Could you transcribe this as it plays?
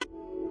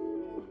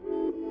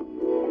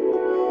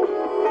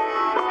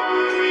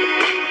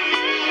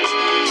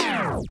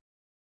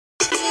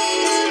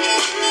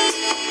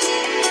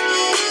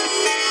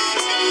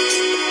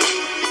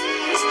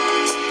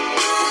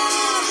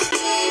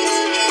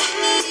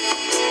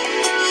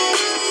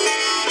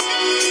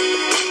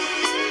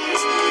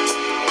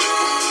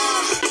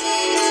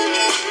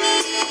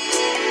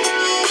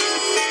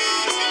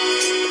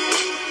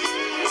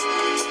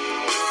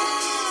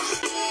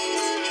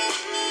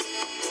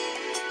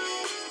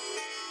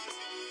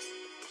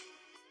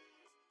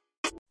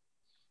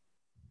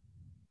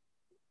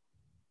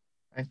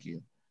Thank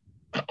you.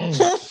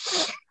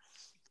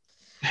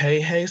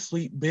 Hey, hey,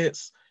 sweet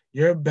bits.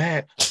 You're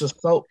back to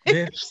Soap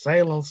Dish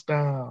Salem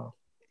style.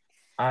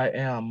 I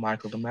am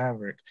Michael the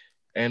Maverick,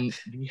 and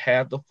we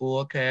have the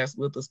full cast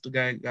with us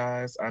today,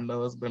 guys. I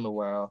know it's been a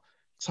while.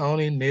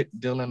 Tony, Nick,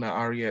 Dylan, and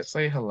Ariette,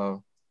 say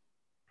hello.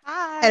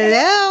 Hi.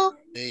 Hello.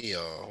 Hey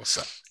y'all, what's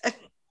up? I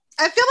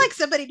I feel like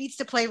somebody needs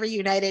to play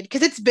Reunited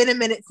because it's been a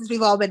minute since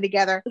we've all been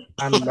together.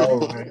 I know,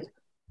 right?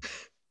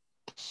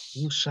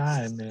 You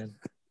shining,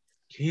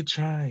 keep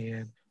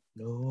trying,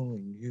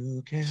 knowing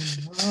you can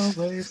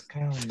always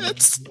count on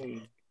That's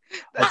me.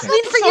 I That's Okay. not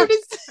need the for you song.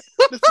 to.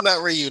 that's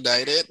not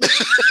reunited.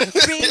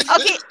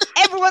 Okay,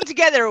 everyone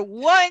together.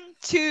 One,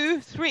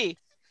 two, three.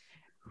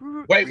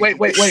 Wait, wait, wait,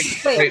 wait,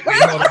 Wait, wait,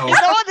 wait, hold You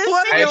on. know the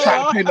what are I we ain't singing. trying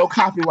to doing? pay no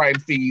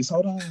copyright fees.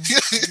 Hold on.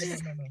 No, no,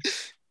 no, no.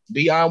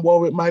 Dionne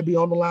Warwick might be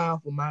on the line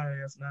for my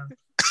ass now.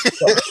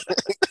 So,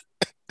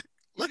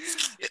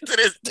 Let's get to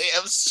this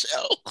damn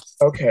show.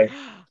 okay.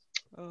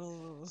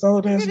 Oh, So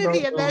We're there's gonna no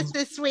be a mess news.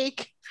 this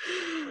week.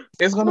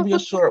 It's gonna be a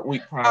short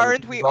week probably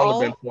aren't because we it's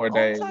only been all 4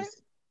 days. on time?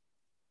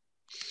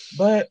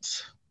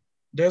 But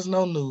there's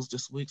no news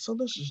this week. So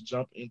let's just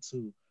jump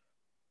into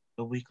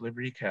the weekly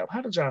recap.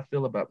 How did y'all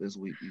feel about this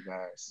week, you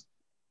guys?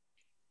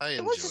 I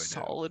It was a enjoyed it.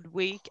 solid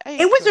week. I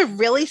It was a enjoyed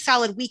really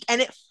solid week,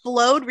 and it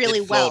flowed It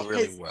really flowed well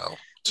really well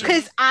too.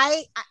 because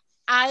I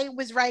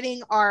was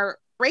writing our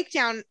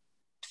breakdown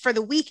for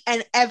the week,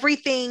 and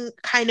everything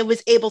kind of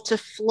was able to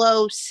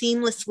flow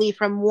seamlessly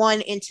from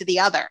one into the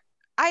other.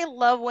 I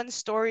love when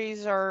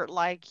stories are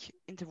like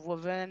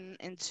interwoven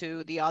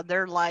into the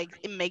other. Like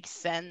it makes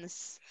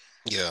sense.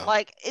 Yeah,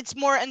 Like it's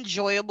more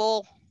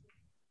enjoyable,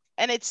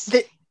 and it's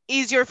The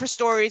easier for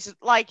stories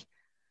like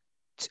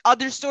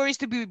other stories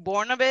to be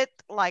born of it,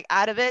 like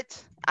out of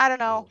it. I don't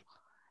know.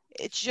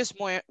 It's just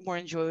more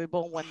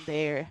enjoyable when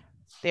they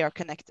are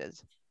connected.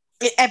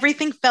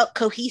 Everything felt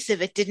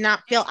cohesive. It did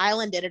not feel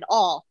islanded at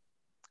all.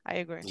 I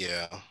agree.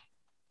 yeah.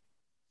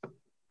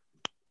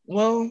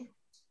 Well,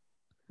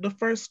 the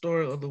first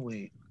story of the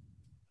week.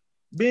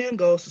 Ben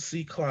goes to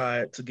see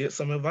Clyde to get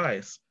some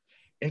advice,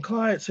 and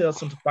Clyde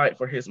tells him to fight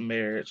for his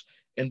marriage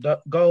and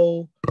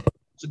go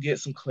to get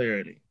some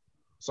clarity.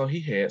 So he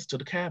heads to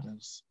the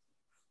cabins.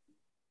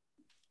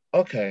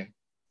 Okay,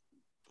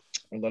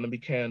 I'm gonna be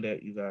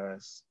candid, you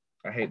guys.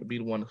 I hate to be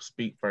the one to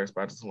speak first,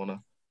 but I just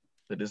wanna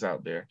put this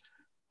out there.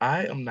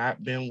 I am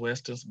not Ben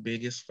Weston's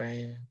biggest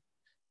fan,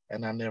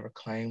 and I never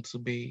claimed to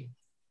be.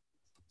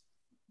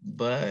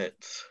 But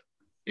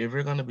if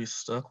you're gonna be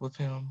stuck with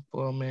him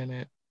for a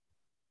minute,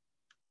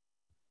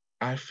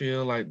 I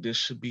feel like this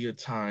should be a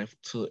time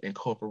to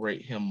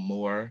incorporate him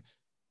more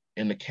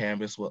in the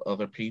canvas with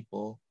other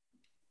people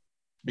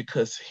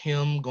because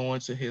him going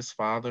to his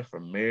father for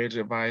marriage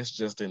advice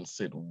just didn't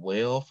sit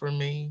well for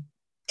me.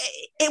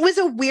 It was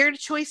a weird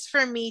choice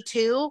for me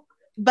too.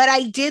 But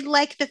I did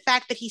like the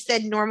fact that he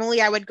said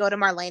normally I would go to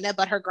Marlena,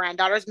 but her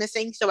granddaughter's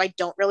missing, so I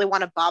don't really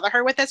want to bother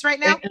her with this right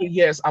now. And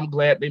yes, I'm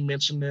glad they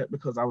mentioned that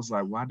because I was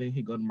like, why didn't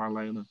he go to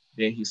Marlena?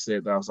 Then he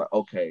said that I was like,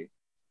 okay,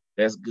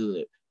 that's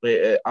good. But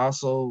it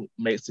also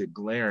makes it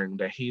glaring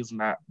that he's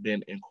not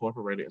been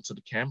incorporated into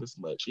the canvas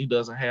much. He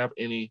doesn't have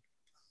any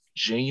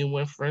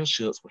genuine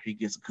friendships where he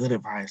gets good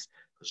advice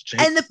because Jake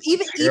And gives some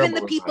even the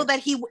terrible people advice.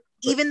 that he But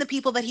even the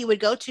people that he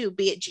would go to,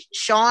 be it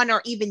Sean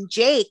or even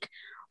Jake,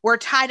 were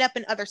tied up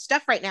in other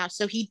stuff right now.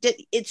 So he did.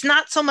 It's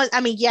not so much.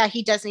 I mean, yeah,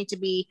 he does need to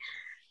be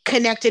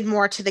connected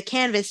more to the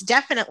canvas,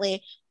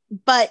 definitely.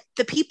 But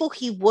the people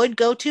he would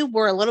go to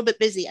were a little bit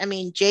busy. I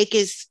mean, Jake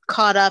is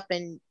caught up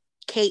in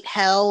Kate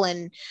Hell,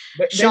 and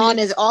they Sean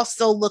need, is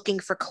also looking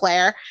for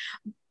Claire.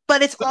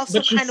 But it's also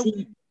but you kind of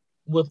see,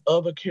 with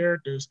other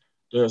characters,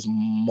 there's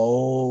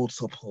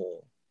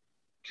multiple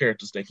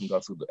characters they can go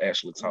to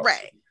actually talk to.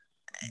 right.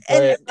 And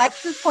But I'd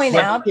like to point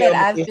with out that him,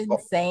 I've it's been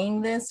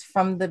saying this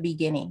from the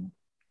beginning.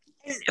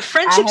 I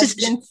friendships have is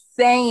been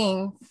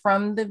saying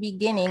from the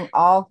beginning,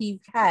 all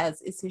he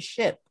has is his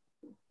ship,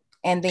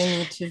 and they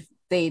need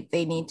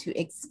to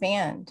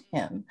expand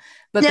him.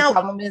 But the now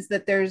problem is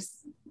that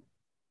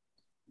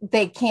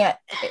they can't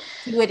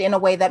do it in a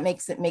way that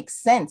makes it make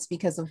sense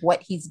because of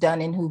what he's done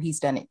and who he's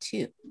done it to.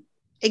 Yeah.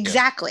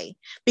 exactly,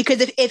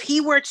 because if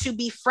he were to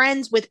be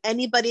friends with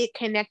anybody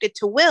connected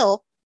to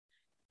Will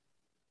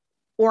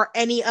or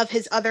any of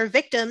his other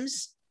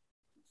victims,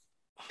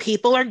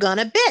 people are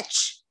gonna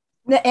bitch.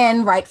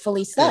 And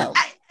rightfully Yeah.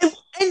 so.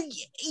 And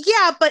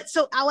yeah, but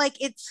so I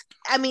like it's.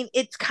 I mean,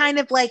 it's kind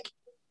of like,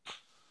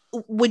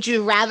 would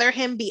you rather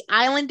him be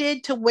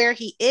islanded to where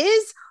he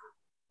is,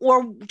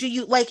 or do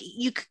you like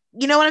you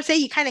know what I'm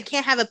saying? You kind of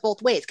can't have it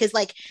both ways because,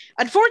 like,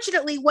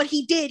 unfortunately, what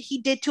he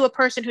did to a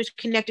person who's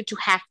connected to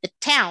half the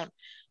town.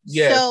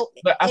 yes, So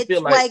but I feel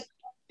it's like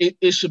like,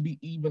 it should be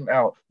evened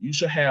out. You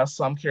should have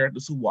some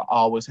characters who will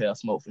always have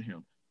smoke for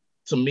him.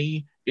 To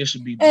me, it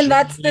should be And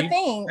that's the Julie,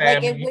 thing. Like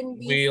it Sammy, wouldn't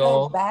be so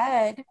Will.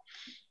 bad.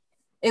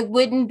 It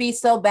wouldn't be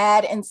so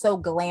bad and so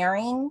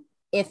glaring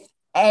if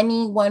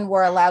anyone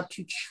were allowed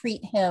to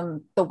treat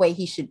him the way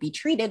he should be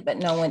treated, but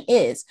no one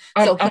is.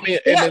 So I he mean,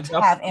 and can't it's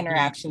have definitely.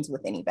 interactions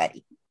with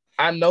anybody.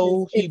 I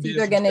know he It's did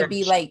either some going to terrible be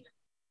shit. like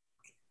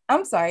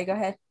I'm sorry, go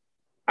ahead.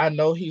 I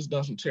know he's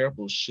done some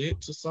terrible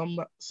shit to some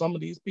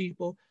of these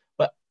people,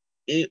 but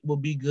it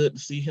would be good to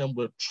see him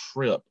with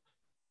Trip.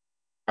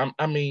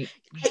 I mean,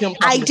 him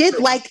I talking to did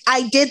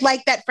Trip.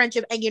 like that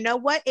friendship, and you know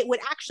what? It would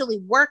actually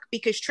work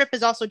because Trip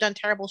has also done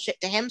terrible shit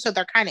to him. So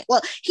they're kind of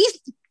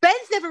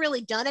Ben's never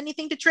really done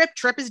anything to Trip.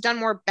 Trip has done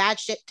more bad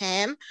shit to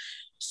him.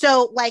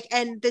 So like,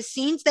 and the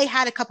scenes they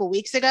had a couple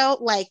weeks ago,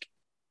 like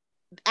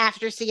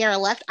after Sierra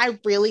left, I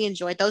really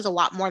enjoyed those a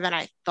lot more than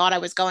I thought I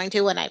was going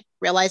to when I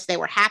realized they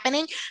were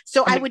happening.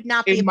 So I I mean, would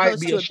not it be might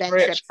opposed be to a a Ben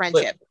Trip stretch, but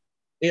friendship.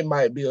 it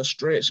might be a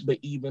stretch, but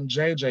even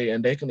JJ,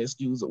 and they can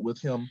excuse it with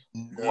him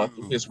going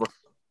through his.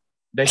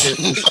 They can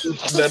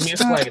let me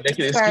explain. They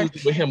can Sorry.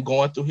 excuse it with him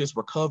going through his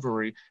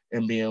recovery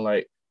and being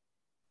like,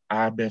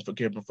 "I've been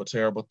forgiven for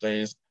terrible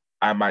things.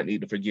 I might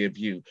need to forgive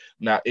you."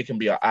 Now, it can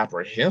be an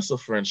apprehensive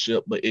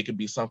friendship, but it could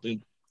be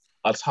something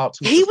a talk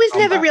to. He with was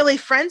never somebody. really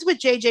friends with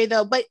JJ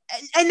though, but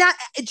and not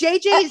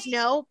JJ is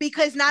no,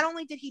 because not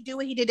only did he do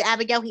what he did to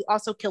Abigail, he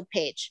also killed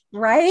Paige.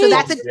 Right? So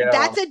Yeah.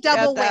 that's a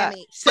double that-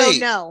 whammy. So Wait.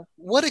 no.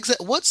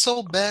 What's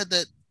so bad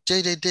that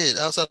JJ did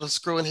outside of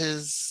screwing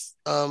his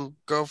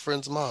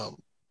girlfriend's mom?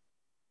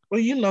 Well,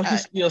 you know, he Uh,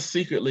 still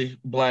secretly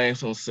blames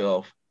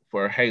himself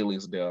for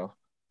Haley's death.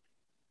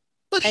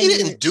 But he And-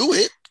 didn't do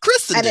it.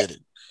 Kristen and did it.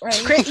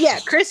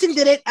 Right. Kristen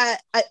did it.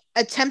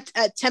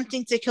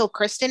 Attempting to kill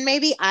Kristen,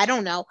 maybe, I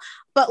don't know,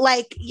 but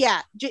like,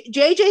 yeah,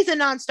 JJ's a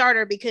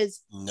non-starter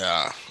because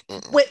Nah.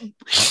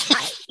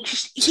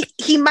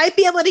 he might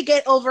be able to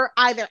get over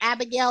either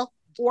Abigail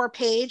or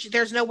Paige.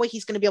 There's no way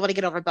he's going to be able to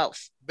get over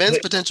both. Ben's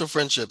But- potential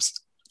friendships.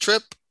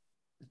 Trip.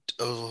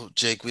 Oh,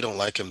 Jake, we don't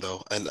like him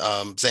though. And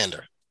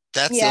Xander.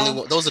 That's the Yeah. only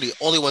one. Those are the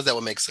only ones that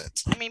would make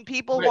sense. I mean,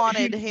 people But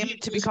wanted he him to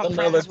needs become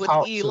another friends with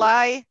talk to-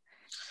 Eli,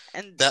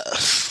 and That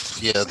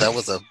that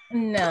was a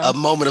No.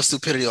 moment of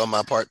stupidity on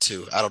my part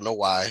too. I don't know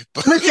why,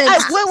 but Listen,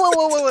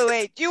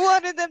 wait. You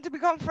wanted them to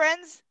become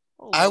friends?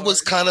 Oh, I was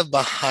Lord. kind of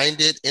behind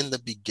it in the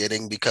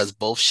beginning because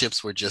both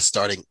ships were just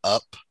starting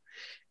up,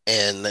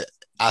 and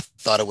I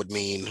thought it would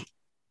mean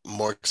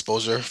more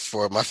exposure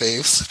for my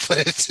faves,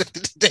 but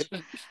it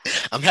didn't.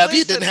 I'm happy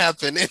it didn't Listen.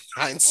 happen in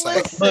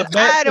hindsight. Listen, But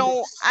back to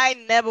the- I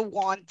never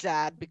want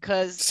that,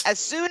 because as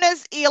soon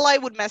as Eli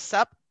would mess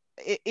up,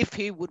 if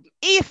he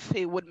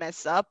would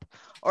mess up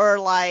or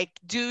like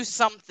do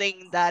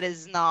something that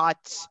is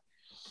not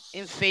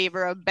in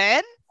favor of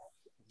Ben,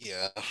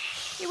 Yeah.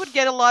 he would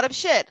get a lot of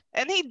shit,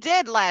 and he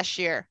did last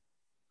year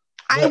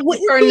I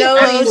wouldn't For be no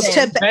opposed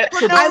reason. to Back for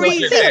to the no subject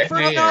reason. at For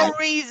hand. no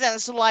reason.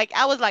 So like,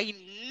 I was like,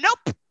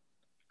 nope.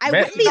 I Back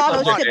wouldn't to be the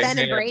opposed subject to at Ben and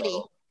hand, Brady.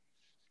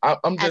 though.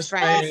 I'm as just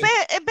friends.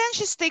 saying. Ben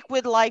should stick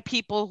with like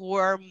people who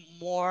are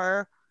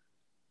more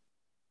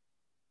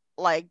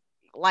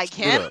like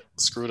him.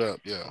 Screwed up.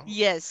 Yeah.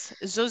 Yes.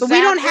 So But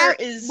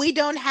Xander we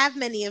don't have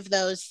many of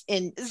those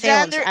in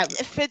Salem's.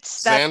 Xander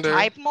fits that Xander,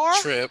 type more.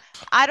 Trip.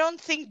 I don't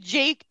think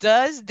Jake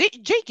does.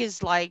 Jake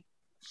is like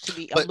to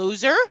be a But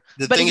loser.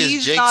 The But thing is,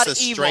 he's Jake's not a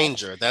evil.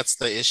 stranger. That's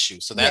the issue.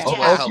 So that's Yeah. what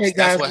Yeah. helps. Okay, That's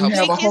guys, what we helps.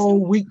 have a Jake is- whole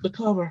week to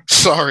cover.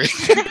 Sorry.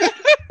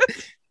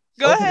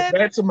 Go Okay, ahead.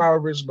 back to my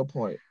original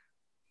point.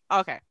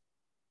 Okay.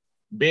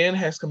 Ben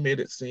has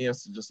committed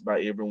sins to just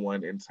about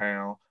everyone in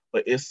town,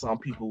 but it's some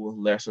people with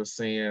lesser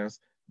sins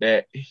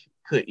that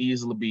could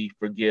easily be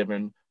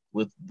forgiven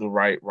with the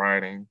right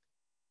writing.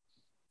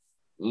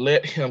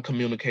 Let him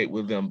communicate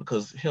with them,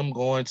 because him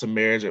going to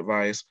marriage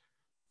advice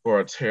for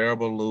a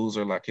terrible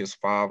loser like his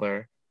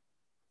father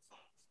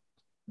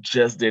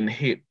just didn't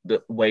hit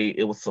the way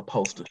it was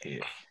supposed to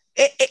hit.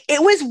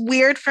 It was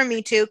weird for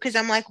me too, because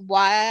I'm like,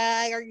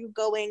 why are you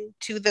going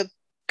to the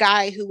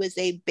guy who is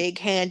a big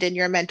hand in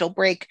your mental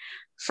break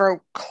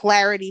for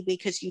clarity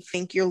because you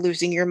think you're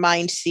losing your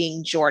mind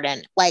seeing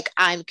Jordan? Like,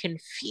 I'm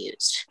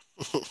confused.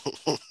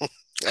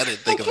 I didn't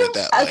think of it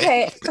that way.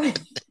 Okay.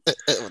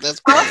 That's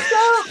funny.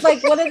 Also,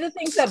 like, one of the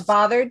things that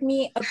bothered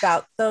me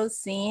about those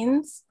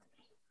scenes,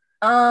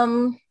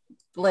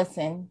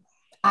 listen,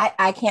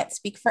 I can't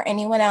speak for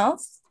anyone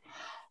else,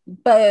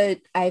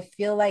 but I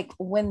feel like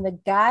when the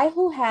guy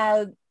who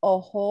had a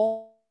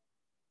whole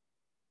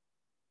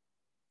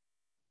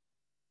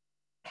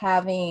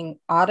having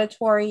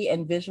auditory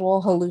and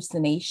visual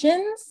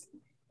hallucinations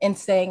and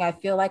saying, I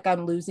feel like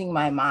I'm losing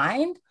my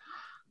mind,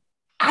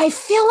 I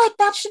feel like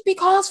that should be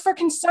cause for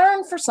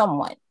concern for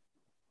someone.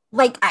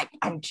 Like,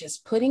 I'm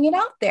just putting it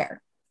out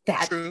there.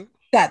 True.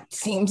 That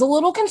seems a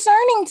little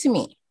concerning to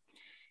me.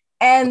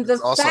 And the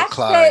It's also fact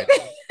Clyde.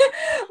 that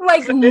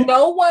like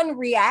no one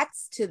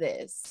reacts to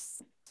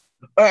this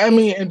I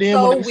mean, and then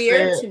so when they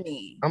weird said, to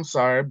me. I'm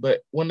sorry,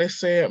 but when they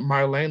said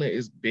Marlena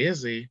is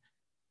busy,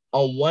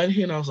 on one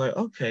hand, I was like,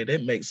 okay,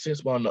 that makes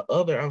sense. But on the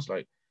other, I was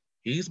like,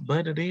 he's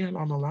butted in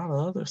on a lot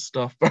of other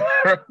stuff for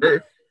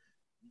her.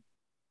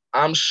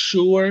 I'm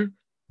sure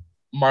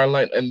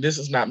Marlena, and this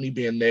is not me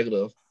being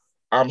negative,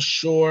 I'm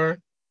sure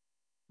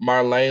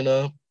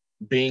Marlena,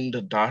 being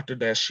the doctor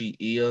that she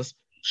is,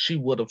 she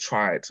would have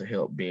tried to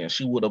help Ben.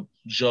 She would have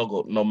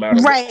juggled no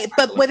matter right.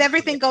 what. But with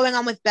everything going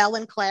on with Belle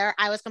and Claire,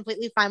 I was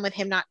completely fine with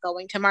him not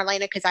going to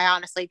Marlena because I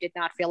honestly did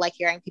not feel like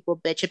hearing people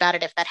bitch about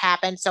it if that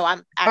happened. So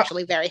I'm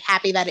actually very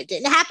happy that it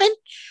didn't happen.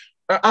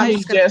 I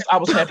mean, yes, I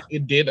was happy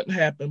it didn't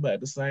happen, but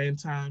at the same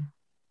time,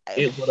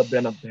 it would have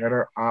been a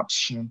better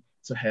option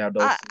to have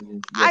those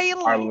scenes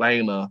with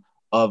Marlena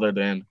other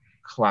than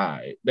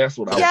Clyde. That's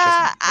what I was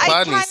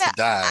saying. Clyde needs to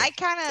die I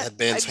kind at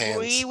Ben's of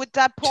agree hands. with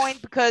that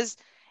point because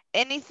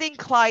anything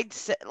Clyde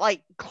said,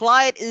 like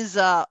Clyde is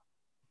a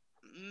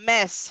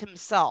mess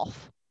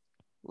himself.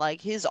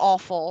 Like he's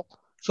awful.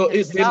 So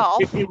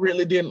himself. it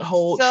really didn't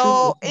hold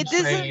So true.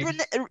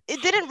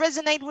 it didn't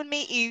resonate with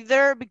me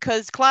either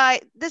because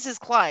this is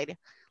Clyde.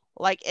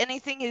 Like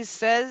anything he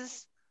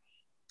says,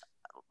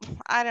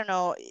 I don't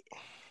know.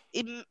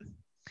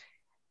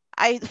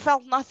 I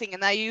felt nothing,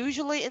 and I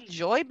usually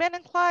enjoy Ben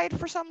and Clyde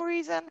for some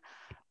reason,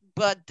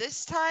 but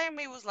this time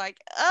it was like,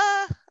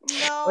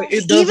 no.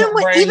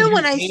 Even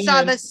when I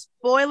saw the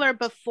spoiler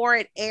before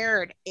it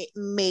aired, it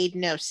made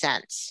no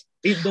sense.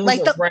 It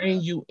doesn't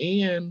bring you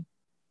in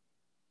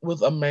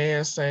with a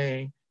man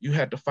saying you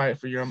had to fight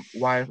for your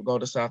wife, go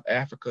to South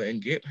Africa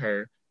and get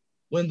her.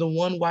 When the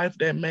one wife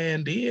that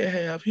man did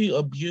have, he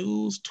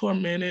abused,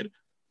 tormented,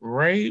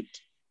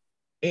 raped,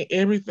 and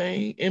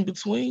everything in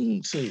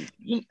between too.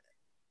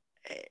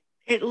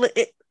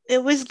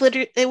 It was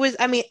literally,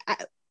 I mean,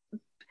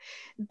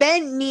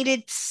 Ben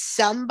needed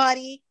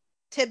somebody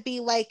to be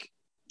like,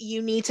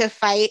 you need to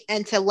fight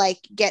and to like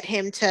get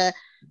him to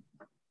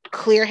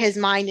clear his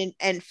mind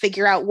and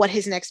figure out what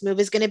his next move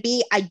is going to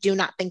be. I do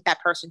not think that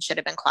person should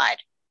have been Clyde.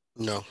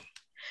 No.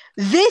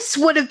 This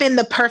would have been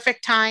the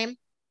perfect time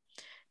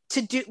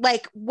to do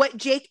like what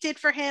Jake did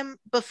for him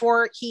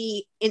before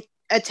he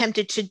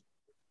attempted to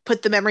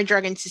put the memory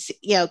drug into,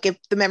 give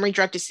the memory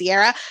drug to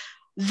Sierra.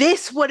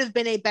 This would have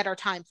been a better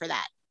time for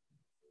that.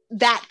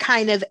 That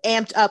kind of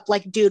amped up,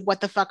 like, dude, what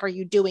the fuck are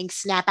you doing?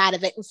 Snap out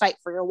of it and fight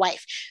for your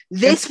wife.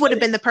 This would have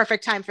been the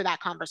perfect time for that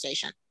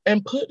conversation.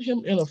 And put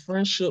him in a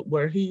friendship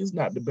where he's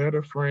not the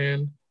better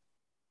friend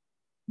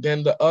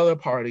than the other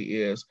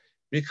party is.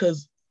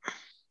 Because,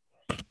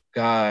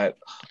 God,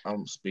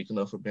 I'm speaking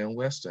of for Ben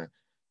Weston.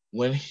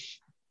 When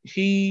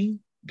he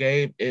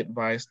gave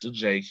advice to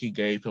Jake, he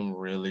gave him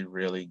really,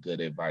 really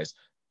good advice,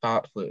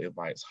 thoughtful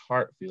advice,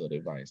 heartfelt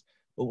advice.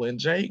 But when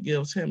Jake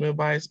gives him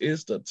advice,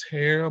 it's the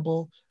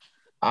terrible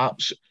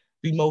option,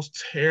 the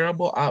most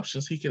terrible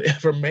options he could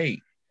ever make.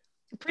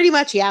 Pretty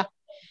much, yeah.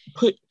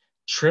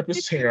 Trip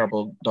is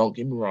terrible. Don't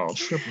get me wrong.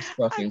 Trip is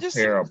fucking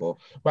terrible.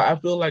 But I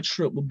feel like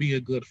Trip would be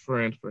a good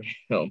friend for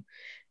him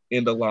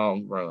in the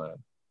long run.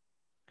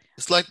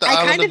 It's like the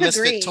Island of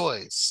Misfit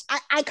Toys.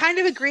 I kind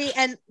of agree.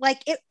 And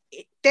like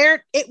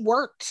it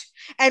worked.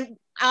 And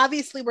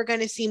obviously we're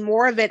going to see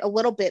more of it a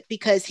little bit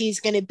because he's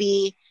going to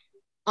be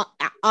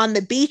on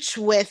the beach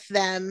with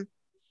them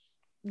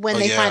when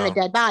they find the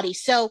dead body.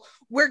 So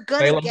we're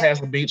gonna Salem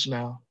has a beach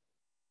now.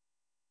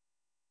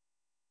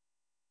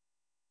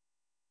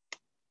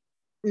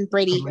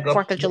 Brady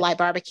 4th of July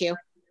barbecue.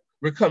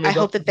 We're coming. I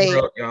hope that they,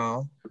 world,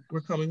 y'all.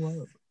 We're coming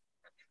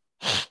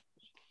up.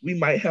 We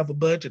might have a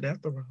budget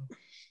after all.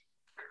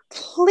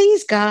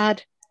 Please,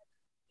 God.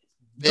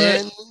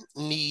 Ben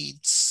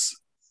needs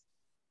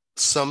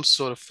some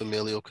sort of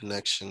familial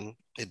connection.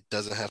 It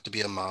doesn't have to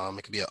be a mom.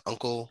 It could be an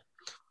uncle,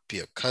 be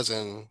a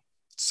cousin,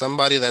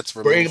 somebody that's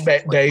bring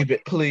back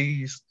David,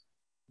 please.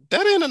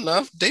 That ain't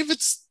enough.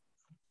 David's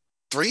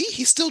 3.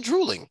 He's still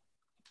drooling.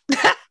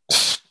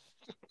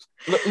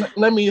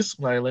 Let me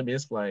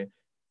explain.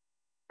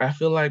 I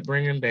feel like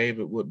bringing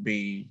David would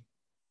be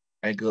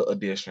a good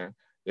addition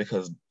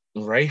because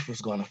Rafe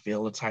is going to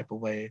feel a type of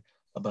way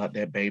about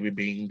that baby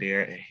being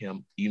there and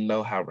him. You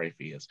know how Rafe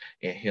is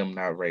and him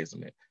not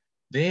raising it.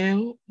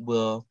 Then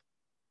with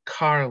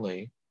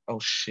Carly, oh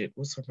shit,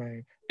 what's her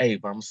name?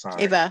 Ava, I'm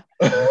sorry. Ava.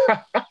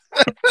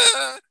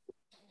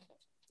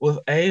 With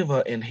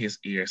Ava in his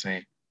ear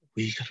saying,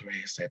 we could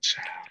raise that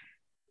child.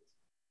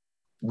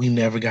 We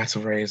never got to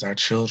raise our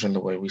children the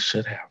way we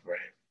should have, right?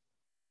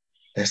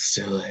 That's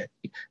still it.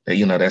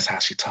 That's how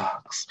she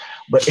talks.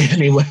 But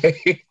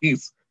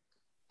anyways,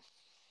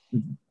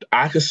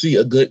 I could see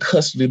a good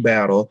custody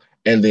battle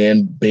and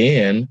then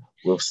Ben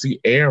with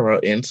Sierra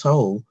in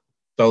tow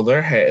throw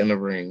their hat in the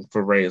ring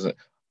for raising.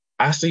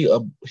 I see a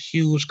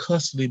huge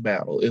custody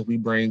battle if we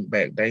bring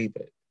back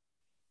David.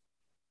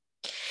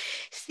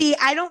 See,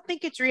 I don't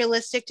think it's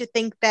realistic to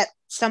think that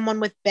someone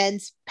with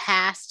Ben's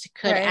past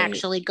could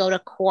actually go to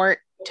court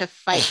to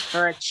fight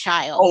for a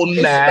child. Oh, no.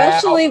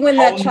 Especially when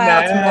that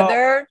child's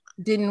mother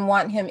didn't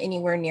want him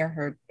anywhere near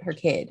her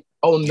kid.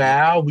 Oh,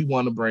 now we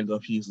want to bring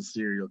up he's a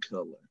serial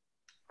killer.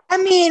 I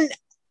mean,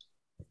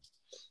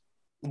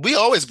 we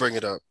always bring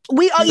it up.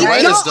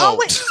 Writers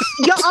don't.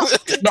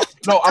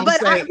 No, I'm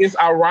saying it's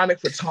ironic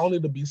for Tony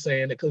to be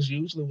saying it because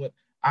usually when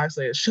I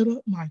say it, shut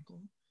up, Michael.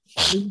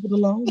 Leave it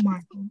alone,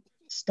 Michael.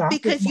 Stop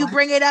because you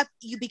bring it up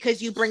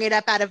because you bring it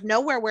up out of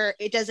nowhere where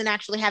it doesn't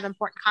actually have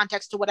important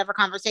context to whatever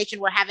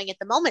conversation we're having at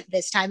the moment.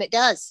 This time it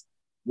does.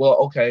 Well,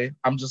 okay,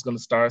 I'm just gonna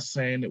start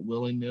saying it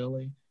willy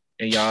nilly,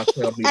 and y'all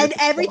tell me And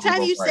this is every wrong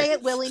time or you right. say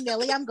it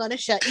willy-nilly, I'm going to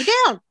shut you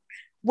down.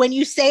 When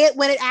you say it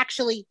when it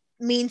actually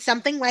means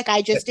something, like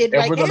I just did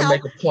And right we're gonna now.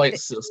 make a point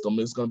system.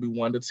 It's gonna be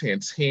 1 to 10.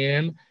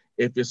 10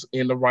 if it's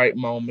in the right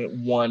moment,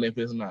 1 if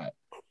it's not.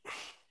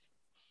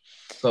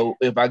 So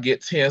if I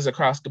get tens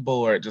across the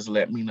board, just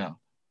let me know.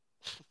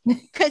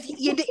 Because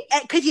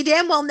you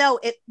damn well know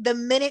it. The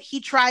minute he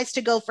tries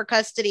to go for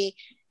custody,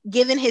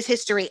 given his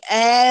history,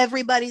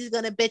 everybody's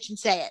going to bitch and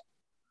say it.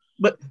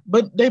 But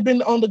they've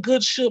been on the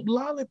good ship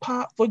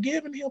Lollipop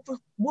forgiving him for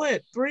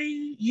what,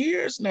 3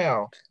 years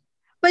now.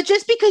 But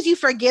just because you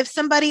forgive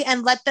somebody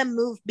and let them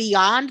move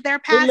beyond their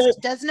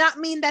past does not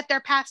mean that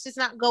their past is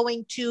not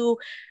going to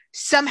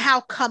somehow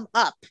come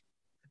up.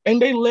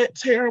 And they let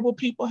terrible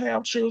people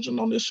have children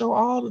on this show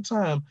all the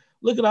time.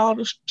 Look at all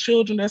the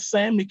children that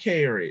Sammy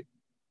carried.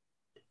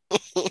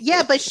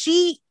 Yeah, but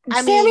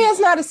Sammy is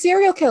not a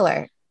serial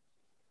killer.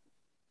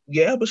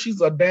 Yeah, but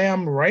she's a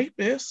damn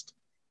rapist.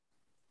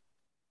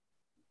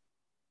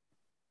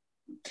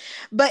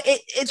 But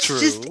it's True.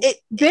 just it.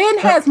 Ben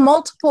has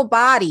multiple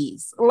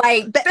bodies.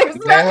 Like Ben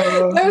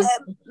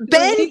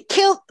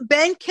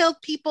killed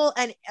people,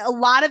 and a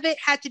lot of it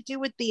had to do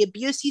with the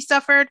abuse he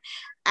suffered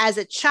as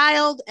a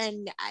child,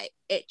 and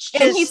it's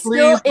just and he's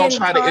still in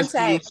try to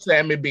contact. excuse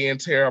Sammy being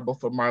terrible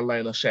for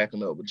Marlena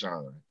shacking up with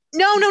John.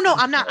 No,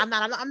 I'm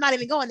not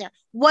even going there.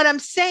 What I'm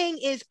saying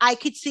is I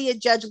could see a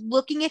judge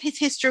looking at his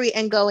history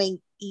and going,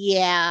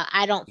 yeah,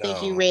 I don't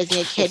think you raising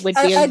a kid would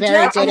be a very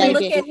judge good can idea.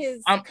 look at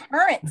his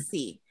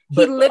currency.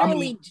 He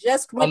literally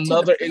just went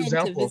to the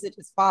pen to visit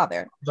his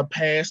father. The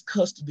past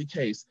custody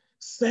case.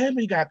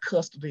 Sammy got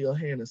custody of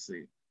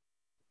Hennessy.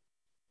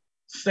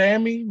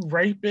 Sammy,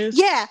 rapist.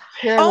 Yeah,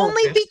 terrorist,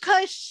 only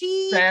because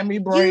she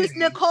used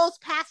Nicole's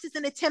past as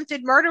an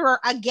attempted murderer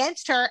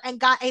against her and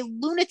got a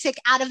lunatic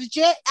out of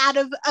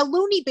a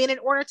loony bin in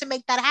order to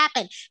make that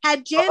happen.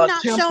 Had Jen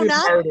not shown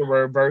up,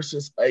 murderer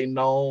versus a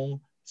known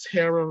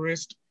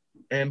terrorist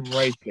and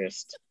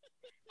rapist.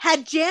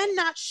 Had Jen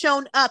not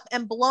shown up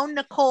and blown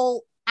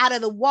Nicole out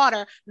of the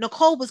water,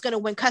 Nicole was going to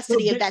win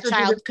custody of that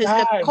child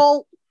because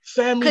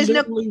Sammy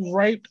literally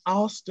raped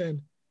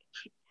Austin.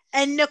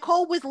 And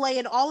Nicole was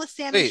laying all of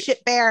Sammy's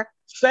shit bare.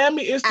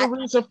 Sammy is the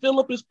reason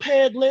Philip is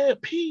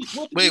peg-leg Pete.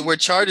 Wait, were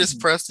charges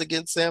pressed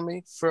against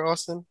Sammy for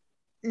Austin?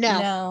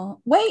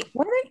 No. Wait,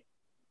 were they?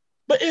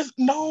 But it's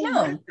no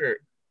record.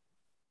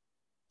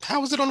 How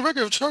was it on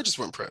record if charges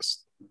weren't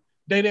pressed?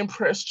 They didn't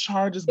press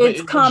charges.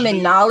 It's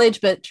common knowledge,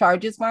 but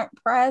charges weren't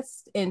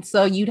pressed. And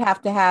so you'd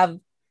have to have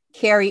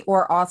Carrie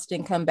or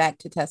Austin come back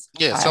to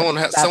testify. Yeah, someone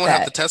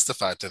have to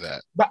testify to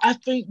that. But I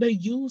think they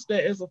used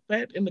that as a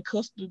fact in the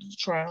custody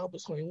trial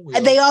between Will.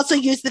 And they also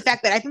used the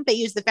fact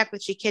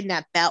that she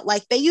kidnapped Belle.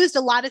 Like they used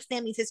a lot of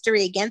Sammy's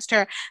history against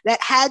her.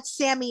 That had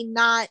Sammy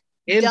not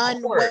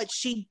done what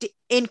she did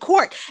in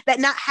court,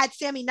 had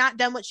Sammy not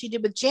done what she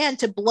did with Jan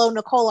to blow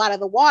Nicole out of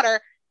the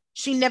water,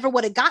 she never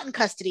would have gotten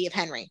custody of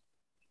Henry.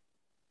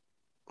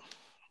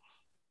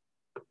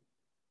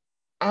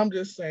 I'm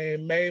just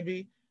saying,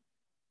 maybe.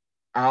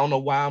 I don't know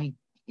why I'm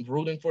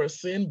rooting for a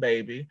sin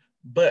baby,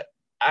 but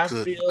I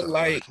feel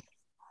like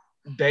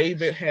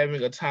David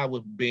having a tie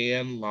with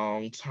Ben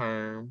long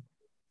term,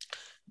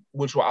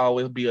 which will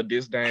always be a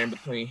disdain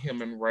between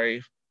him and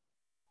Rafe,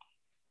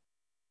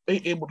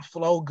 it would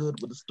flow good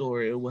with the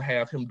story. It would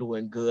have him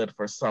doing good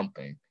for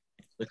something.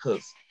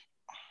 Because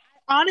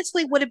I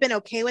honestly would have been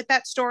okay with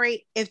that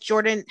story if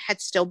Jordan had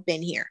still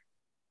been here.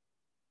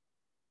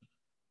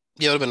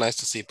 Yeah, it would have been nice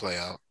to see play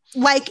out.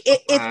 Like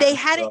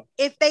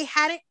if they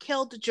hadn't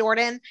killed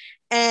Jordan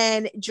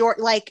and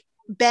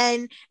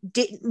Ben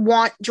didn't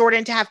want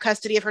Jordan to have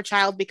custody of her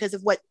child because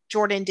of what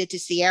Jordan did to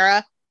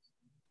Sierra,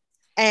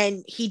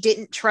 and he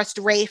didn't trust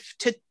Rafe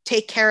to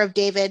take care of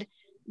David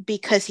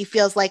because he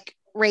feels like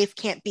Rafe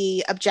can't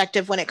be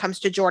objective when it comes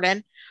to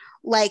Jordan.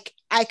 Like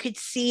I could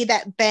see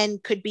that Ben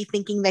could be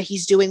thinking that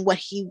he's doing what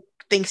he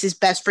thinks is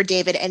best for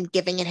David and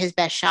giving it his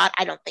best shot.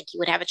 I don't think he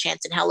would have a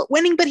chance in hell at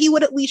winning, but he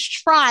would at least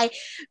try.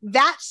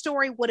 That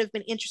story would have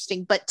been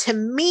interesting. But to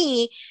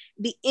me,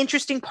 the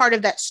interesting part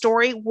of that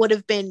story would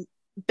have been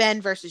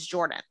Ben versus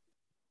Jordan.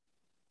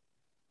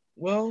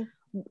 Well,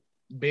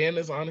 Ben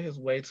is on his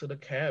way to the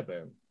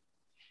cabin,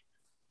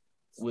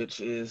 which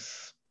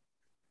is,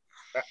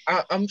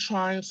 I'm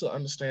trying to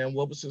understand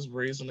what was his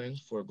reasoning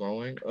for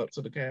going up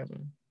to the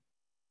cabin.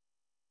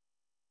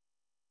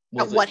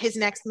 What his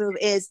next move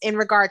is in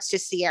regards to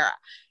Sierra.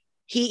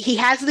 He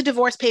has the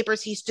divorce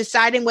papers. He's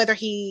deciding whether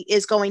he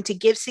is going to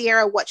give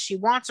Sierra what she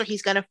wants or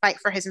he's going to fight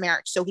for his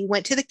marriage. So he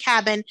went to the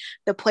cabin,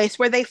 the place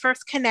where they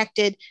first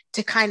connected,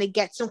 to kind of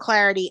get some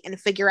clarity and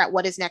figure out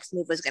what his next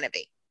move was going to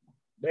be.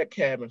 That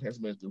cabin has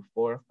been through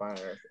 4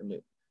 fires, and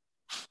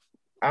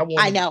I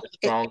want to be as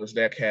strong as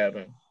that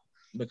cabin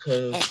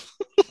because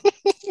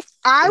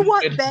I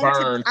want Ben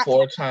burned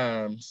 4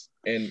 times.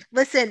 And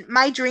listen,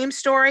 my dream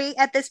story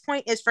at this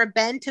point is for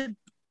Ben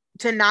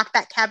to knock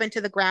that cabin to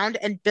the ground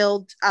and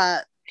build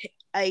a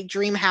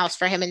dream house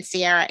for him and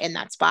Sierra in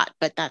that spot.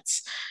 But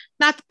that's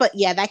not, but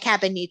yeah, that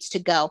cabin needs to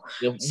go.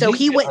 If So we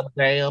he get went. a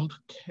damned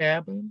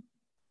cabin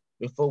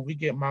before we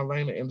get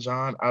Marlena and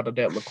John out of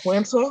that La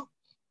Quinta,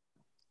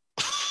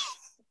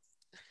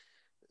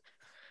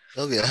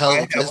 That'll be a I hell of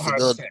might a have place a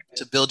heart attack.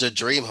 to build your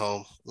dream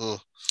home. Where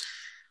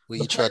The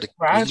you tried place to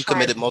where where I you tried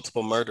committed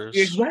multiple murders.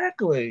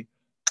 exactly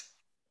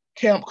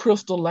Camp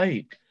Crystal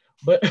Lake,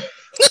 but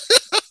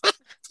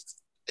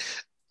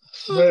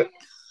but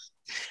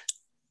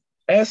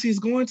as he's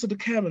going to the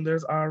cabin,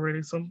 there's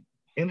already some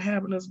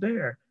inhabitants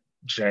there.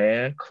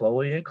 Jan,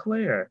 Chloe, and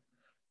Claire.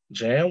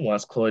 Jan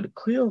wants Chloe to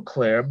kill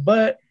Claire,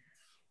 but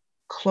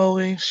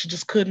Chloe, she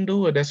just couldn't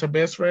do it. That's her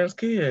best friend's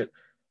kid.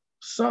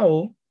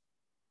 So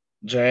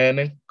Jan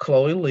and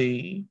Chloe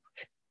leave,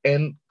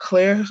 and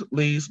Claire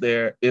leaves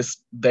there,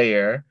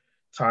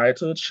 tied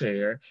to a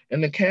chair,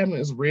 and the cabin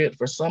is red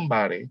for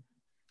somebody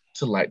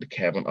to light the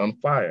cabin on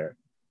fire.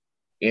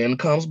 In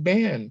comes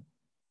Ben,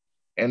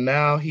 and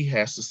now he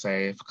has to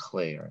save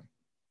Claire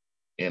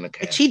in a Which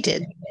cabin, he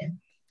did.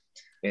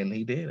 and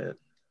he did it.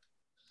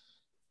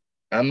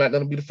 I'm not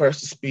gonna be the first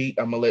to speak.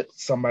 I'm gonna let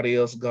somebody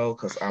else go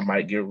because I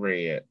might get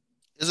red.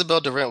 Isabel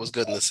Durant was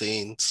good in the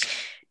scenes.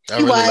 I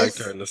He really liked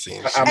was. her in the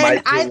scenes. I And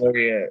might get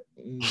red.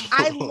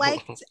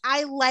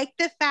 I liked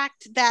the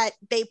fact that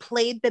they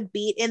played the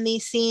beat in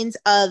these scenes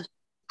of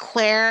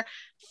Claire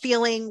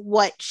feeling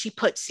what she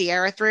put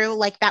Sierra through.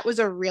 Like that was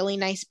a really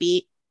nice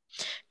beat.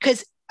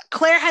 Because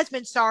Claire has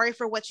been sorry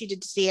for what she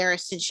did to Sierra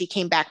since she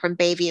came back from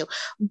Bayview,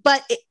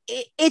 but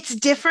it's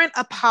different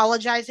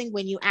apologizing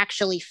when you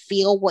actually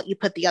feel what you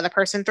put the other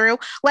person through.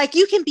 Like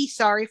you can be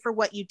sorry for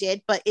what you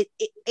did, but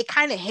it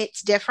kind of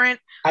hits different.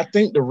 I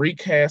think the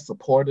recast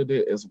supported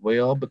it as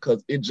well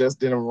because it just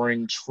didn't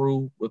ring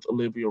true with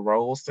Olivia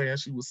Rose saying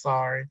she was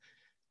sorry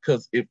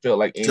because it felt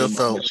like any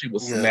moment she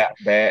would snap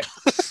back.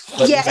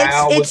 But Yeah,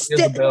 now with it's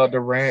Isabel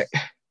Durant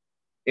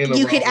in a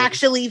you could role,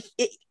 actually.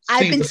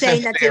 I've see been the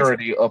saying that since.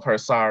 sincerity of her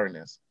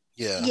sorriness.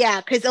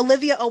 Yeah, because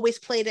Olivia always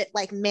played it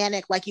like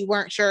manic, like you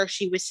weren't sure if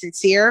she was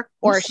sincere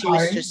or if she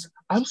was just.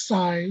 I'm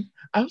sorry.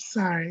 I'm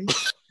sorry.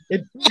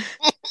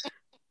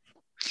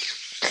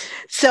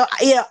 So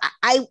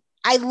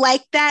I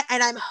like that,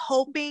 and I'm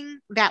hoping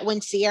that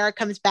when Sierra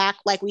comes back,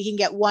 like we can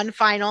get one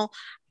final.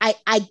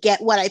 I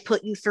get what I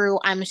put you through.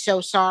 I'm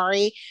so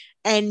sorry,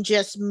 and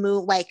just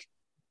move like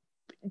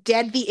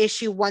dead the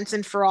issue once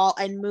and for all,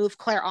 and move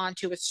Claire on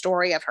to a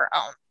story of her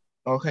own.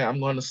 Okay, I'm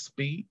going to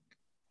speak,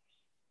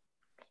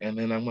 and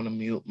then I'm going to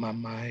mute my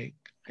mic.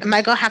 Am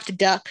I gonna have to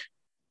duck?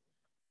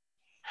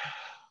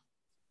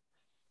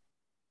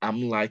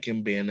 I'm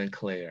liking Ben and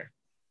Claire.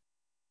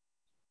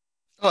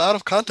 Oh, out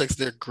of context,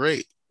 they're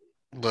great,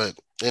 but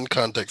in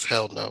context,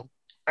 hell no.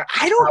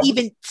 I don't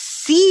even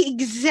see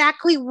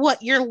exactly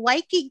what you're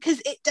liking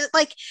because it does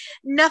like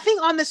nothing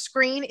on the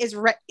screen is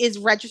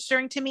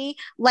registering to me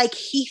like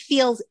he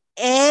feels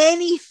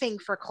anything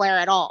for Claire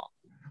at all.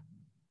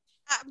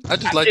 I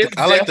just like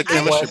I like the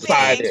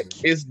chemistry.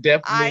 It's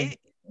definitely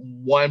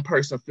one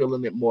person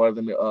feeling it more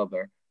than the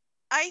other.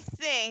 I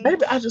think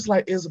maybe I just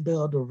like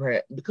Isabel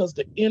Durant because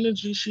the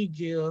energy she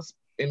gives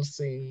in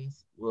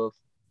scenes with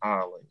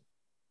Ollie.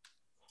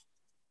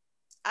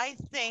 I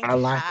think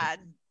had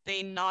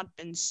they not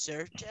been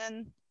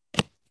certain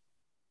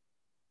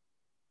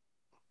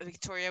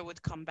Victoria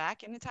would come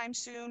back anytime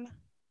soon,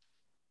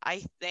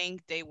 I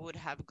think they would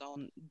have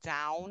gone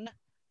down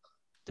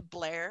the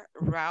Blair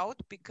route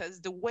because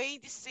the way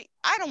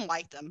I don't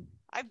like them.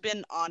 I've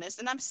been honest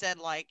and I've said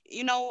like,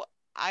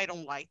 I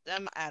don't like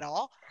them at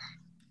all.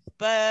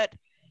 But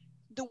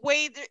the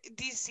way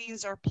these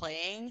scenes are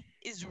playing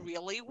is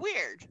really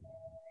weird.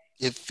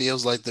 It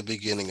feels like the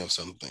beginning of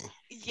something.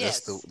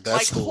 Yes, that's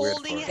like the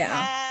holding weird part.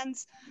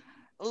 Hands.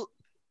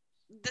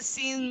 The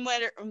scene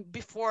where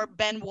before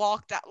Ben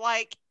walked out,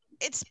 like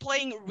it's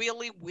playing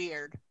really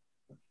weird.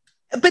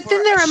 But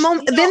then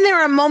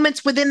there are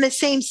moments within the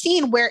same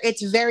scene where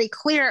it's very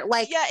clear.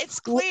 Like it's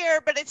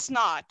clear, but it's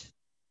not.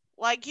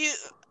 Like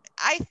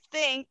I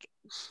think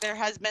there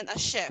has been a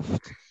shift.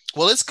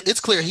 Well, it's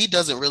clear he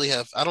doesn't really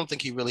have. I don't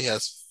think he really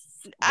has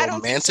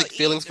romantic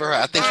feelings for her.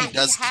 I think he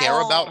does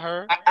care about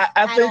her.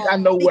 I think I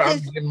know where I'm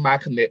getting my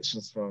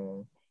connections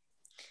from.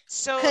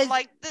 So,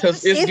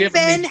 because if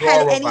Ben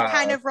had any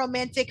kind of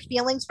romantic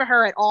feelings for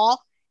her at all,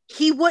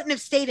 he wouldn't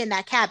have stayed in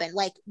that cabin.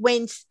 Like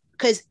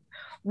because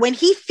when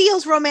he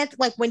feels romantic,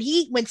 like when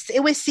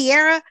it was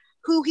Sierra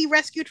who he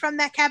rescued from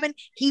that cabin,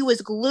 he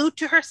was glued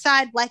to her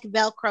side like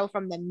Velcro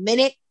from the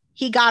minute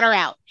he got her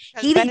out.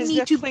 He didn't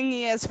need to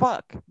clingy as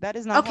fuck. That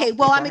is not okay.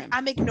 Well,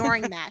 I'm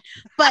ignoring that,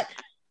 but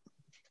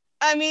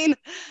I mean,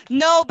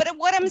 no. But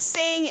what I'm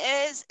saying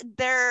is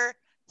there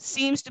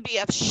seems to be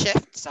a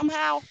shift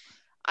somehow.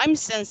 I'm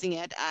sensing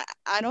it.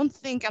 I don't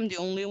think I'm the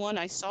only one.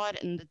 I saw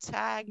it in the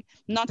tag,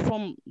 not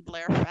from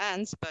Blair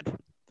fans, but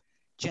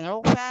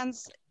general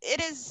fans.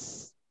 It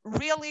is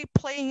really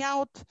playing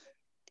out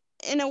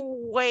in a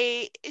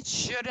way it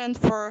shouldn't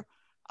for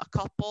a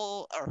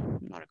couple, or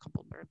not a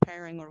couple, but a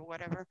pairing or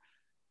whatever,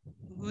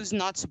 who's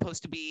not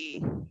supposed to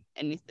be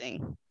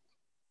anything.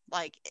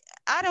 Like,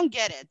 I don't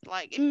get it.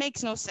 Like, it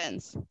makes no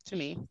sense to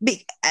me.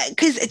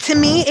 Because to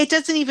me, it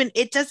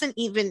doesn't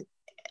even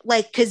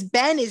like, because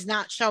Ben is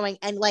not showing,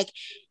 and like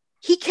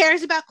he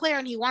cares about Claire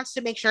and he wants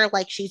to make sure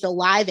like she's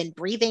alive and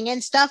breathing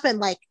and stuff, and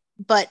like,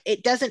 but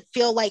it doesn't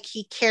feel like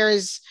he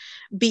cares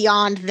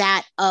beyond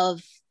that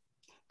of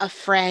a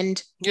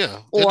friend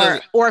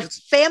or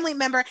family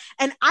member.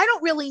 And I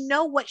don't really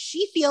know what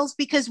she feels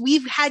because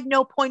we've had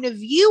no point of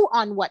view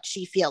on what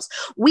she feels.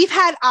 We've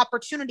had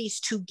opportunities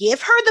to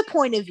give her the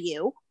point of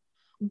view,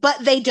 but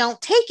they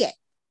don't take it.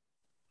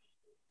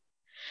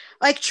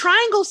 Like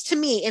triangles, to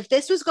me, if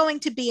this was going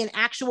to be an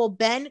actual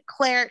Ben,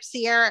 Claire,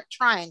 Sierra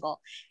triangle,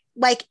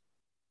 like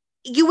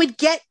you would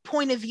get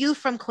point of view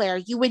from Claire.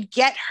 You would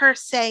get her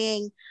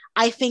saying,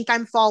 I think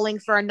I'm falling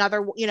for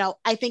another,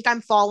 I think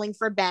I'm falling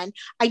for Ben.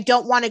 I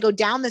don't want to go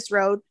down this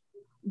road,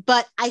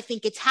 but I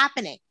think it's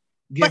happening.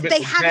 But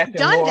they haven't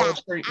done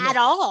that at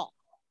all.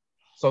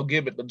 So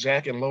give it the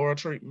Jack and Laura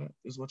treatment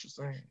is what you're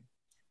saying.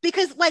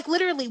 Because like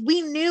literally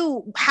we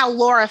knew how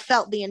Laura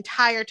felt the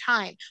entire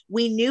time.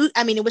 We knew,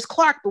 I mean, it was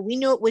Clark, but we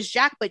knew it was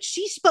Jack, but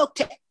she spoke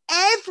to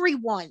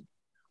everyone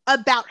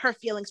about her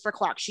feelings for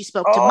Clark. She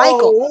spoke to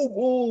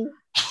Michael.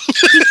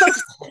 She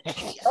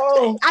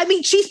spoke, I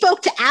mean, she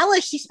spoke to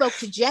Alice, she spoke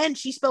to Jen,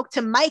 she spoke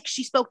to Mike,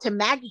 she spoke to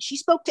Maggie, she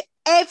spoke to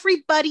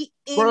everybody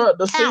in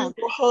the town.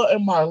 For her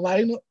and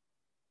Marlena.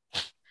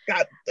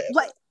 God damn.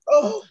 Like,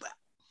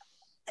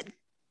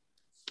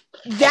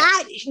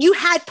 that you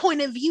had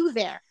point of view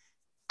there.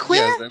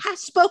 Claire has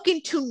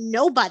spoken to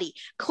nobody.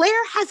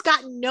 Claire has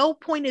gotten no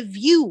point of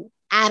view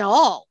at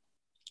all.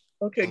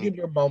 Okay, give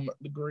your moment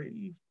to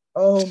grieve.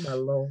 Oh my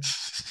Lord.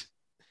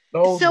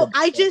 So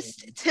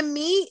to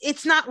me,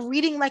 it's not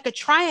reading like a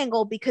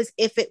triangle, because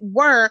if it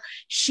were,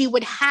 she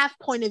would have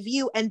point of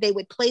view and they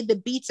would play the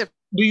beats of.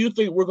 Do you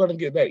think we're going to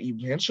get that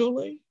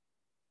eventually?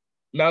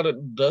 Now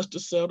that dust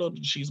is settled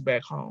and she's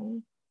back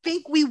home?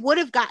 Think we would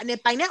have gotten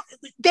it by now.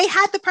 They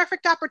had the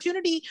perfect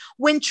opportunity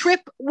when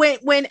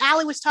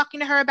Allie was talking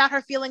to her about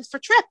her feelings for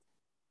Trip.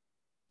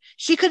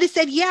 She could have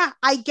said, yeah,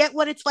 I get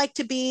what it's like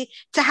to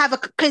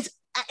have because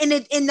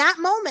in that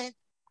moment,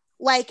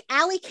 like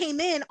Allie came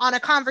in on a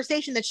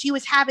conversation that she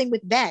was having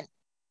with Ben.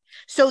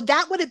 So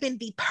that would have been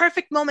the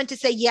perfect moment to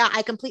say, yeah,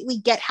 I completely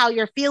get how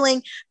you're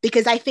feeling,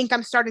 because I think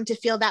I'm starting to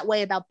feel that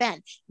way about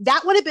Ben.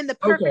 That would have been the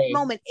perfect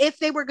moment if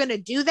they were going to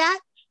do that,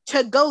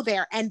 to go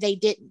there, and they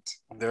didn't.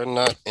 They're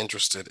not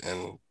interested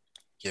in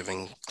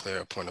giving Claire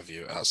a point of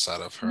view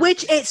outside of her.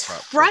 Which is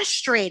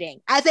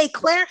frustrating. As a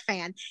Claire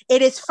fan,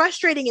 it is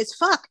frustrating as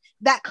fuck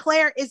that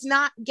Claire is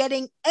not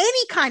getting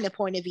any kind of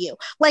point of view.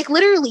 Like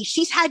literally,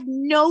 she's had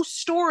no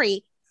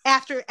story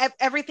after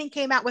everything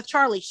came out with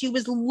Charlie. She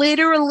was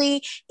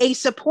literally a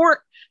support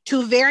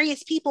to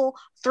various people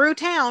through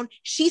town.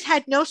 She's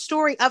had no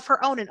story of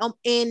her own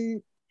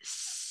in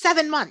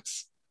 7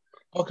 months.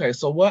 Okay,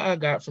 so what I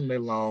got from their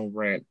long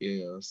rant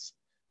is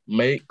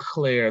make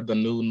Claire the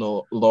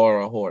new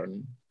Laura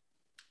Horton,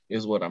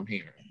 is what I'm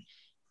hearing.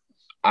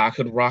 I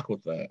could rock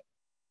with that.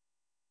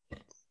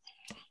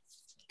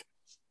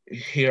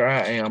 Here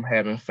I am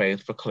having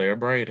faith for Claire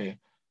Brady.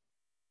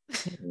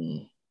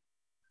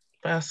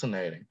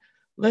 Fascinating.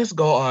 Let's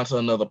go on to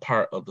another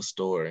part of the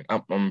story.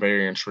 I'm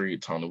very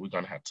intrigued, Tony. We're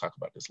going to have to talk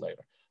about this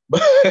later.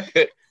 But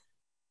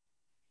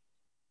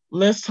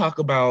let's talk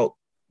about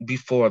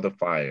before the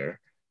fire.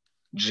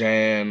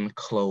 Jan,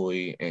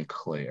 Chloe, and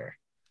Claire.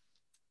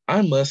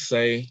 I must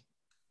say,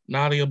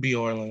 Nadia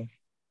Bjorlin,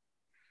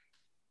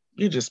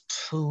 you're just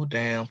too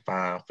damn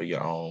fine for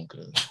your own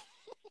good.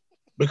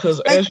 Because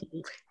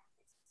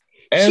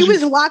she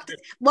was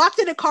locked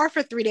in a car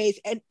for 3 days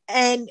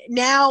and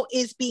now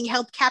is being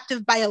held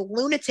captive by a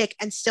lunatic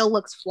and still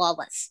looks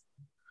flawless.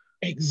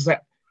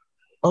 Exactly.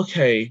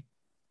 Okay,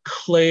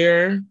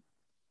 Claire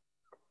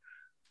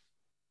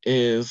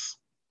is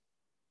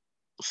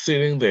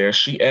sitting there.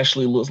 She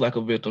actually looks like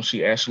a victim.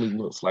 She actually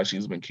looks like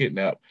she's been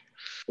kidnapped.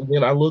 And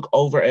then I look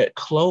over at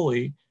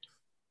Chloe,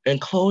 and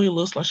Chloe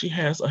looks like she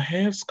has a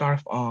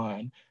headscarf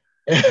on.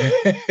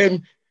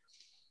 And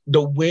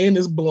the wind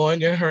is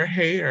blowing in her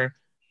hair.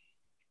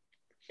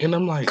 And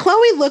I'm like,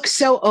 Chloe looks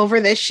so over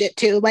this shit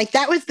too. Like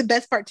that was the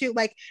best part too.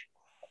 Like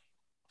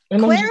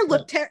Claire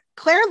looked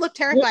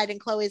terrified, and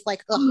Chloe's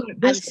like, oh,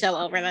 I'm so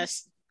over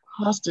this.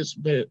 Hostage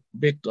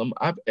victim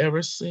I've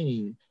ever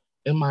seen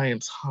in my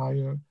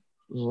entire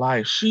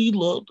life. She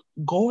looked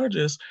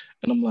gorgeous,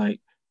 and I'm like,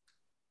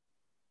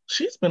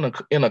 she's been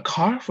in a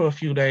car for a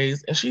few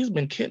days, and she's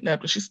been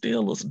kidnapped, and she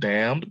still looks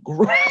damned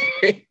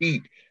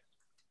great.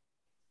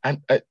 I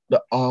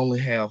only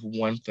have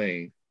one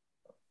thing.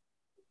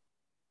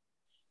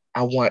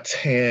 I want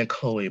tan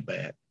Chloe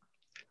back.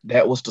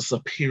 That was the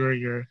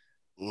superior.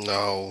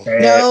 No.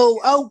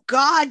 Oh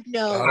God,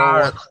 no.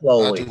 I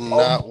do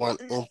not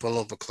want Oompa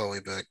Loompa Chloe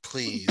back,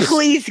 please.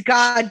 Please,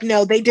 God,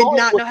 no. They did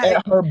not know how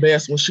at her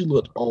best when she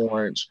looked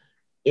orange.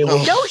 She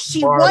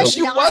was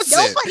not.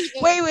 Wasn't.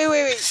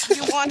 Wait.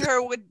 You want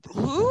her with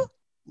who?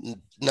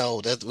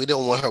 No, we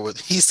don't want her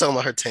with. He's talking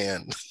about her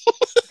tan.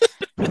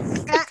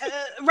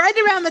 Right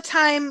around the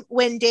time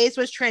when Days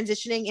was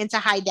transitioning into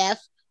high def,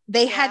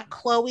 they Yeah. had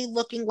Chloe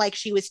looking like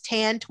she was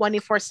tan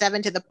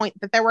 24/7 to the point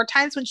that there were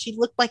times when she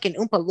looked like an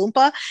Oompa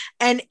Loompa,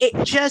 and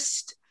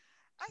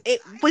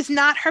it was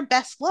not her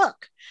best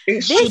look. It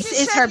This should, You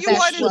is said her you it best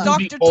wanted look. shouldn't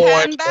be Dr.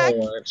 orange, Tan back.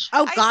 orange.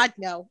 Oh I- God,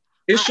 no.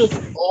 It should be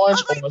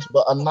orange, I'm like, orange,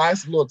 but a no.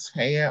 nice little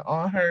tan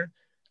on her.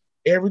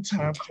 Every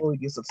time Chloe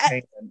gets a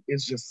tan,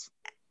 it's just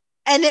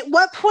And at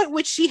what point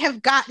would she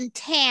have gotten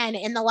tan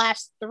in the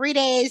last 3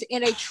 days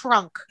in a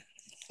trunk?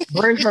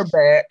 bring her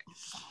back,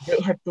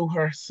 get her through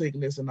her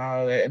sickness and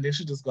all that, and then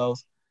she just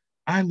goes,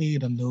 "I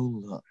need a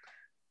new look."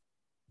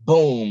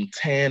 Boom,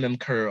 tan and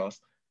curls.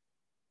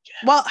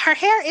 Well, her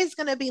hair is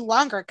going to be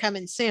longer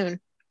coming soon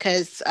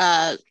because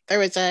there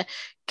was a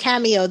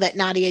cameo that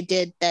Nadia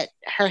did that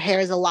her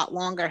hair is a lot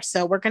longer.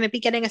 So we're going to be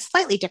getting a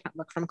slightly different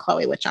look from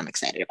Chloe, which I'm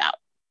excited about.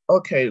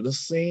 Okay, the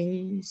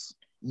scenes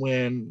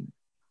when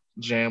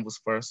Jan was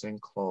forcing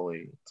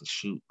Chloe to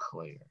shoot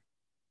Claire.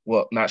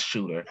 Well, not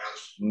shoot her,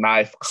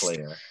 knife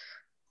Claire.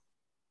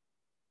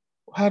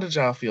 How did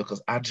y'all feel?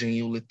 Because I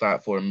genuinely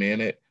thought for a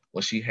minute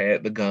when she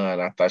had the gun,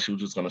 I thought she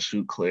was just going to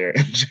shoot Claire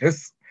and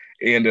just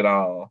end it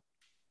all.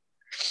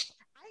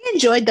 I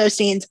enjoyed those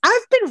scenes.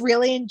 I've been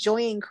really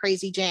enjoying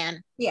Crazy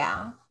Jan.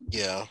 Yeah.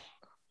 Yeah.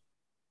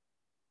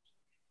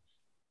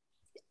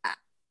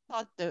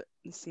 Thought the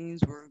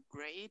scenes were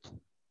great.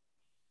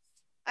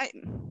 I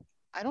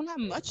don't have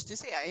much to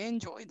say. I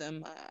enjoyed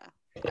them.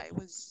 I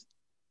was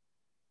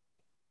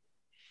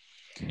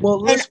Well,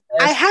 And let's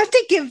I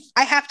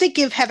have to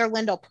give Heather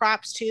Lindell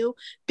props too,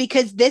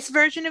 because this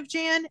version of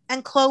Jan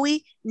and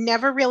Chloe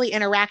never really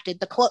interacted.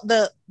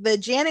 The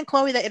Jan and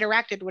Chloe that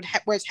interacted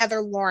was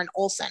Heather Lauren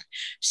Olsen.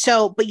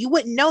 So, but you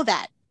wouldn't know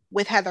that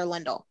with Heather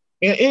Lindell.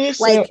 And it is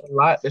Like- said a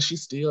lot that she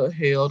still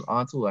held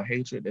onto a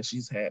hatred that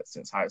she's had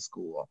since high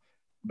school.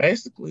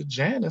 Basically,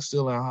 Jan is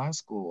still in high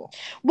school.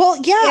 Well,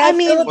 yeah, Yeah, I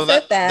mean, Philip Well,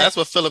 said that. that's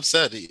what Philip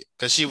said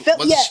because she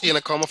in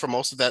a coma for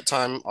most of that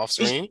time off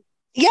screen.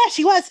 yeah,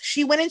 she was.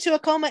 She went into a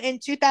coma in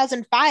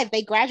 2005.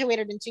 They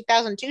graduated in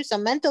 2002. So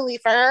mentally,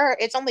 for her,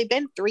 it's only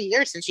been 3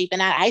 years since she's been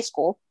out of high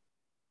school.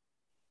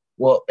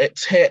 Well,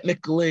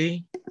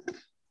 technically,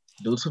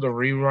 due to the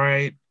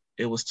rewrite,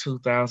 it was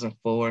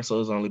 2004, so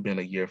it's only been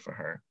a year for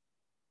her.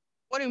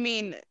 What do you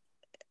mean?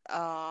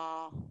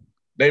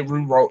 They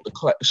rewrote the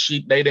class.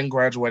 They didn't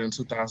graduate in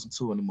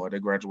 2002 anymore. They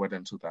graduated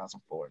in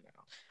 2004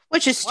 now.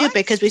 Which is What? stupid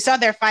because we saw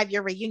their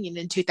 5-year reunion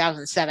in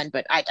 2007,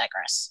 but I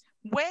digress.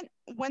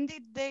 When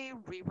did they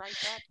rewrite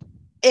that?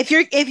 If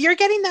you're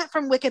getting that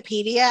from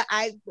Wikipedia,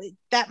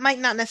 that might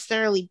not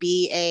necessarily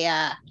be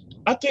a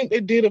I think they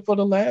did it for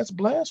the last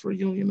Blast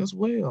reunion as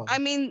well. I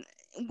mean,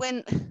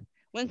 when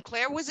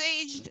Claire was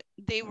aged,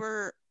 they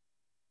were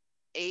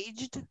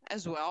aged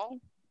as well.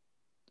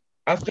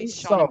 I At think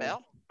least Sean so. and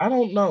Belle. I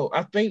don't know.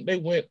 I think they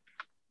went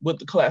with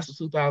the class of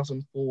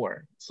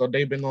 2004. So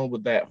they've been on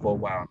with that for a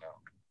while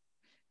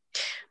now.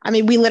 I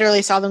mean, we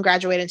literally saw them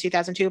graduate in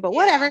 2002, but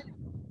whatever.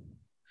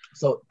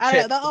 So I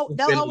don't know. technically,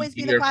 They'll it's been a always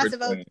be the year class for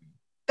of Jan.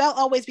 they'll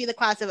always be the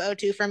class of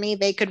 02 for me.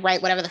 They could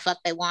write whatever the fuck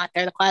they want.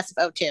 They're the class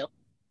of 02.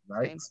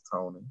 Thanks,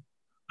 Tony.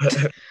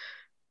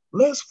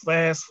 Let's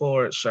fast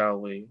forward, shall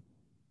we?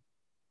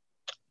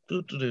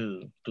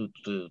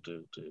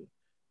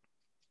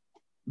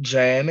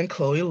 Jan and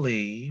Chloe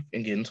leave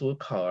and get into a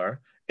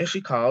car, and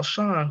she calls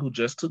Sean, who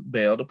just took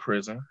Belle to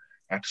prison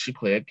after she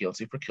pled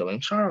guilty for killing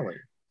Charlie.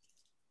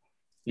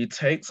 He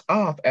takes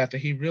off after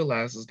he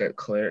realizes that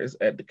Claire is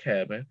at the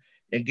cabin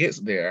and gets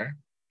there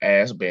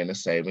as Ben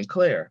is saving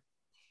Claire.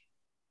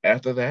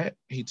 After that,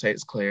 he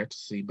takes Claire to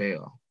see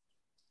Belle.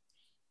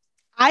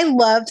 I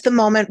loved the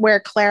moment where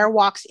Claire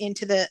walks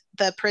into the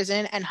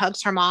prison and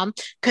hugs her mom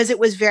because it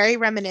was very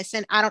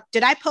reminiscent.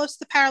 Did I post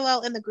the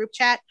parallel in the group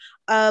chat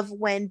of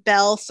when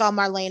Belle saw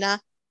Marlena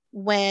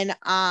when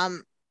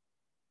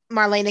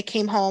Marlena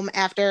came home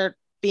after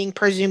being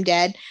presumed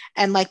dead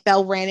and like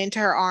Belle ran into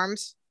her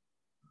arms?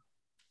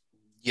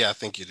 Yeah, I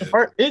think you did.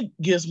 It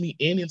gives me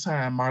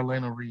anytime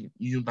Marlena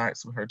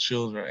reunites with her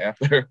children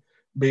after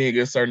being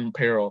in certain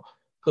peril,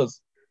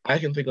 because I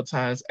can think of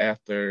times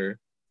after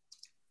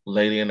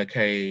Lady in the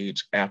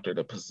Cage, after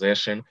the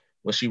possession,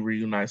 when she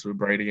reunites with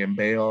Brady and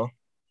Belle.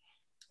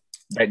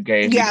 That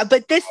gave yeah,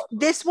 but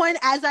this one,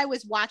 as I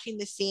was watching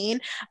the scene,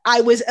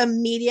 I was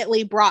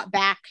immediately brought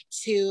back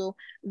to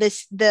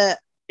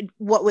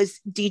what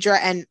was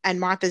Deidre and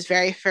Martha's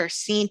very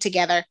first scene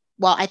together.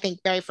 Well, I think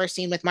very first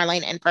scene with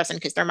Marlena in person,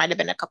 because there might have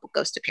been a couple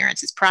ghost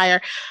appearances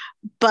prior,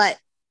 but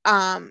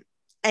and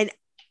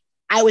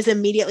I was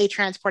immediately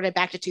transported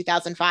back to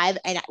 2005,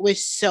 and it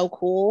was so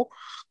cool.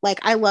 Like,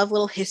 I love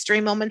little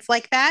history moments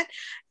like that.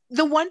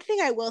 The one thing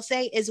I will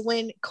say is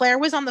when Claire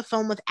was on the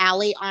phone with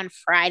Allie on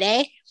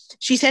Friday,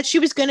 she said she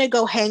was going to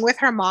go hang with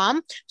her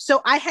mom.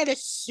 So I had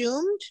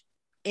assumed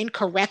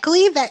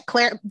incorrectly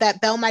that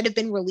Belle might have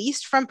been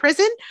released from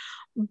prison,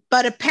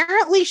 but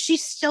apparently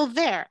she's still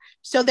there.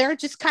 So they're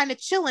just kind of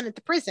chilling at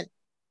the prison.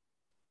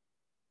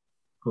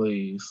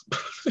 Please.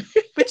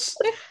 Which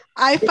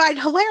I find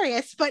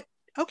hilarious, but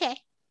okay.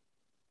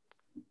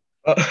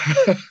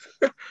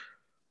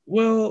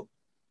 Well,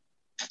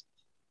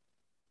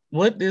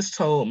 what this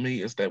told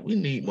me is that we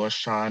need more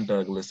Sean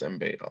Douglas and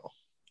Bale.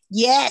 We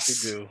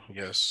Yes, do,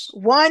 yes.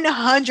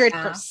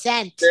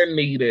 100%. They're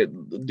needed.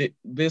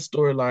 This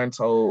storyline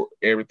told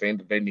everything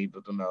that they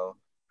needed to know.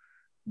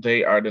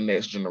 They are the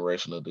next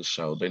generation of this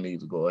show. They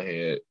need to go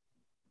ahead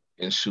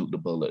and shoot the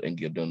bullet and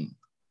give them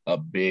a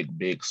big,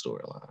 big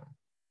storyline. Make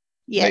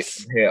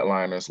Yes, them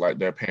headliners like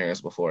their parents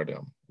before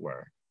them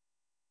were.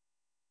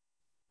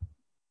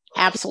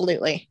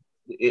 absolutely.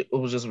 It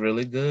was just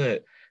really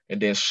good.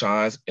 And then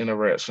Sean's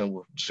interaction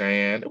with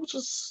Jan, it was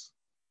just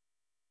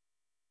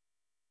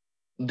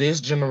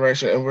this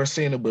generation, and we're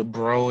seeing it with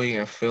Broy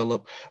and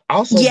Philip.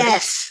 Also,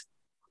 Yes,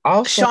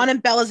 also Sean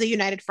and Bella's a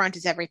united front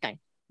is everything,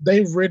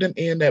 they've written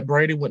in that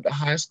Brady went to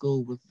high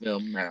school with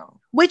them now.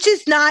 which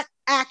is not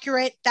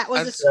accurate. That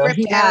was a script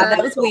he- Yeah, error.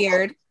 that was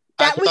weird.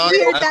 That was thought-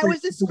 weird. I That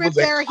was a He script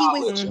in error.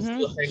 college and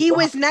still hanging He out.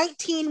 was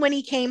 19 when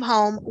he came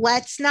home.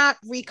 Let's not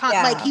Yeah.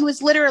 like he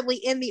was literally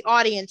in the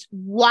audience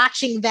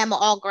watching them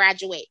all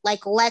graduate.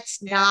 Like,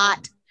 let's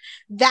not.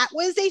 That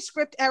was a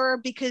script error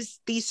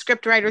because these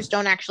script writers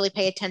don't actually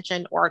pay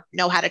attention or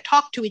know how to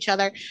talk to each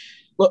other.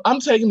 Well, I'm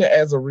taking it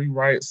as a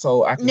rewrite,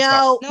 so I can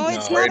No, No,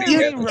 it's No. not a Brady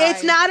as- rewrite.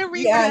 it's not a You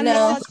rewrite.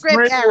 no. It's a script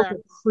Brady error. was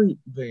a creep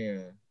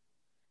then.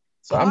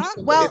 So I'm Huh?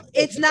 saying Well, that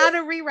it's not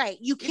a rewrite.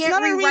 You It's can't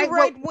not a rewrite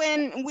rewrite what.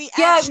 when we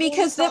Yeah, actually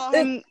because saw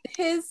him.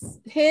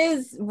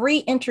 his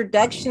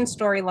reintroduction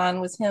storyline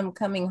was him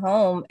coming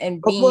home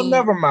and Well, being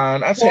never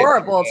mind.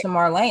 horrible to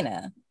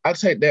Marlena. I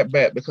take that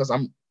back because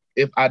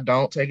if I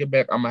don't take it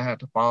back, I'm gonna have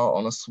to fall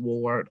on a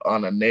sword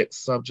on the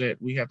next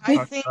subject we have to I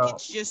talk think about.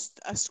 it's just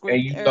a And script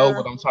you know error.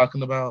 what I'm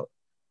talking about.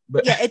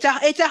 But Yeah, it's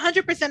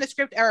 100% a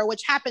script error,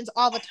 which happens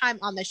all the time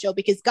on the show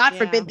because God Yeah.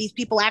 forbid these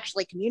people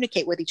actually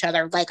communicate with each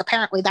other. Like,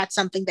 apparently that's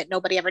something that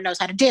nobody ever knows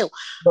how to do.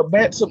 but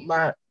back to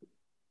my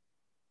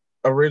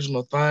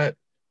original thought,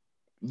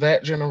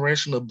 that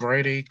generation of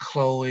Brady,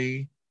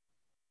 Chloe,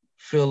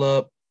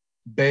 Philip,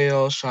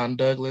 Bale, Sean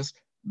Douglas,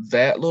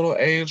 that little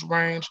age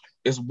range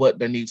is what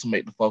they need to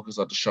make the focus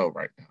of the show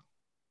right now.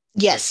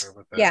 Yes,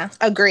 Yeah.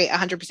 agree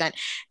 100%.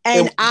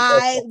 And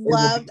I It would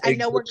loved. be I a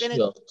know we're good gonna.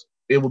 shift.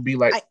 It would be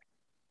like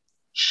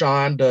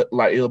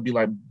like it'll be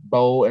like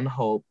Bo and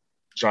Hope,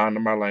 John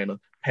and Marlena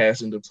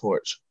passing the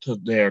torch to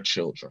their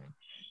children.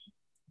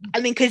 I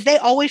mean, because they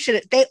always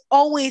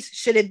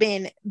should have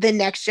been the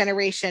next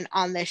generation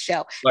on this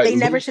show. Like They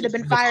never Lucas, should have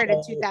been fired in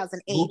Nicole,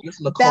 2008.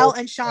 Lucas, Nicole, Belle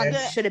and Sean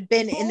and- should have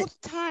been in.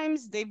 Both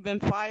times they've been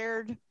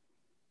fired,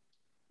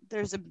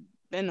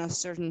 been a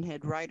certain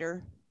head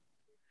writer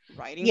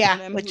writing Yeah,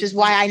 for them, which who is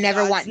why I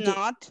never does want-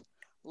 not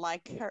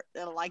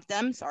like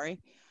them. Sorry.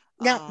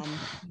 No.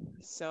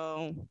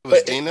 So It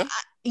was Dina.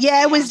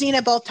 Yeah, it was Yeah.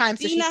 Dina both times,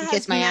 so she Dina can has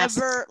kiss my ass.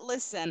 never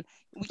listen.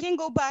 We can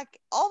go back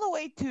all the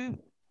way to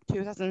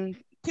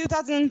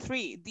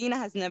 2003. Dina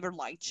has never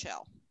liked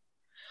Shell.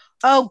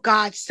 Oh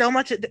God, so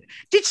much.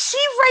 Did she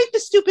write the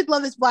stupid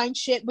Love Is Blind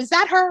shit? Was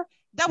that her?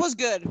 That was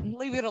good.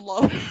 Leave it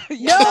alone.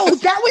 No,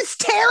 that was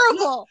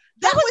terrible.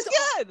 that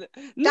was good.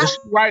 No, Did she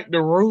write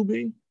the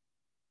Ruby?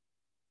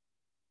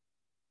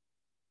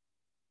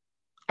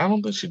 I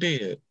don't think she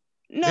did.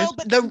 no,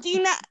 but the-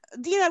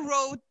 Dina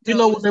wrote. You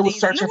know when those they were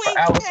Days in the searching for Week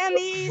Alice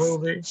Candies.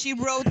 Ruby? She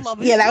wrote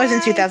Love Is Yeah, that was in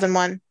Blind.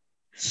 2001.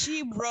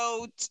 She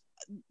wrote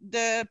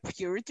the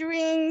Purity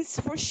Rings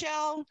for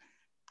Shell.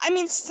 I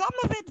mean, some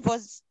of it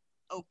was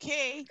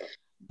okay,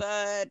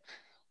 but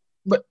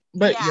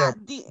But yeah,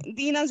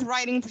 Dina's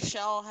writing for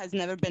Shell has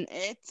never been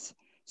it.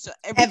 So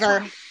every Ever.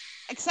 time,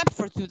 except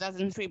for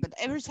 2003, but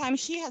every time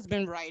she has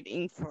been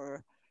writing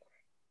for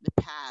the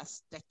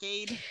past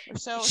decade or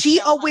so. She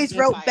Shell has always been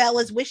wrote fired.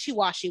 Bella's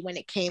wishy-washy when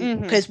it came,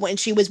 Mhm. because when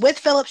she was with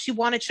Philip, she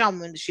wanted Sean.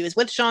 When she was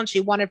with Sean, she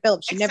wanted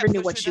Philip. She never Except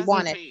knew for what she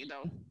wanted. 2003,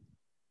 though.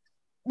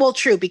 Well,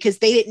 true, because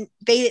they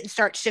didn't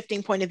start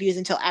shifting point of views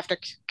until after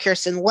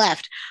Kirsten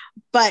left.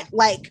 But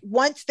like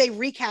once they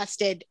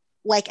recasted,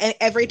 like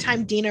every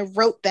time Dina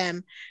wrote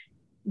them,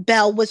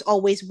 Belle was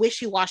always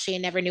wishy-washy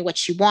and never knew what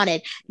she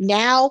wanted.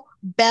 Now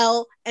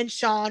Belle and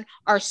Sean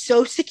are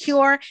so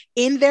secure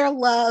in their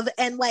love,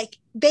 and like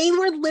they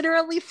were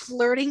literally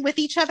flirting with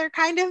each other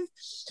kind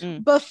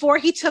of before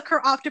he took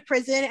her off to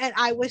prison, and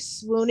I was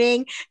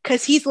swooning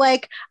because he's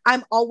like,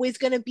 I'm always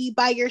gonna be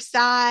by your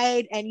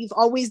side and you've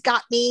always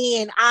got me,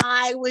 and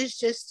I was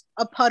just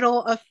a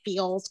puddle of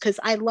feels because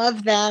I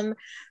love them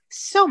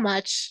so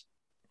much.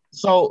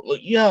 so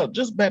yeah,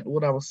 just back to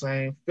what I was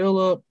saying.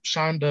 Philip,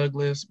 Sean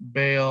Douglas,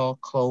 Belle,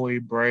 Chloe,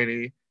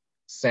 Brady,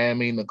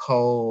 Sammy,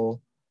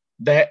 Nicole,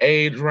 that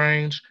age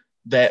range,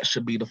 that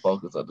should be the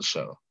focus of the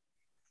show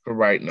for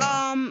right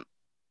now.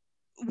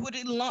 Would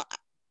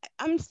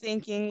I'm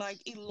thinking like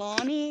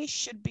Ilani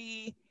should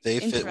be They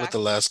fit with interact- the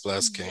Last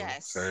Glass King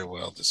Yes. very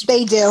well this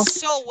They week. do.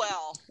 so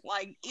well.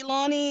 Like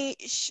Ilani,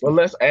 Well,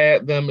 let's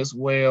add them as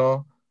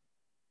well.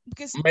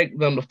 because Make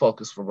them the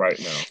focus for right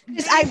now.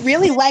 Because I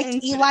really fit liked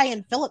into Eli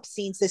and Philip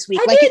scenes this week.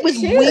 I Like did it was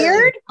too.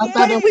 weird. I Yes.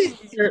 thought it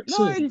was weird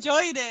No, I too.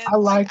 enjoyed it. I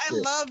liked I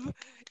it. love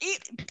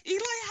Eli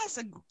has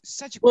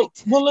such a Well,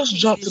 great. let's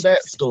jump to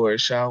that taste. story,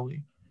 shall we?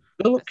 That's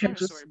Philip not can a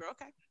just story, bro.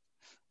 Okay.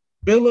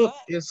 Philip What?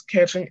 is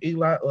catching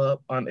Eli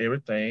up on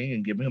everything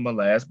and giving him a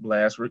last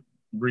blast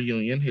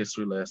reunion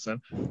history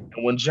lesson.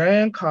 And when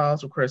Jan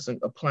calls requesting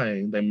a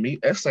plane, they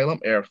meet at Salem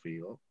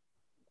Airfield.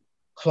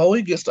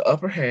 Chloe gets the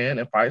upper hand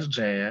and fights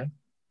Jan.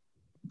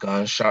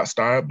 Gunshots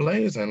start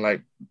blazing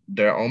like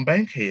they're on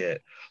Bankhead.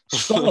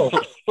 So,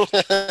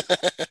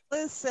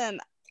 Listen,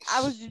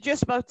 I was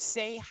just about to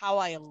say how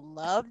I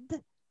loved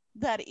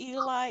that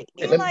Eli.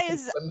 wait, let me Eli finish.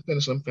 is Let me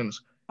finish. Let me finish.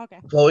 okay.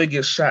 Chloe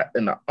gets shot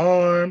in the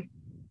arm.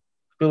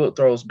 Philip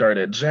throws dirt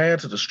at Jan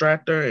to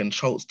distract her and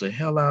chokes the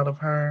hell out of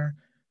her,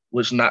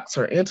 which knocks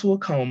her into a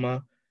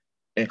coma.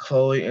 And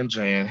Chloe and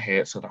Jan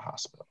head to the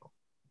hospital.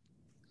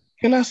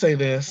 Can I say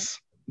this?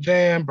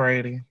 Jan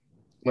Brady.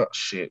 Well,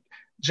 shit.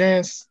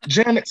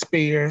 Janet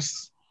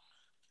Spears,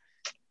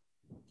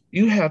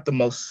 you have the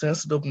most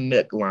sensitive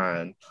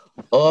neckline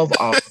of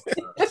all.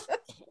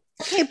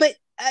 Okay, but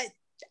I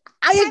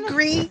Kind of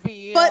agree.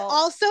 But feel.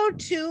 also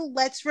too,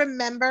 let's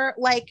remember,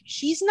 like,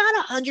 she's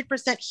not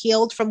 100%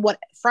 healed from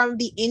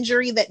the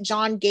injury that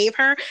John gave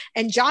her,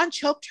 and John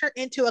choked her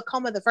into a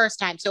coma the first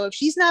time. So if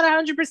she's not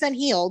 100%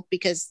 healed,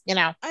 because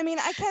I mean,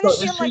 I kind So of if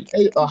feel she like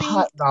ate a being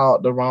hot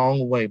dog the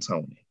wrong way,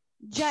 Tony,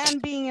 Jan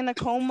being in a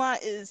coma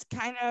is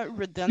kind of she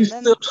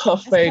redundant sipped her at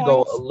this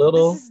Fago point. a This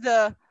little is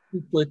the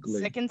too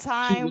quickly. second She would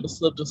time. have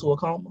slipped into a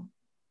coma.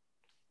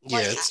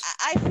 Like, Yeah, it's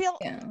I feel.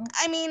 Yeah.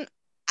 I mean,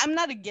 I'm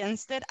not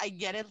against it. I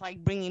get it. Like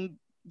bringing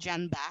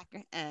Jen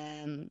back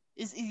and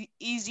is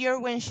easier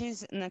when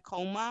she's in a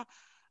coma,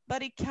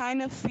 but it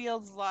kind of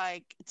feels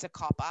like it's a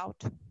cop out,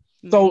 in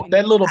my So that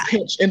opinion. little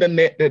pinch in the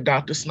neck that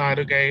Dr.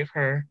 Snyder gave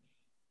her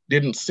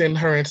didn't send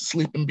her into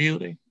Sleeping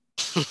Beauty.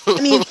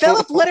 I mean,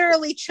 Philip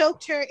literally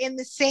choked her in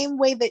the same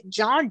way that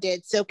John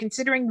did. So,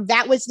 considering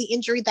that was the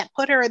injury that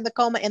put her in the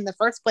coma in the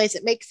first place,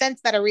 it makes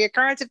sense that a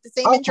reoccurrence of the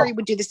same injury Also,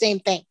 would do the same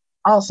thing.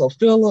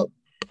 Philip,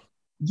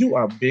 you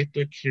are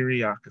Victor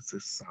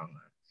Kiriakis' son.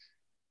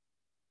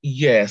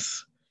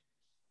 Yes,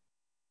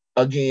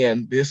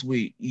 again, this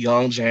week,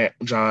 young John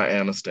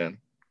Aniston,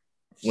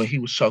 when he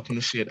was choking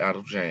the shit out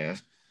of Jan,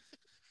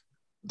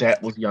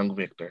 that was young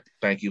Victor.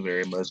 Thank you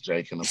very much,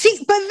 Jake. And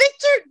See, but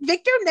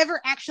Victor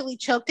never actually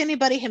choked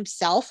anybody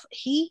himself.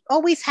 He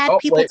always had oh,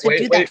 people wait, to wait,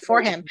 do that wait, for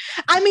wait. him.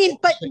 I mean,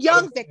 but Again.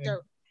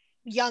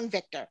 young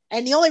Victor.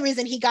 And the only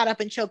reason he got up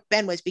and choked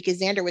Ben was because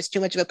Xander was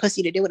too much of a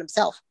pussy to do it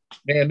himself.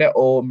 Man, that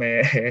old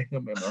man had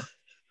him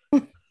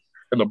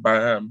in a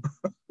bind.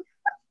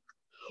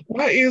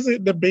 Why is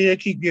it the bear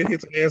keep getting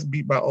his ass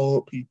beat by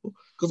old people?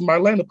 Because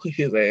Marlena put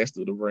his ass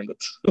through the ringer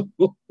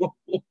too.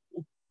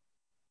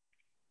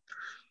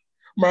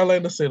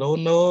 Marlena said, "Oh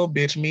no,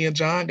 bitch, me and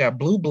John got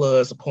blue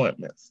bloods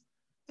appointments."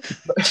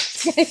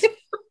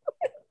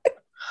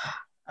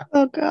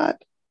 Oh God.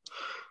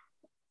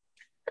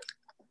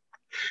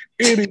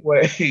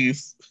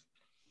 Anyways,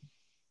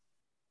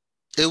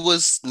 it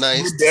was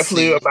nice we're to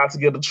definitely see. about to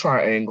get a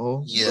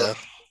triangle. Yeah,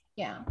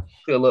 Yeah.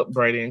 Philip,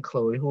 Brady, and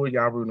Chloe. Who are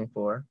y'all rooting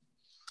for?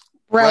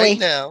 right Rowie.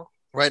 now,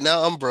 right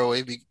now I'm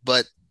Broy,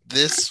 but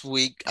this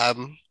week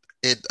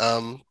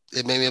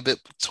it made me a bit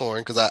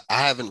torn because I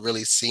haven't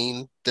really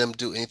seen them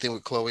do anything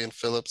with Chloe and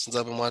Philip since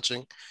I've been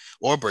watching,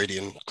 or Brady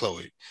and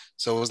Chloe.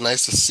 So it was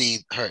nice to see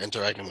her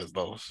interacting with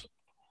both.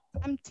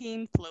 I'm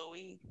Team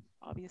Chloe,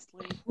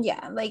 obviously.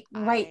 Yeah, like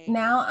right I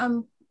now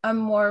I'm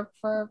more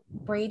for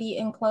Brady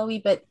and Chloe,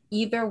 but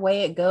either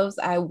way it goes,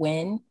 I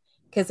win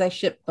because I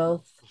ship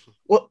both.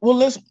 Well,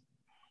 let's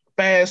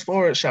fast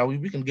forward, shall we?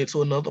 We can get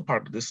to another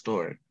part of this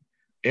story.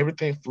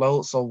 Everything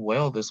flowed so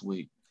well this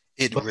week.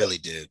 It But really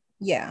did.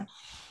 Yeah.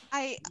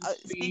 see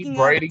speaking of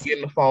Brady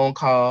getting the phone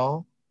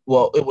call.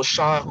 Well, it was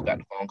Sean who got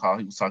the phone call.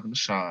 He was talking to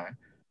Sean,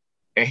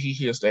 and he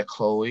hears that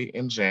Chloe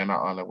and Jan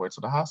are on their way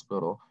to the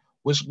hospital,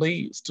 which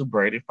leads to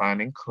Brady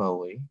finding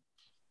Chloe,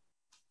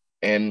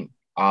 and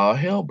all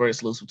hell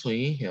breaks loose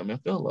between him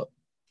and Philip.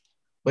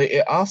 But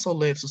it also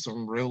led to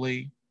some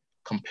really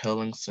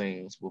compelling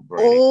scenes with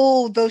Brady.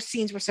 Oh, those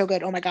scenes were so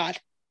good. Oh my God.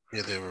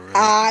 Yeah, they were really good.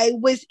 I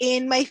was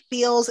in my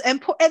feels,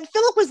 and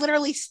Philip was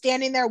literally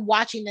standing there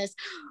watching this,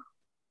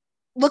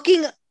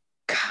 looking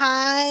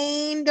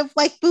kind of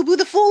like Boo Boo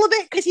the Fool a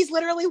bit, because he's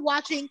literally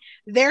watching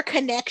their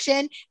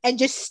connection and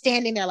just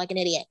standing there like an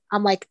idiot.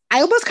 I'm like,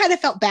 I almost kind of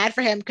felt bad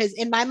for him because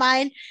in my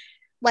mind,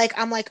 like,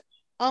 I'm like,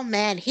 oh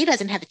man, he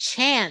doesn't have a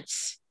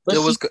chance. But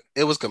see,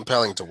 It was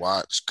compelling to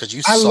watch because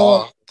you I love,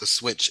 saw the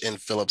switch in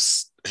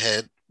Philip's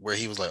head where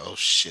he was like, "Oh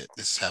shit,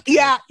 this is happening."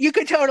 Yeah, you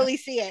could totally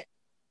see it.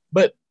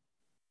 but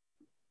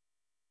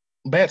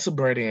back to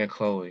Brady and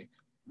Chloe.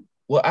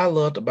 What I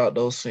loved about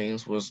those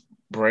scenes was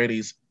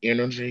Brady's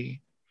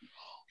energy.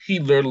 He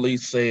literally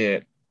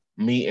said,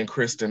 "Me and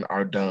Kristen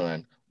are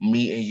done.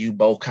 Me and you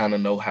both kind of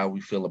know how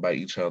we feel about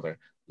each other.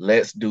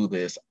 Let's do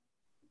this."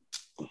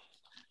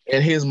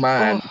 In his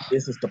mind, oh,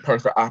 this is the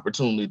perfect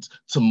opportunity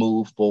to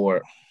move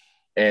forward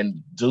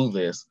and do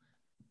this.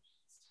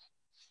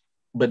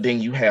 But then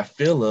you have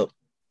Philip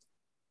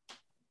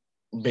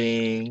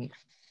being,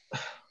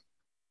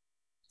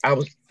 I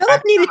was, I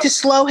Philip needed to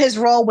slow his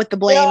roll with the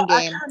yeah, blame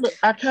game.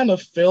 I kind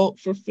of felt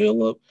for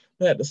Philip,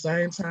 but at the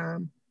same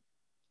time,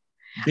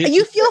 Bitch,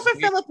 You feel for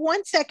bitch. Philip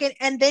 1 second,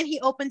 and then he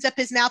opens up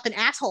his mouth and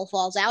asshole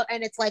falls out,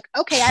 and it's like,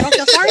 okay, I don't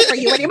feel sorry for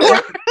you anymore.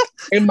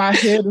 In my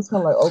head, it's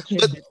kind of like, okay,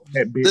 But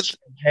that the, bitch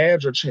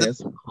had your the,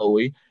 chance with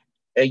Chloe,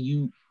 and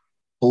you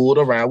fooled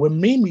around with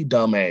Mimi,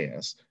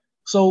 dumbass.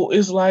 So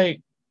it's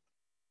like,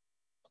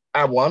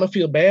 I want to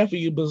feel bad for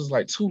you, but it's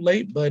like too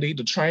late, buddy.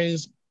 The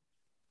train's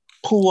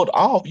pulled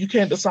off. You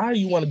can't decide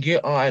you want to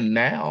get on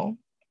now.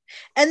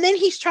 And then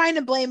he's trying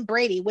to blame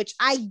Brady, which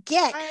I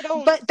get, I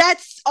don't. but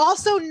that's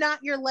also not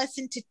your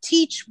lesson to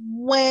teach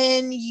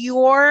when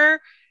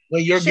you're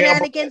When you're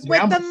shenanigans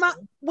with the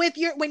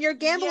gambling, when you're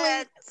gambling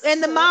Yet,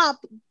 and the mob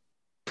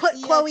put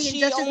yet Chloe in she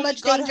just as only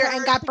much got danger and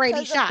hurt got Brady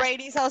because of shot.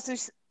 Brady's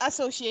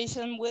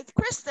association with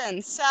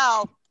Kristen.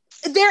 So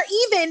They're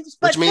even,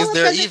 but which means Philip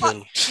they're doesn't.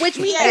 even. Which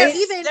means Yes,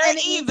 they're even, they're and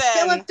it means even.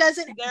 Philip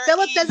doesn't. They're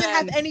Philip doesn't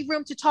have even. any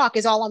room to talk.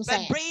 Is all I'm But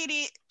saying.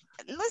 Brady,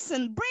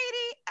 listen,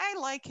 Brady,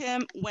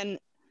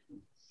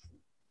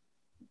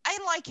 I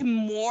like him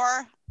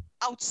more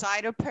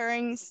outside of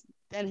pairings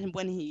than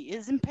when he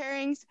is in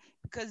pairings,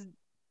 because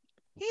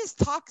he is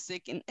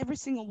toxic in every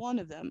single one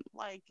of them.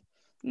 Like,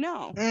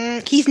 no.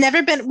 He's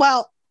never been.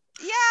 Well,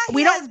 Yeah,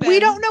 we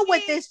don't know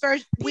what this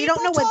version. We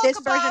don't know people what this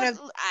talk version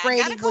about- of I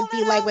Brady gotta call would be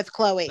it like out, with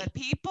Chloe. But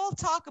people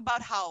talk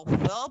about how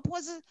Philip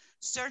was a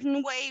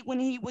certain way when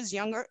he was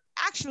younger.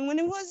 Actually, when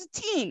he was a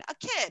teen, a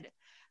kid.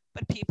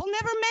 But people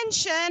never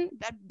mention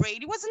that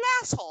Brady was an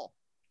asshole.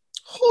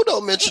 Who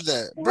don't mention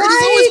that? Right.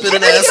 Brady's always been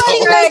an Everybody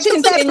asshole.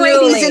 mentions that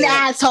Brady's an Continually.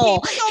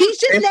 asshole. People don't- He's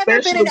just never been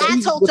especially an when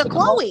he's asshole with to the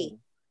Chloe. phone.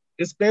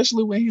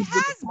 Especially when He he's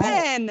with has the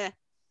phone. been.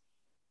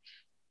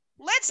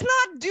 Let's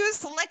not do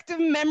selective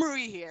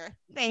memory here.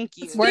 Thank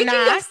you. We're Speaking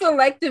not. of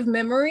selective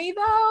memory,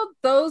 though,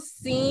 those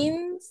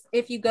scenes,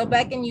 if you go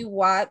back and you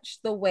watch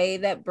the way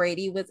that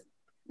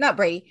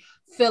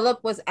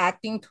Philip was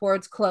acting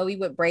towards Chloe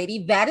with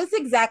Brady, that is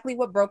exactly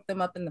what broke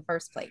them up in the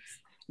first place.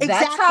 That's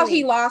how Exactly.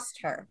 he lost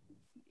her.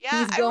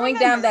 Yeah, He's I going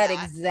down remember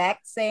that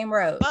exact same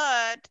road.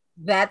 But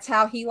That's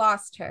how he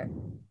lost her.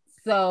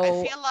 So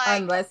I feel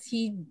like- unless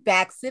he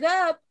backs it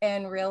up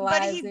and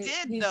realizes he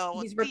did though.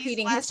 he's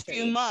repeating these last history.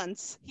 few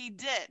months, he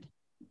did.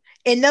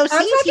 In those I'm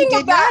scenes, he talking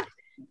did about not.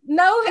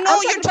 no. No, I'm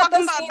you're talking talking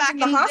those about scenes back in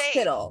the in the day.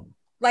 hospital,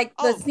 like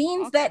Oh, the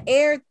scenes okay. that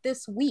aired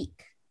this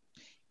week.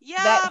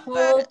 Yeah, That whole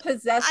but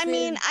possessive, I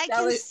can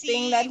jealous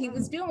thing that he see-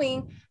 was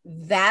doing.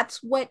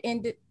 That's what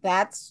ended.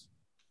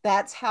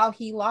 That's how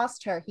he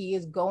lost her. He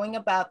is going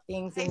about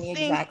things in I the think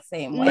exact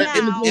same now- way.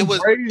 And again, It was-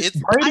 Brady I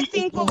is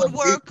think what doing would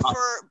work big-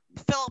 for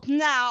Philip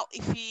now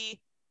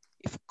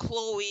if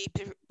Chloe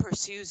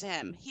pursues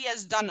him. He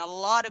has done a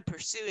lot of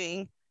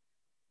pursuing,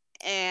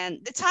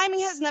 and the timing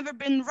has never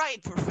been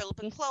right for Philip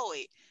and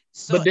Chloe.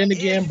 So But then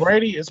again, if-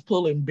 Brady is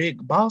pulling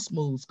big boss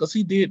moves because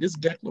he did this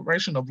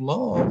declaration of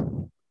love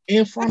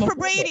in front Good of for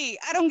Brady.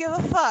 I don't give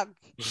a fuck.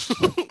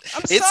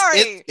 I'm It's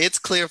sorry. it's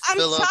clear I'm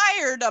Philip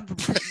tired of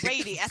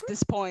Brady at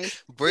this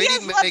point. Brady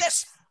has left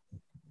makes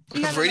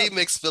No. Brady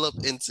makes Philip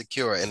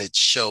insecure, and it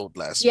showed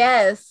last week.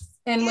 Yes.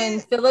 And when Yeah.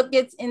 Philip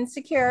gets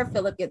insecure,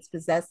 Philip gets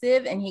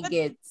possessive and he But-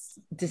 gets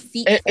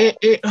deceitful. Here's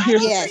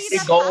Yes. the thing,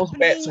 it goes back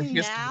to happening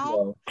history now.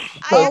 though.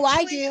 Oh, I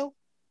actually- do.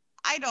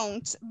 I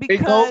don't It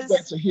goes back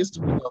because to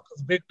history though,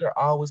 because Victor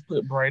always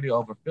put Brady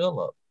over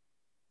Philip.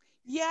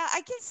 yeah,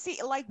 I can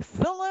see like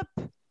Philip.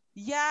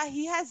 Yeah,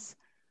 he has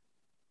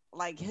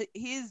like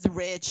he's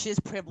rich, he's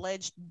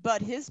privileged,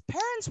 but his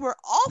parents were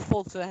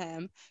awful to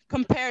him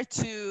compared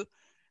to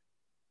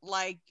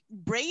like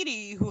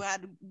Brady, who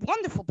had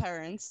wonderful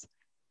parents,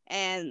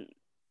 and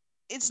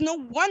it's no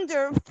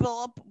wonder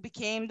Philip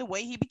became the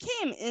way he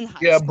became in high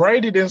Yeah, school.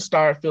 Brady didn't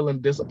start feeling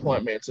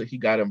disappointment until he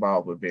got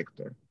involved with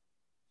Victor.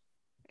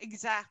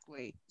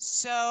 Exactly.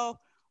 So,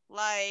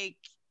 like,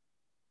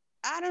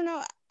 I don't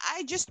know.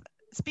 I just,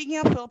 speaking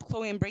of Philip,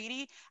 Chloe, and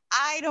Brady,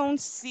 I don't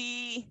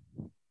see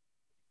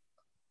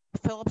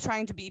Philip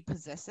trying to be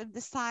possessive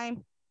this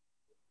time.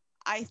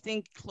 I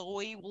think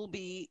Chloe will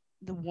be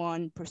the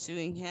one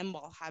pursuing him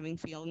while having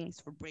feelings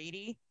for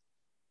Brady.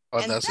 Oh,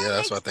 And that's that what I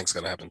makes- think's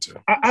gonna happen too.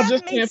 I That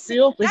just can't makes-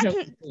 feel for that him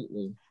can-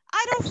 completely.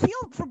 I don't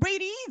feel for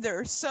Brady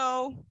either.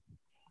 So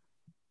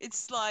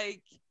it's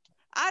like,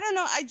 I don't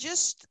know.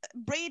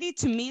 Brady,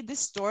 to me,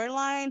 this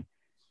storyline,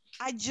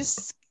 I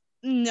just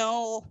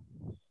know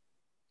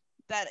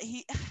that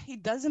he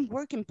doesn't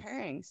work in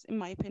pairings, in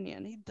my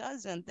opinion. He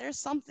doesn't. There's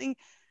something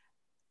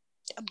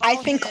about I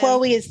think him.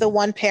 Chloe is the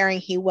one pairing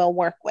he will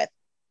work with.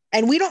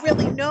 And we don't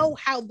really know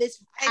how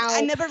this.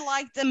 I never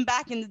liked them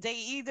back in the day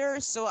either,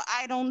 so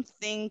I don't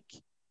think,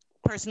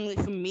 personally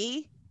for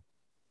me,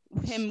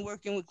 him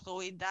working with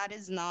Chloe, that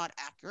is not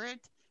accurate,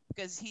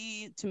 because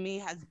he, to me,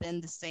 has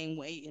been the same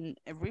way in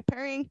every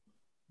pairing.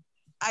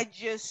 I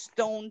just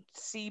don't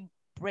see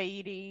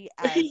Brady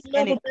But as he's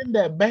never been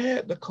that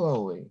bad to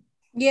Chloe.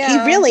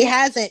 Yeah. He really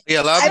hasn't.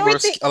 Yeah, a lot I of don't people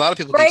think a lot of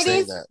people keep saying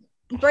Brady's that.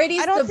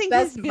 Brady's I don't the think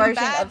best he's been version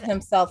bad, of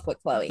himself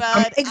with Chloe.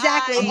 but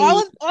Exactly. I- all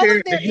of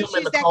compared their to him and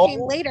issues that Nicole.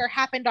 came later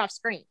happened off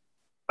screen.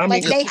 I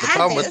Like mean, they the had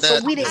problem this, with that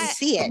but we didn't is-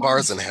 see The it.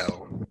 bar's in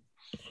hell.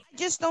 I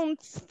just don't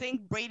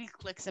think Brady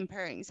clicks in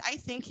pairings. I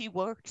think he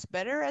works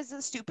better as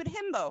a stupid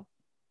himbo.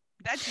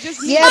 That's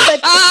just me. Yeah,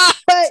 but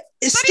But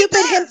he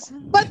stupid him. does.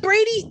 But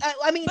Brady,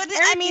 I mean, But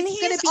Eric is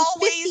going to he's be 50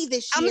 always.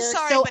 this I'm year.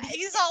 sorry, So but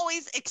he's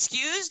always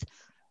excused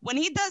when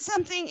he does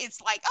something.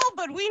 It's like, oh,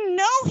 but we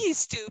know he's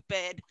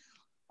stupid.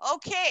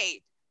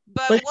 Okay,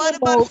 but But what he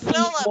about won't be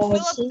Philip? going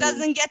Philip to.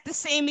 doesn't get the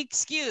same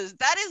excuse.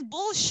 That is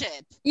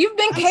bullshit. You've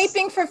been I'm s-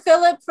 caping for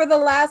Philip for the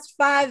last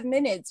 5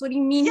 minutes. What do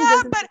you mean he Yeah,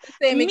 doesn't but get the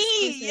same me,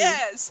 excuses?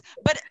 yes,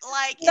 but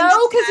like in the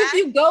No, because if tag,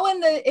 you go in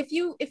the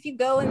if you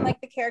go in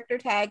like the character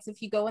tags,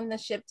 if you go in the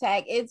ship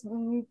tag, it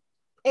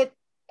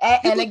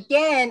and People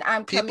again,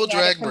 I'm people coming at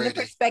it drag from the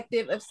Brady.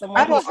 perspective of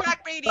someone I people who's don't.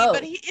 drag Brady,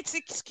 but both. it's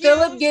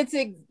Philip excused. gets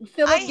I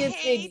Philip gets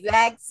the hate.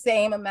 exact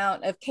same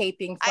amount of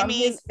caping I from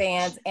mean, his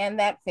fans and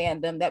that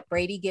fandom that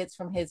Brady gets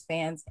from his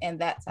fans and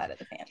that side of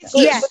the fandom. it's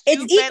yeah, just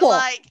it's stupid. equal.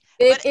 Like,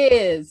 It but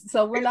is.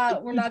 So we're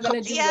not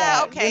gonna do yeah,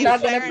 that. We're okay,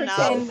 not gonna fair enough.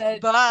 pretend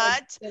that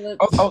But Philip.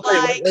 Okay,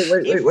 like,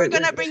 if we're wait.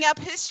 gonna bring up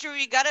history,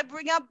 we gotta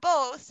bring up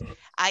both.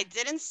 I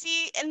didn't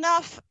see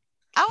enough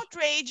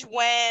outrage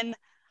when,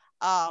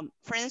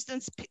 for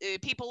instance,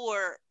 people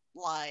were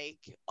like,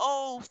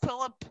 "Oh,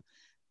 Philip,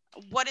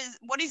 what is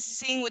he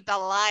saying with the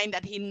line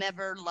that he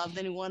never loved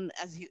anyone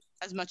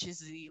as much as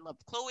he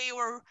loved Chloe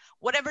or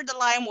whatever the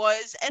line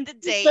was?" And the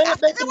He day said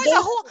after, that there was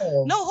a whole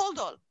today. no, hold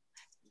on,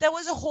 there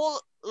was a whole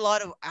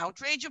lot of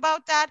outrage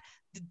about that.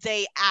 The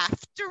day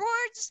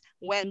afterwards,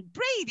 when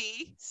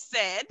Brady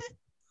said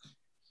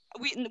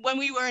when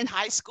we were in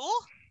high school,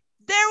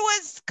 there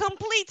was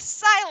complete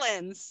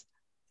silence.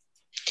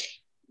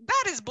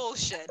 That is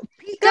bullshit. Guys,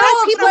 No, That's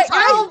what I'm but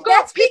talking no, about.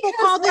 that's people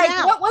because called it like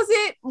out. what was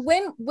it?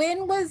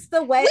 When was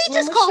the We when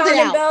just was called it Sean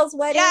and out. Belle's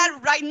wedding? Yeah,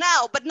 right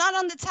now, but not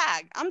on the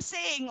tag. I'm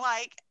saying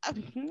like,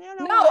 you know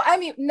No, what? I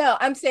mean no,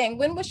 I'm saying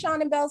when was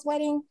Sean and Belle's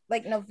wedding?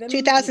 Like November?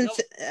 2000, No,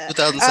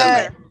 2007.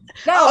 December.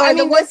 No, or I the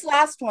mean one this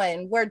last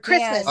one where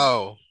Christmas. Jan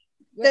Oh,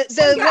 The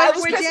yeah, it one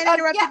was where Chris, Jan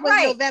interrupted yeah, was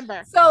right.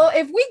 November. So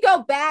if we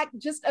go back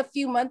just a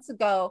few months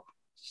ago,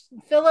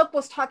 Philip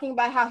was talking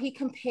about how he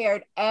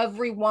compared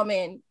every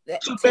woman to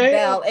Belle.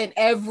 Belle, and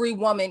every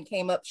woman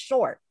came up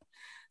short.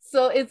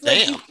 So it's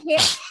like damn. you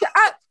can't.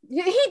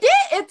 He did.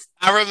 It's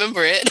I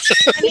remember it.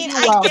 I mean,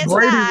 I Meanwhile, get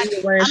Brady that.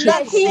 rearranged I'm his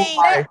not he whole saying.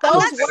 life said I'm to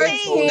those not stay words saying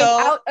came Chloe. though.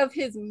 out of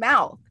his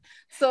mouth.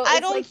 So I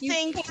it's don't like you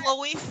think can't.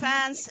 Chloe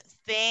fans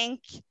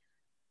think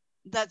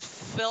that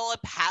Philip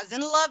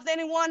hasn't loved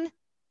anyone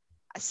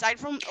aside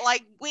from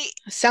like we.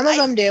 Some of I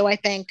them do, I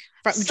think,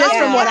 just some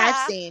from what I've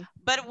yeah, seen.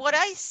 but what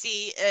I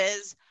see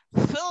is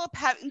Philip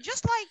having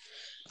just like,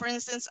 for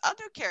instance,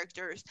 other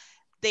characters.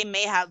 They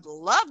may have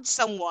loved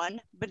someone,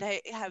 but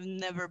they have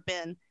never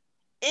been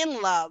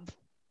in love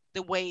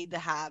the way they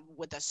have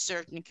with a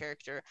certain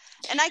character.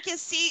 And I But can I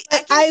see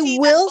that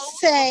will both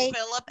say,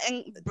 Philip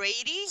and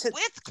Brady to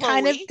with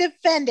kind of Chloe.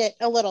 defend it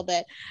a little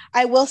bit,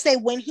 I will say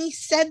when he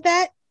said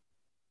that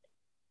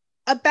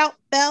about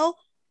Belle,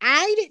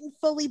 I didn't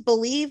fully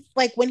believe,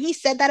 like when he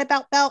said that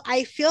about Belle,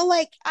 I feel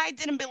like I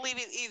didn't believe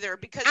it either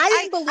because I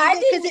didn't believe I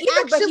it because didn't it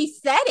either, but actually, he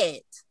said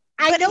it.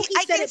 I know he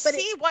I said can it, but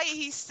see why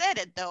he said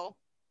it though.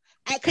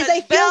 because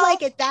I feel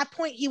like at that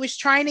point he was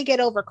trying to get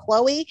over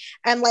Chloe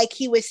and like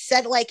he was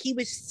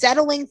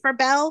settling for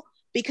Belle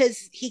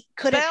because he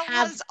couldn't Belle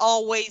have. has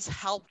always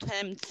helped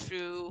him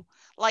through,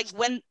 like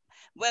when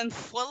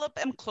Philip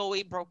and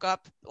Chloe broke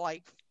up,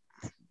 like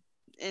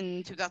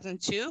in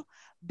 2002,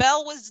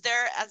 Belle was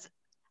there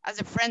as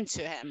a friend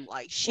to him.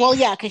 Like she Well,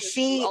 yeah, helped because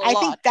him through a I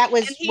think lot, that and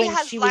was he when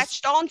has she was.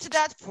 latched on to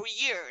that for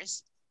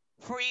years,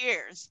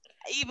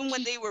 even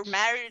when they were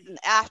married and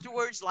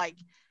afterwards. Like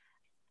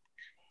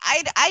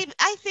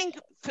I think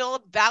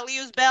Philip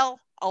values Belle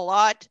a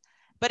lot,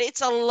 but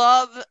it's a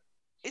love.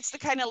 It's the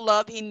kind of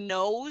love he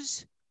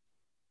knows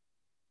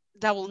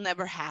that will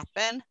never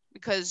happen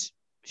because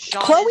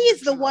Sean Chloe is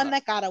is the one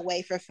that got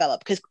away for Philip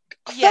because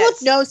Philip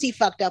yes. knows he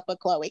fucked up with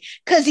Chloe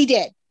because he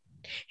did.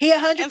 He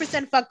 100%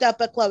 And fucked up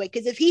with Chloe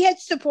because if he had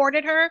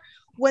supported her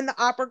when the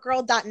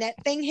operagirl.net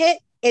thing hit,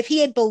 if he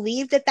had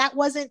believed that that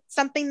wasn't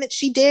something that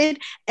she did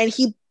and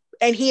he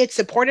had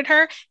supported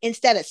her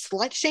instead of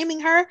slut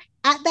shaming her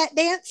at that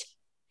dance,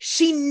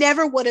 she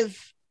never would have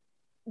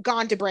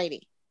gone to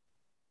Brady.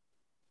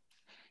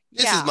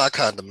 This yeah. is my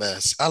kind of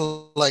mess. I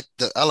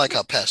like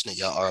how passionate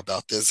y'all are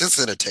about this.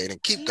 It's entertaining.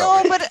 Keep No,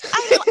 going. but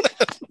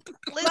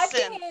My listen.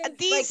 thing is,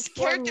 These like,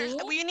 for characters, me,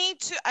 we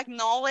need to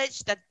acknowledge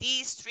that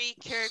these three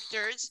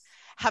characters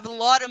have a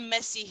lot of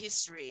messy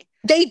history.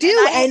 They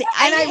do, And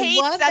I I hate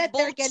love that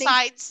they're getting.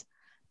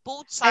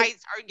 both I,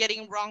 sides are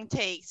getting wrong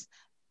takes.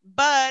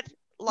 But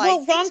well,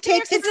 like wrong these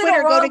takes and is characters, it a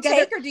Twitter go wrong together.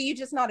 take, or do you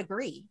just not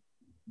agree?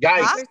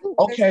 Yikes. huh? There's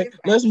a Okay,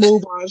 difference. let's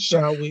move on,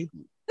 shall we?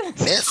 I mean,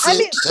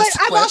 Message. but That's the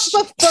I'm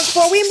also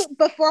question.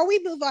 before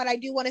we move on, I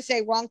do want to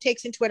say wrong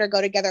takes and Twitter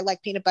go together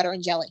like peanut butter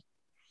and jelly.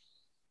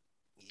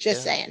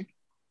 Just Yeah. saying.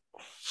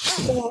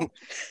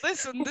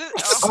 Listen,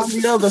 On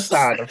the other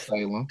side of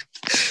Salem.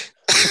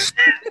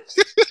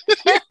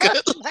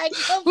 Like,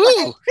 no,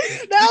 Woo.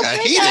 no, Got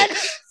good heated.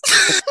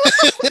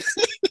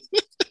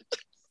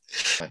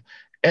 God.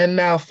 And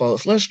now,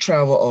 folks, let's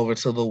travel over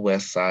to the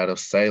west side of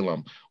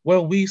Salem, where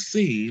we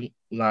see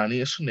Lonnie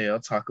and Chanel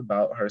talk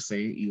about her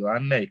seeing Eli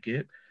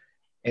naked.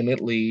 and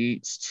it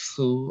leads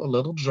to a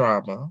little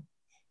drama,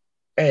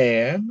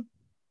 and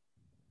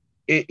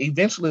it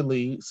eventually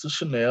leads to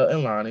Chanel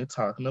and Lonnie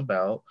talking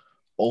about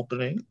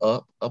opening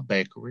up a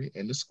bakery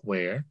in the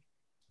square,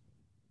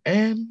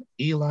 and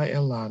Eli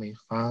and Lonnie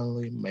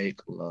finally make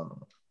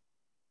love.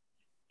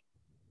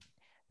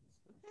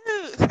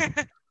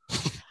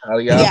 How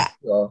do y'all Yeah.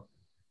 feel?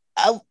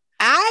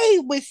 I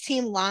was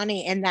team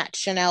Lonnie in that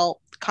Chanel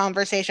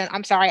conversation.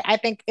 I'm sorry. I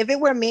think if it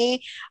were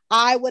me,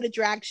 I would have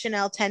dragged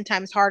Chanel 10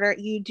 times harder.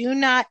 You do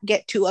not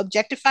get to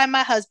objectify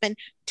my husband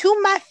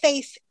to my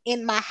face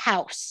in my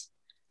house.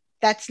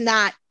 That's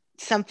not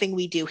something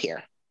we do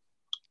here.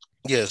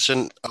 Yeah,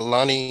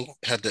 Alani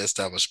had to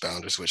establish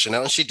boundaries with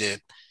Chanel, and she did.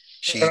 And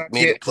She I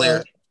made get it clear,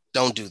 that,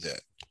 don't do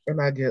that.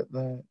 and I get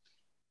that,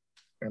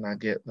 and I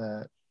get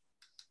that.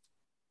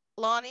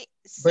 Lonnie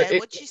But said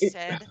what she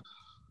said.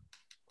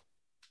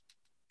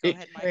 Go it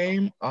ahead, Michael.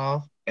 came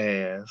off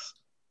as,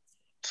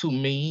 to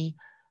me,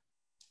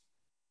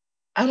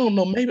 I don't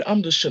know, maybe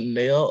I'm the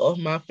Chanel of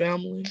my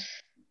family.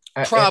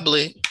 I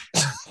Probably.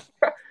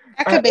 That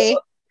I could be.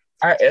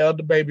 I am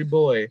the baby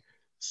boy.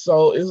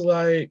 So it's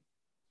like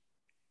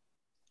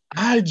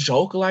I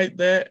joke like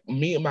that.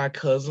 Me and my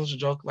cousins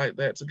joke like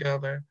that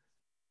together.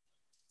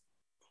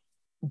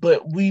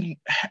 But we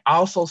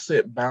also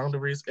set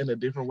boundaries in a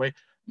different way.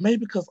 Maybe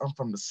because I'm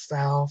from the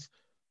South,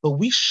 but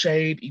we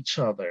shade each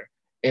other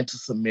into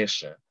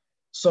submission.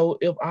 So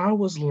if I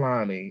was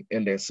Lonnie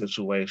in that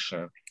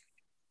situation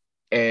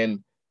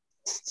and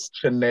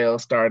Chanel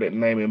started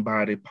naming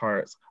body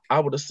parts, I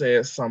would have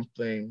said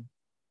something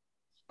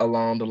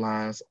along the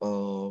lines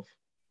of,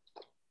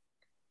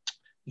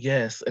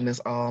 yes, and it's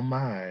all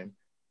mine.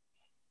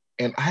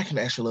 And I can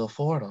actually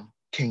afford them.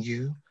 Can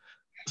you?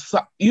 So,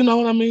 you know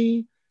what I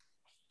mean?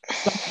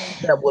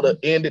 Something that would have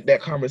ended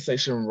that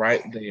conversation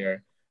right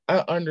there.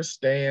 I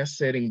understand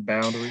setting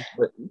boundaries,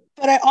 but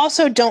But I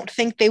also don't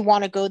think they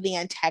want to go the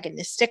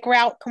antagonistic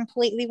route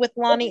completely with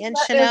Lonnie it's and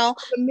not Chanel.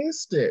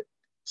 antagonistic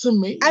to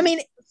I me. mean,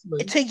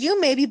 to you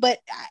maybe, but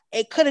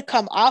it could have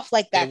come off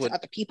like It that to would.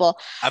 other people.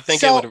 I think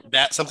it So would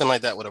that something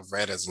like that would have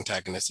read as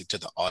antagonistic to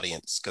the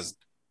audience because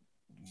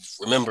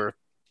remember,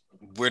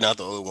 we're not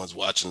the only ones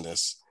watching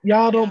this.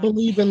 Y'all don't Yeah.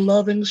 believe in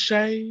loving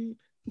shade?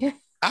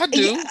 I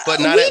do, yeah, but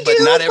we but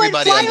do, not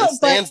everybody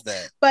understands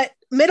that. but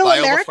Middle Fly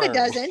over America Fern.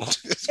 doesn't.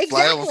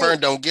 Fly over Exactly. Fern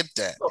don't get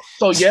that.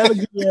 So yet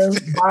again,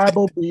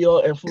 Bible Bill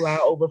and Fly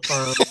Over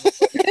Firm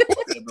for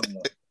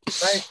everyone.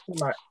 Thanks so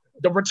much.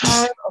 The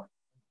return of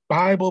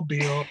Bible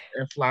Bill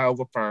and Fly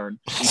Over Fern.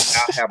 We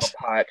now have a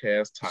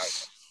podcast title.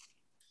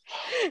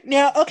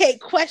 Now, okay,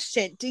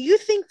 question. Do you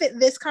think that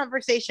this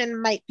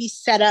conversation might be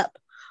set up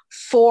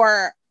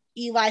for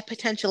Eli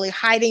potentially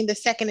hiding the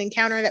second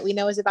encounter that we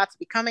know is about to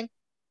be coming?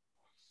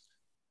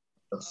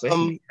 A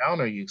second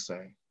encounter, you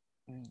say?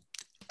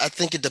 I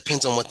think it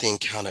depends on what the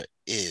encounter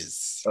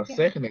is. A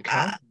second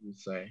encounter, you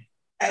say?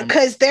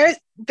 Because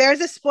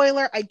there's a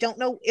spoiler. I don't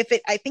know if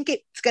it. I think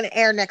it's going to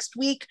air next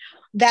week.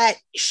 That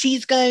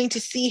she's going to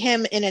see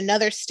him in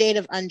another state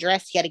of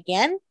undress yet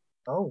again.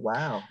 Oh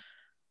wow!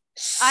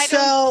 I So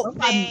don't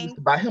Somebody needs think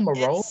to buy him a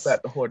roll it's.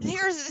 at the Horton.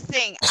 Here's the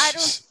thing. I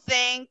don't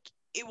think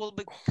it will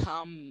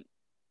become.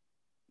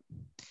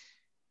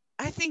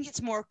 I think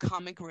it's more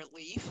comic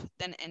relief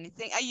than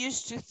anything. I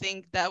used to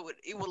think that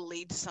it would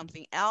lead to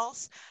something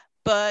else,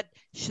 but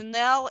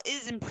Chanel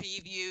isn't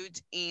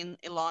previewed in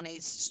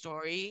Ilani's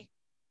story.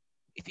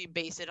 If you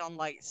base it on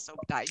like Soap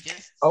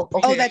Digest. Oh, oh,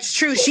 okay. that's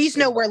true. She's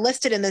nowhere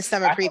listed in the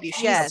summer preview.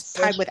 She's Yes.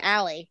 tied with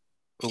Allie.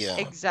 Yeah.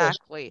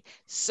 Exactly.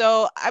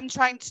 So I'm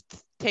trying to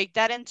take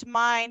that into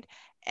mind,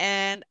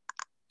 and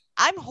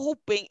I'm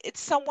hoping it's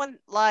someone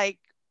like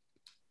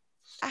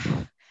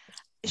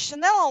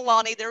Chanel and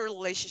Lonnie. Their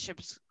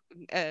relationships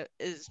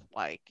is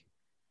like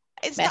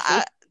it's Messy.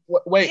 not.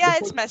 Wait, Yeah, before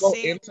it's you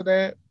messy. go into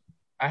that,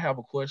 I have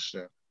a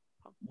question.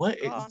 What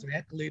Go on.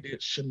 exactly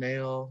did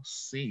Chanel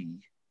see?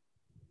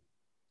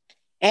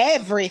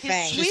 Everything.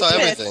 His She saw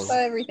sweetness. everything. So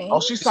everything.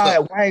 Oh, she saw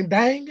it Wang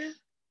Dang?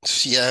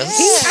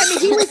 Yes.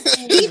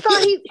 He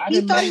thought he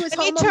was When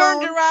he home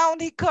turned alone.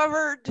 around, he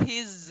covered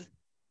his.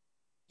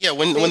 Yeah,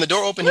 when the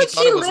door opened, he But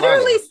thought she it was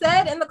literally Lonnie.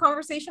 said in the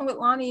conversation with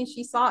Lonnie, and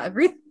she saw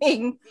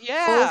everything.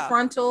 Yeah. Full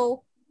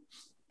frontal,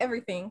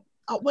 everything.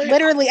 Oh, wait,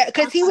 Literally,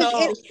 because he was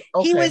he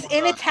okay, was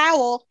in a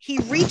towel. He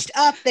reached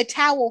up, the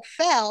towel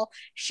fell.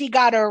 She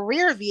got a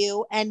rear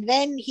view, and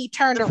then he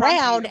turned The front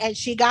around, view. and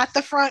she got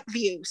the front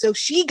view. So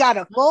she got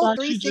a full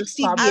thought you just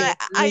 360 saw view. me.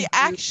 I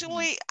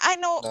actually I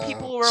know No.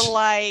 people were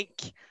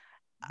like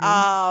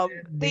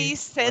they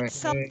said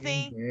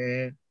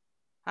something.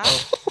 Huh?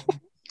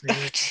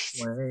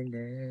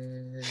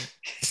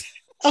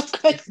 Oh,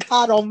 good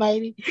God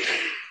Almighty!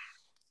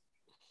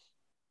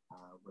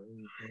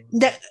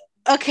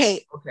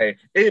 Okay, Okay,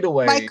 either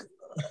way.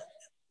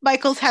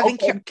 Michael's having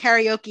Okay.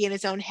 karaoke in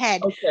his own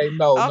head. Okay,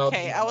 no.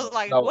 I was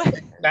like, no. what?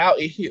 Now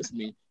it hits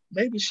me.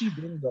 Maybe she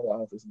didn't go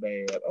off as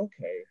bad.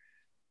 Okay.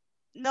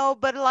 No,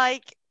 but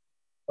like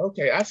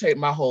Okay, I take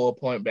my whole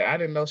point back. I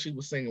didn't know she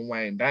was singing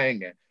Wayne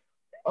Dang.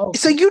 Oh,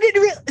 So you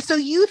didn't. So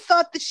you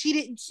thought that she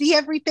didn't see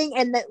everything,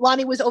 and that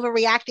Lonnie was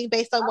overreacting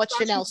based on I what thought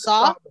Chanel she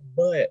saw. the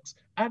butt.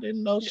 I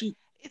didn't know she.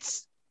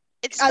 It's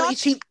it's I not. mean,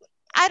 she.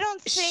 I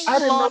don't think I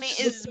didn't know Lonnie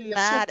she was is singing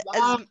mad some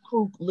as. live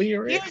kook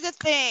lyrics. Here's the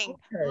thing.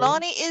 Okay.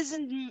 Lonnie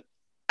isn't.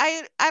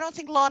 I don't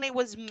think Lonnie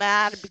was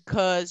mad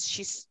because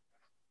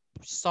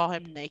saw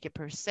him naked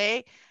per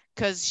se,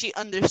 because she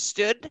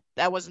understood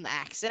that was an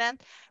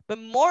accident, but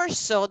more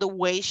so the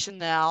way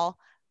Chanel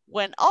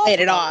went off Played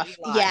it about off.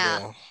 Eli. Yeah.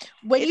 Yeah.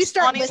 When you It's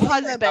start Lonnie's listening to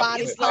husband.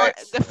 body It's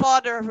parts, the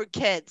father of her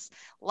kids.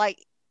 Like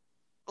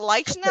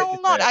Chanel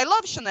or not. that. I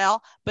love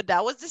Chanel, but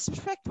that was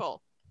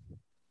disrespectful.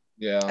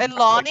 Yeah. And I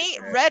Lonnie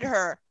take that. read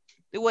her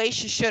the way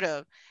she should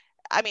have.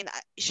 I mean,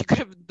 she could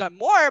have done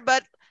more,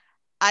 but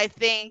I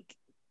think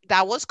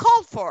that was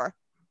called for.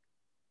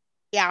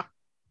 yeah.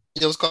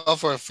 It was called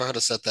for her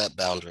to set that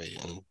boundary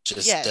and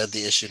just dead the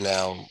Yes. issue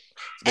now. Make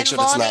And sure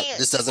Lonnie,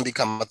 this doesn't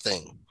become a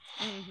thing.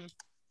 mhm.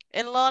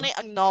 And Lonnie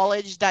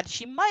acknowledged that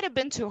she might have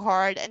been too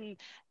hard, and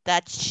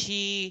that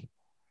it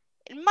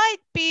might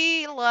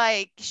be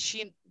like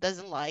she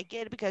doesn't like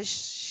it because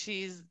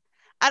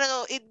I don't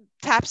know, it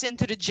taps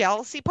into the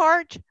jealousy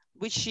part,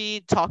 which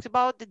she talked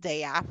about the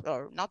day after,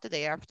 or not the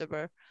day after,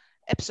 but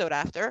episode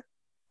after.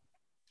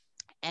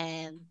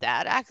 And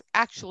that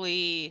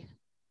actually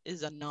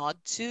is a nod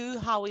to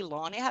how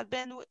Ilani have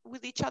been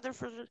with each other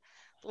for the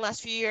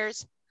last few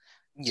years.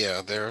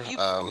 Yeah,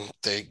 You,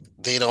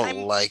 they don't I'm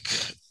like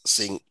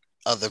seeing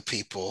other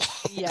people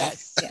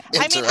yes. Yeah. I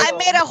mean, interact. I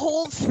made a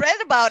whole thread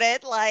about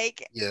it.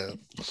 Like, Yeah.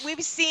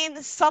 we've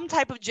seen some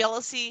type of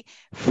jealousy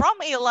from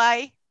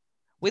Eli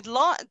with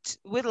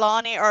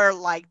Lonnie, or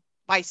like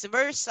vice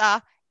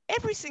versa,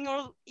 every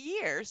single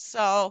year.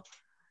 So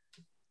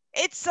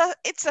it's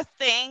a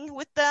thing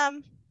with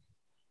them.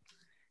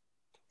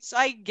 So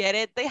I get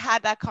it. They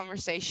had that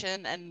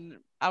conversation, and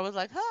I was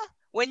like, huh.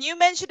 When you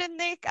mentioned it,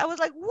 Nick, I was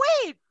like,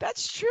 wait,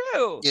 that's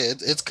true. Yeah,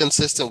 it's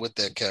consistent with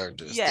their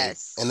characters.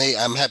 Yes.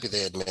 I'm happy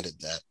they admitted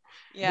that.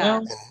 Yeah.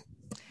 Well,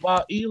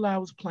 while Eli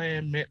was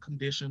playing mint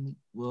condition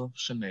with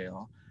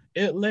Chanel,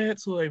 it led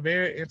to a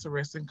very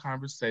interesting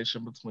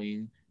conversation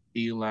between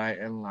Eli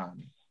and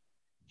Lonnie.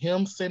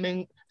 Him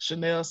sending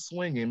Chanel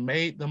swinging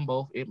made them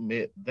both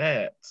admit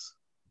that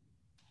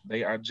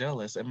they are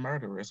jealous and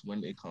murderous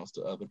when it comes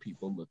to other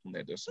people looking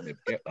at their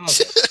significant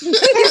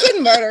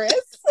other. Murderous.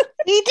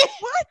 He did.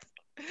 What?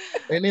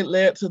 And it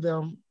led to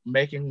them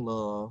making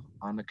love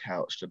on the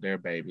couch to their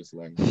baby's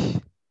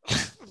language.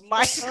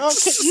 My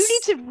Okay, you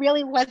need to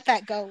really let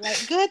that go.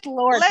 Like, good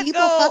lord, Let people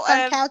go fuck on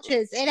and-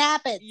 couches. It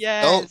happens.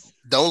 Yes.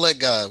 Don't let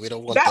God. We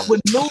don't want That that.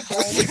 would new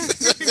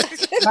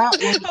Not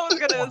I with was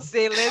gonna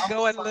say let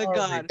go and let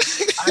God.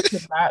 I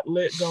could not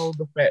let go of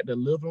the fact that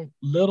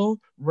little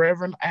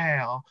Reverend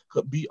Al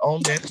could be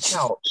on that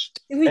couch.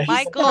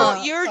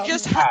 Michael, you're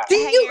just hot.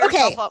 hanging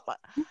yourself up.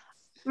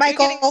 You're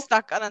getting Michael,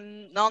 stuck on a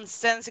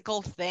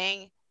nonsensical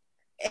thing.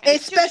 and it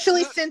just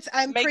especially mo- since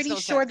I'm makes pretty no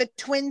sure sense.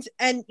 the twins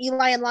and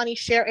Eli and Lonnie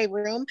share a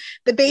room,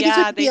 the babies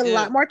Yeah, would be they a do.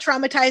 lot more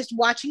traumatized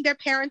watching their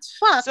parents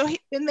fuck So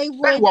than they They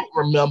would. won't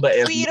remember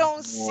as we don't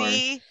much.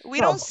 see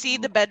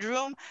Come the on.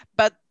 bedroom,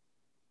 but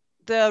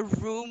the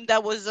room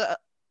that was a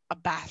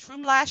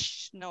bathroom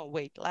last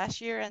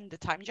year, and the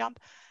time jump,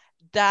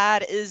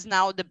 that is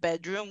now the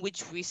bedroom,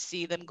 which we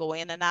see them go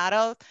in and out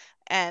of.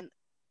 And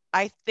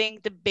I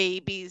think the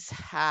babies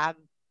have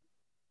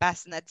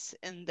bassinets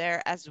in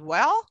there as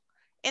well,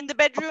 in the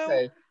bedroom.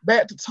 Okay,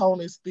 back to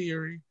Tony's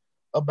theory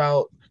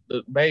about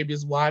the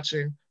babies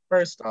watching.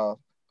 First off,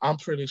 I'm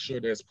pretty sure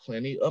there's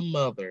plenty of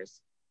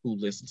mothers who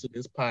listen to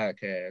this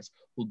podcast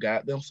who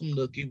got them some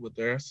nookie with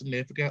their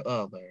significant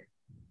other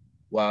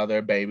while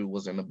their baby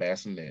was in the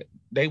bassinet.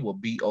 They will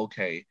be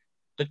okay.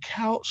 The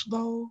couch,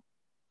 though,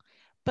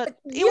 But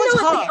it You was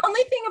know what? hot. The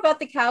only thing about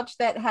the couch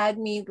that had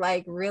me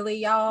like really,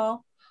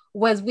 y'all,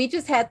 was we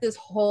just had this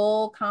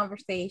whole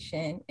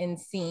conversation and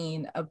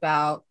scene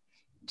about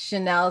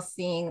Chanel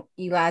seeing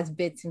Eli's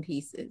bits and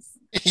pieces.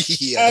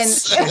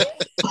 Yes. And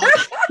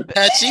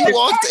Had she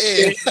walked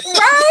in,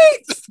 right,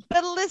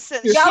 But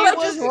listen, Y'all y'all she are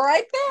was just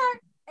right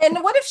there.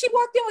 And what if she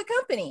walked in with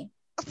company?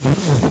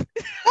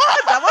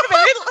 that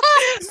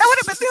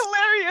would have been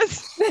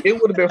hilarious.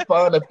 it would have been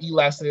fun if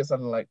Eli said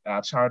something like,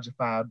 I'll charge you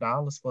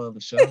 $5 for the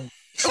show.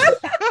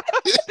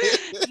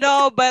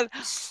 No, but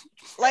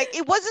like,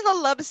 it wasn't a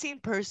love scene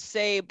per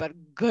se, but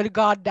good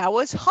God, that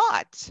was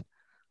hot.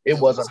 It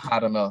wasn't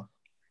hot enough.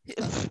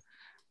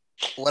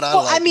 what I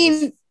Well, like I mean,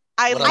 is,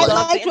 I What I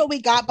love liked it. what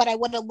we got, but I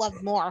would have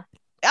loved more.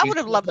 I It would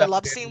have should loved the have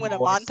love been scene with a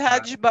more montage,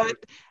 exciting.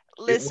 but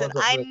listen,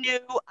 wasn't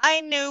really-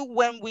 I knew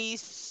when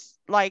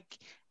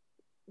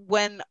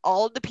when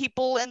all the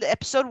people in the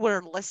episode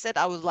were listed,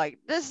 I was like,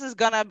 this is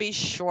gonna be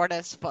short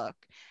as fuck,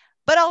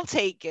 but I'll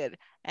take it.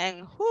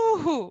 And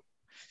whoo,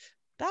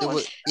 that it was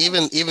was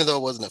even though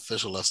it wasn't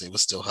official love scene, it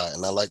was still hot.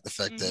 And I like the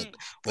fact that Mhm.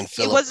 when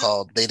Philip wasn't-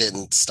 called, they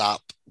didn't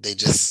stop. She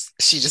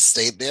just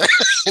stayed there.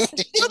 And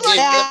he But gave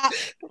Yeah,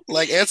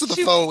 like answer the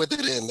She- phone with it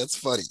in. That's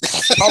funny.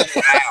 Oh,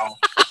 wow.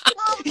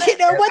 Well, you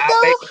know what I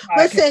though? make the podcast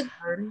Listen,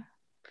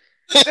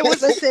 dirty. there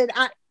was listen.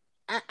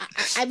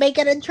 I may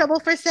get in trouble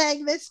for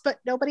saying this, but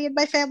nobody in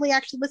my family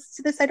actually listens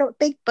to this, I don't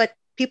think. But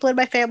people in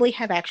my family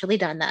have actually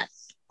done that.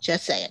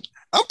 Just saying.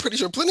 I'm pretty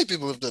sure plenty of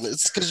people have done it.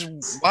 It's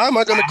because why am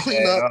I going to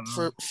clean up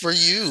for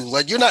you?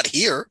 Like, you're not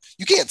here.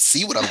 You can't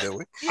see what I'm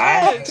doing.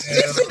 Yes,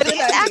 I but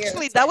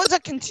actually, that was a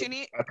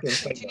continuity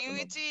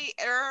continuity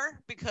error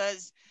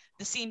because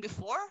the scene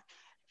before,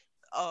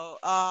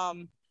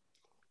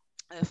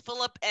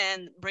 Philip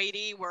and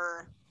Brady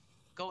were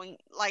going,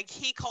 like,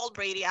 he called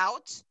Brady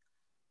out,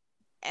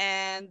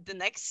 and the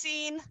next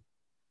scene,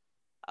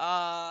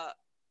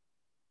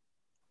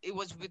 it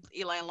was with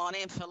Eli and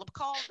Lonnie, and Philip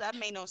called. That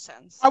made no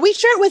sense. Are we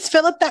sure it was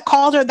Philip that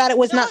called, or that it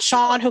was not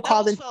Sean who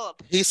called?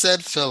 Philip. He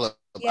said Philip.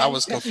 Yeah, I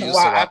was he said confused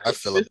why why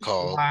Philip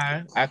called.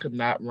 Why I could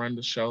not run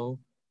the show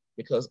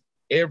because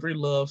every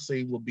love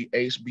scene would be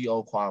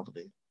HBO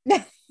quality. No,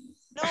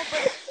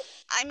 but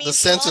I mean, The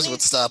censors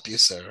would stop you,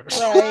 sir.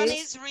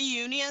 Lonnie's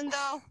reunion,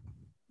 though,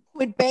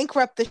 would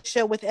bankrupt the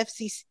show with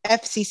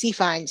FCC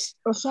fines.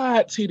 A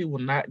side titty will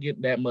not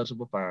get that much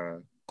of a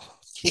fine.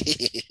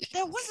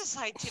 there was a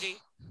side titty.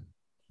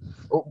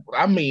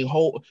 I mean,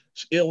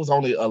 it was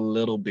only a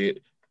little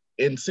bit.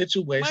 In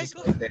situations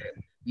like that,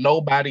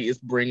 nobody is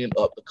bringing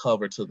up the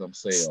cover to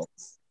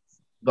themselves.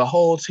 The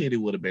whole titty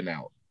would have been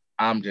out.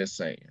 I'm just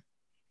saying.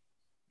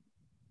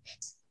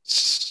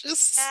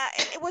 Yeah,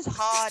 it was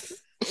hot.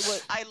 It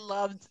was. I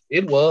loved.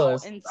 It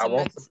was. I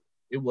won't.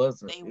 It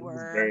wasn't. It was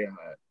were very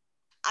hot.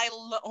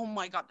 Oh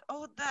my god.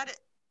 Oh, that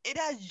it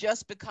has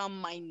just become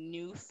my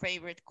new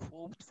favorite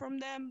quote from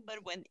them.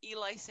 But when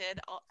Eli said,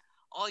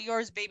 all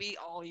yours, baby,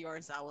 all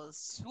yours, I was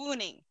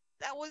swooning.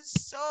 That was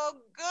so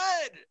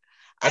good.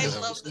 I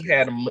love we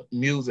had a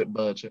music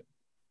budget.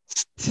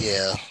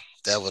 Yeah,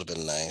 that would have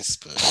been nice.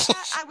 But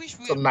I wish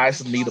we some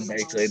nice Anita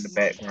Baker in the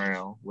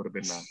background would have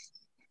been nice.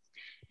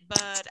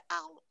 But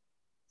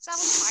that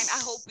was fine.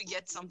 I hope we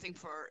get something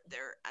for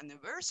their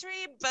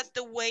anniversary. But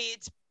the way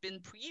it's been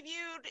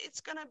previewed,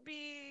 it's gonna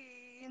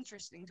be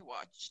interesting to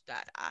watch.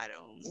 That I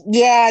don't.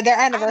 Yeah, their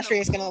anniversary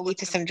is gonna lead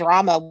to some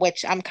drama,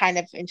 which I'm kind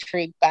of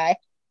intrigued by.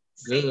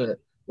 Good.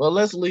 Well,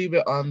 let's leave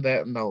it on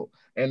that note.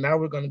 And now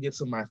we're gonna get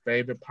to my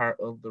favorite part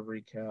of the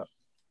recap.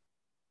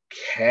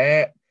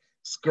 Cat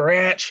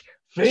scratch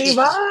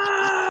fever.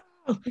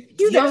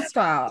 You don't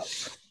stop.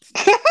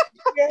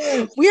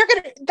 That's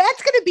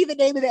gonna be the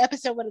name of the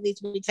episode one of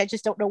these weeks. I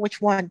just don't know which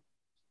one.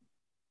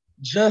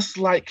 Just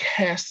like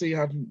Cassie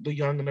on The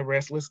Young and the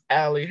Restless,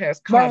 Allie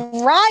has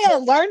Mariah,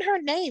 learn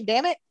her name,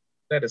 damn it.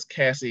 That is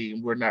Cassie,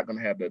 and we're not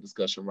gonna have that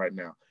discussion right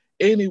now.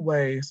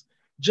 Anyways,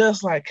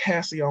 just like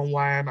Cassie on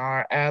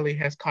YNR, Allie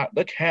has caught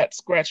the cat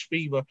scratch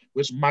fever,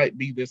 which might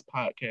be this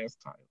podcast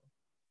title.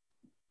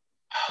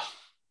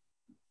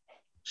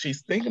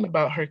 She's thinking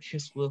about her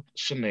kiss with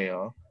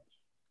Chanel.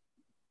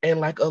 And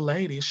like a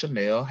lady,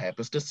 Chanel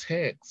happens to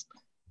text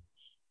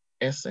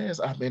and says,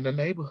 I'm in the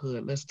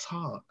neighborhood, let's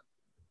talk.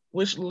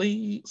 Which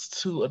leads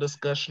to a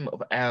discussion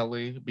of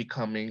Allie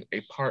becoming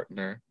a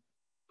partner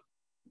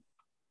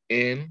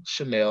in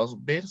Chanel's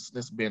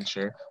business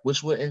venture,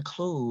 which would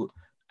include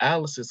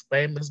Alice's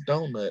famous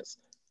donuts,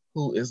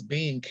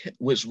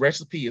 which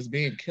recipe is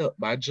being kept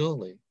by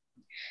Julie.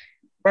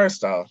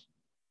 First off,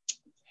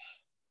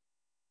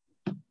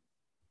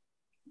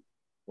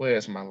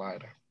 where's my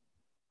lighter?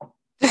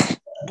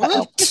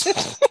 What?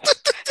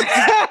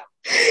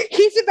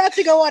 He's about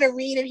to go on a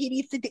read, and he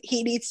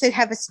needs to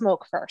have a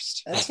smoke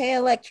first. Okay,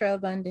 Electro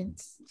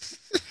Abundance.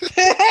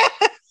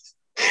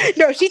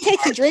 No, she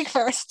takes a drink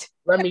first.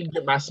 Let me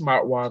get my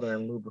smart water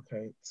and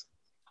lubricate.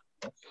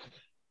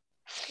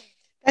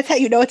 That's how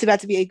you know it's about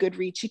to be a good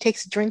read. She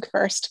takes a drink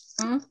first.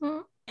 Mm-hmm.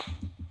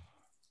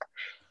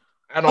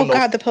 I don't know.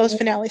 God, the post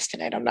finales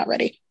tonight. I'm not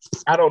ready.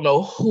 I don't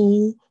know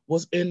who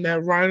was in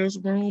that writer's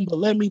room, but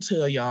let me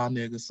tell y'all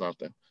niggas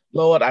something.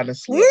 Lord, I done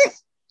slept.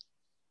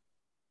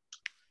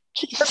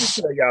 Let me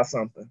tell y'all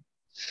something.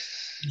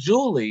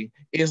 Julie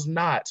is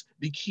not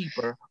the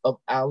keeper of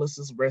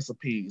Alice's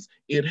recipes.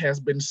 It has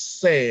been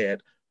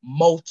said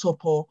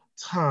multiple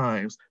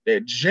times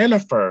that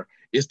Jennifer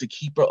is the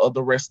keeper of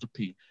the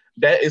recipe.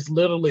 That is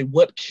literally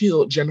what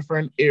killed Jennifer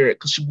and Eric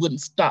because she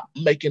wouldn't stop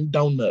making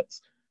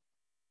donuts.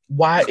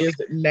 Why is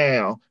it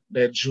now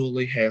that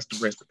Julie has the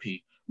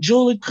recipe?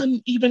 Julie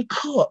couldn't even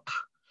cook.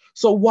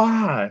 So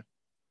why?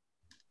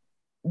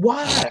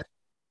 Why?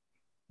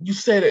 You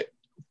said it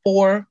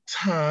 4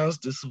 times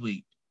this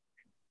week.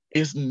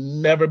 It's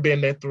never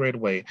been that thread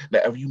way. Now,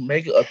 if you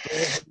make it a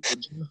thread where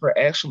Jennifer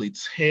actually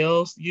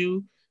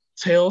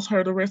tells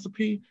her the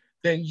recipe,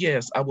 then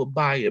yes, I would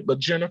buy it. But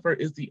Jennifer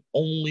is the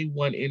only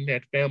one in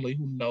that family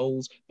who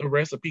knows the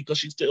recipe because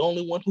she's the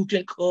only one who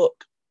can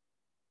cook.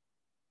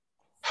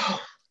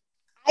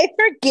 I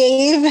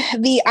forgave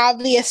the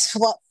obvious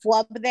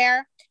flub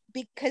there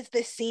because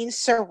the scenes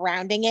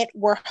surrounding it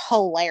were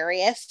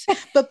hilarious.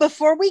 But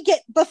before we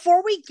get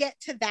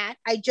to that,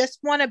 I just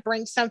want to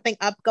bring something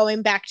up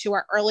going back to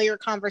our earlier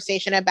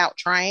conversation about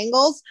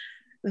triangles.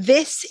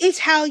 This is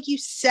how you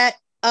set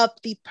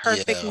up the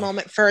perfect Yeah.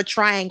 moment for a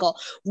triangle.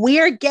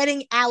 We're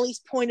getting Allie's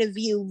point of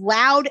view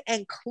loud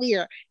and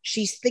clear.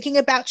 She's thinking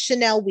about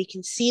Chanel. We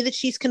can see that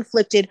she's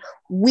conflicted.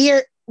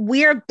 We're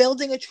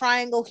building a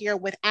triangle here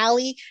with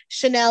Allie,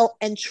 Chanel,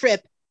 and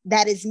Trip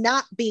that is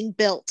not being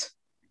built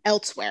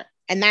elsewhere.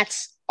 And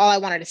that's all I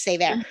wanted to say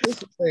there. Here's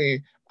the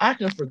thing. I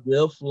can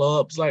forgive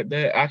flubs like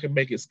that. I can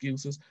make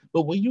excuses.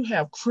 But when you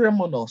have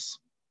criminals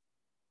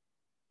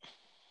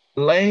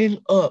laying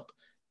up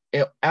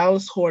in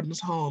Alice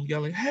Horton's home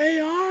yelling, "Hey,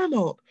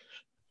 Arnold."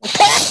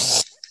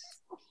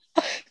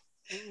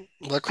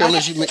 What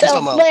criminals you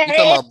talking about? You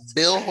talking about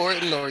Bill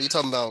Horton, or are you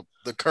talking about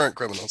the current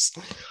criminals?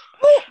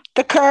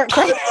 The current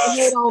Hold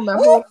on now.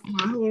 Hold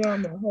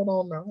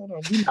on.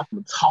 We're not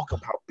going to talk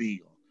about Bill.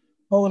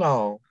 Hold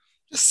on.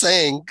 Just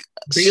saying.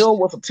 Bill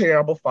was a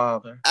terrible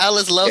father.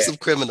 Alice loves some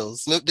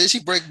criminals. Did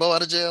she break Bo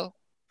out of jail?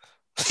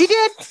 She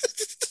did.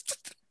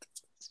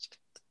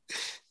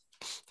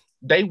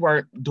 They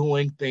weren't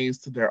doing things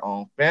to their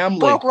own family.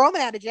 Broke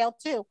Roman out of jail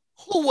too.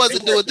 Who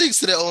wasn't doing things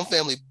to their own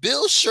family?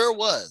 Bill sure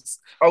was.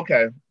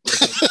 Okay.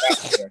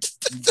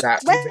 Let's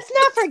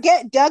not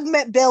forget Doug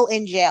met Bill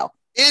in jail.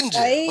 In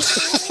jail. Right?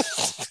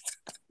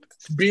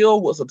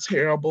 Bill was a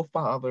terrible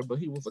father, but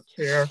he was a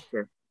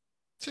character.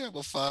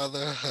 Terrible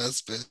father,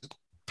 husband,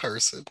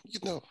 person, you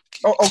know.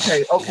 Oh,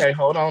 okay.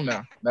 Hold on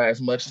now. Now,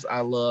 as much as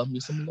I love me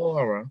some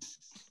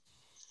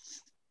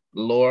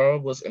Laura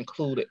was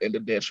included in the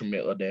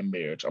detriment of that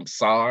marriage. I'm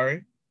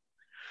sorry.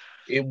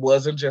 It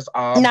wasn't just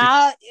all.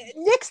 Nah,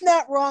 Nick's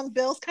not wrong.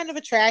 Bill's kind of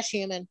a trash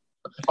human.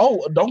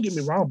 Oh, don't get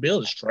me wrong.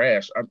 Bill is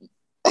trash.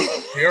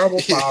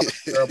 Terrible father,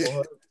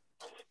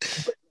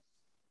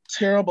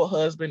 terrible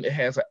husband. It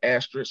has an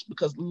asterisk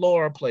because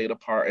Laura played a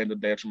part in the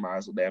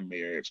detriment of that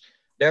marriage.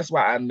 That's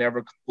why I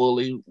never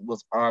fully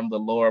was on the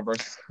Laura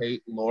versus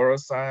Kate Laura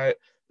side,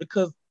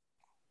 because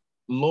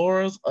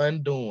Laura's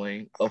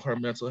undoing of her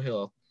mental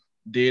health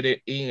did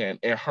it in,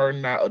 and her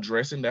not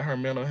addressing that her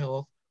mental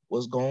health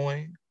was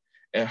going,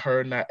 and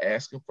her not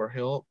asking for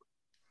help,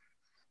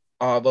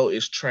 although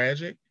it's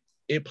tragic,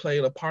 it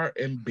played a part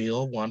in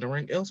Bill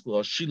wandering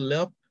elsewhere. She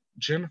left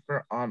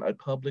Jennifer on a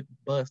public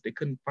bus. They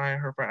couldn't find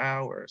her for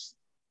hours.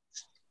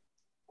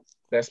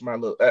 That's my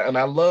look. And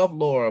I love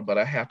Laura, but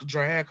I have to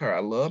drag her. I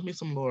love me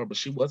some Laura, but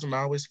she wasn't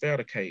always fair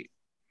to Kate.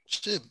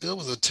 Shit, Bill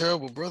was a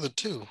terrible brother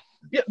too.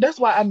 Yeah, that's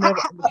why I never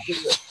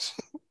understood.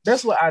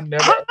 That's why I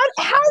never. How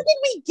did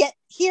we get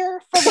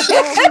here from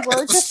where we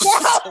were just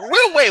now?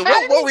 Wait,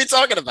 what were we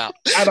talking about?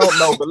 I don't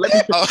know, but let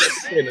me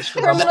finish.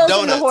 Criminals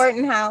in the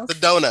Horton house. The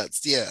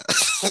donuts, yeah.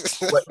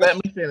 Let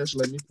me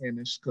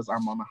finish, because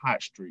I'm on a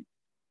hot streak.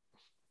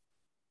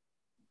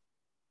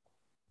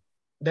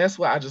 That's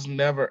why I just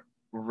never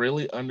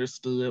really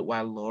understood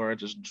why Laura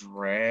just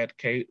dragged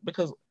Kate,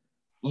 because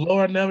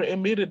Laura never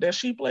admitted that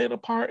she played a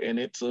part in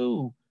it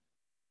too.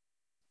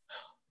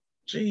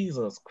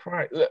 Jesus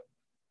Christ.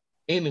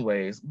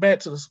 Anyways, back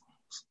to the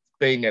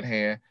thing at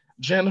hand.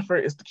 Jennifer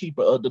is the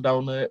keeper of the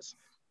donuts.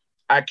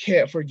 I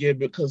can't forgive it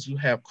because you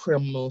have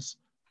criminals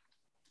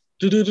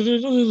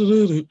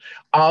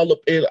all up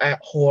in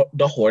at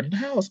the Horton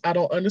house. I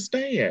don't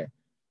understand.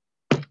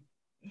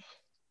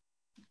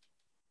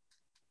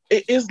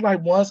 It's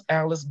like once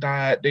Alice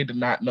died, they did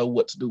not know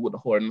what to do with the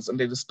Hortons, and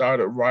they just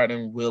started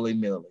writing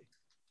willy-nilly.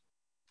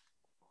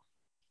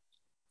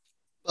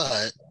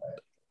 But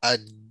I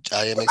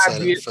am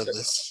excited for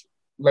this.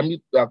 I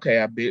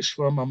bitch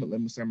for a moment.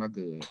 Let me say my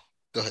good.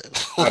 Go ahead.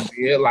 I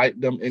did like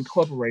them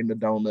incorporating the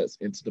donuts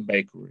into the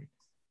bakery.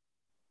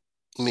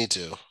 Me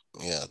too.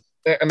 Yeah.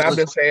 And I've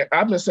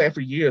been saying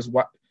for years,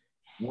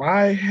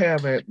 why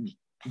haven't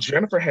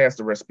Jennifer has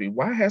the recipe?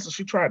 Why hasn't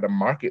she tried to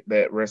market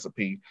that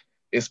recipe?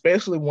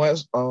 Especially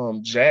once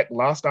Jack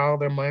lost all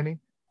their money.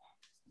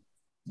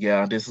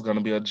 Yeah, this is gonna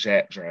be a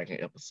Jack Dragon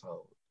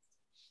episode.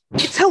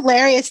 It's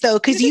hilarious though,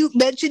 because you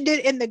mentioned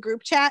it in the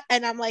group chat,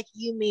 and I'm like,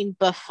 you mean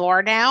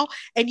before now?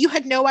 And you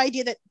had no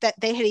idea that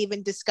they had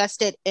even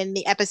discussed it in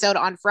the episode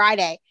on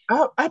Friday.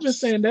 I've been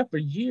saying that for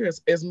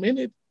years. As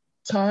many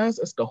times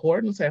as the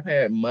Hortons have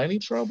had money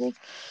troubles,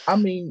 I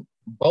mean,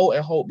 Bo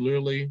and Hope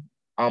literally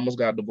almost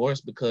got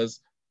divorced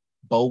because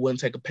Bo wouldn't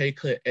take a pay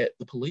cut at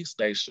the police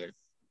station.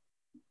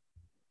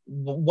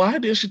 Why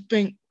did she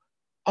think,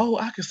 oh,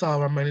 I can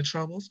solve our money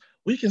troubles?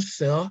 We can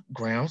sell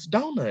Grounds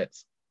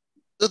donuts.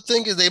 The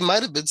thing is, they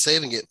might have been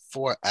saving it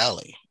for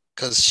Allie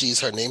because she's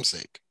her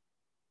namesake.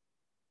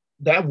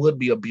 That would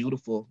be a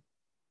beautiful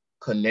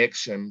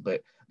connection,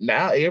 but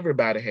now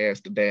everybody has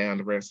the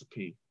damn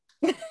recipe.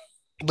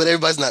 But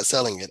everybody's not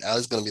selling it.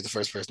 Allie's going to be the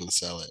first person to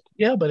sell it.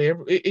 Yeah, but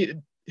it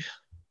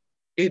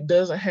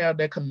doesn't have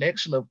that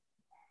connection of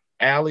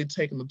Allie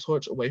taking the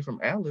torch away from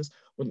Alice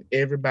when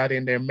everybody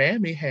in their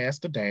mammy has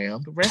the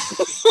damn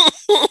recipe.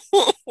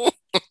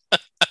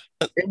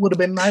 It would have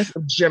been nice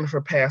if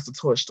Jennifer passed the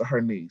torch to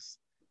her niece.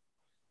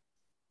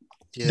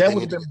 Yeah, that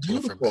would have been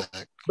beautiful.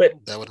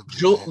 But that would have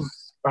been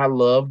nice. I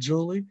love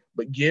Julie,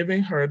 but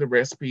giving her the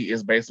recipe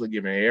is basically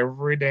giving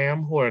every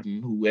damn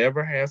Horton,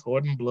 whoever has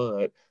Horton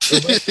blood,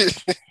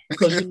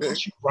 because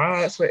she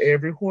rides for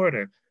every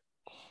Horton.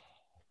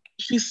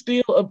 she's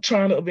still up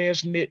trying to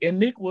avenge Nick, and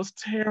Nick was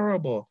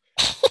terrible.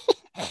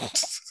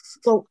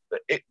 So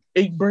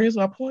it brings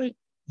my point.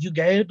 You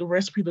gave the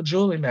recipe to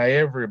Julie, now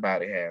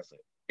everybody has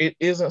it. It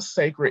isn't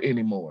sacred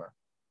anymore.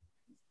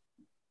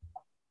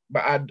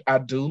 But I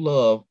do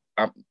love,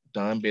 I'm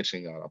done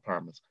bitching, y'all, I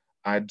promise.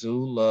 I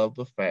do love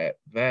the fact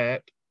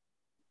that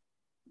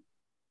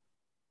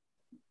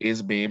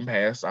it's being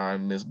passed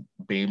on, it's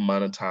being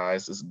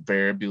monetized, it's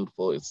very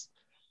beautiful. It's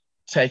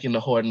taking the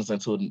Hortons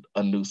into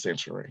a new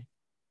century.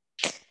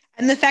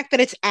 And the fact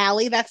that it's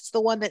Allie that's the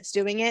one that's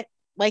doing it,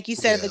 like you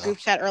said in the Yeah. group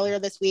chat earlier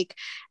this week,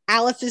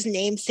 Alice's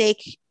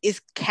namesake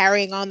is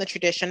carrying on the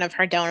tradition of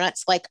her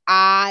donuts. Like,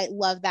 I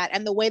love that.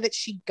 And the way that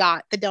she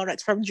got the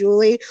donuts from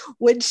Julie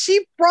when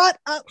she brought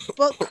up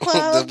book The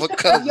club, book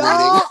club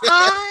y'all, reading.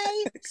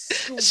 I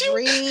She,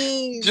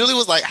 screamed. Julie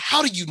was like,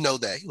 "How do you know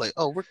that?" He's like,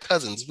 "Oh, we're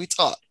cousins. We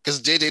talk."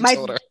 Because JJ My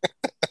told her.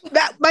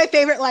 my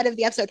favorite line of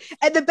the episode.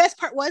 And the best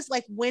part was,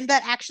 like, when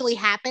that actually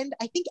happened,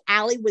 I think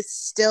Allie was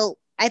still,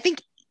 I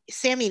think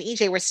Sammy and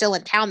EJ were still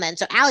in town then.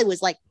 So Allie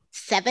was like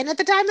 7 at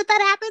the time that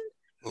happened.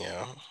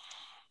 Yeah.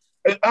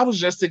 I was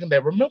just thinking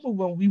that. Remember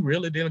when we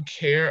really didn't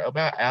care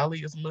about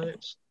Allie as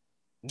much?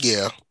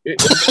 Yeah.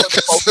 It more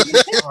the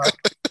focus was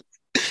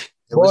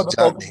It was focus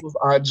Johnny. was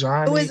on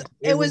Johnny.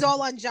 It was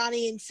all on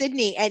Johnny and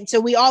Sydney, and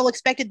so we all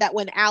expected that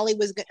when Allie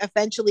was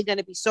eventually going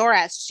to be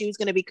Soras, she was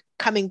going to be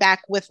coming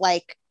back with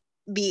like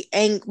the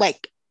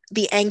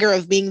anger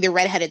of being the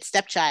redheaded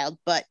stepchild.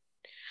 But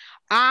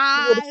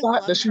I thought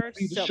love that she her would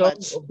be the so show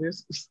much. of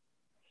this.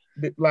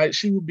 Like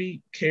she would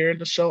be carrying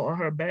the show on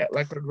her back,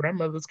 like her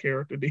grandmother's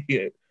character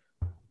did.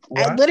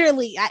 And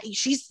literally,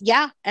 she's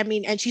I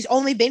mean, and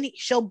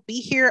she'll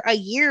be here a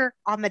year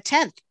on the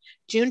 10th.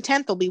 June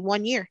 10th will be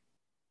 1 year.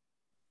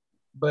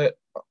 But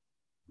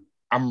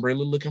I'm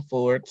really looking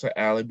forward to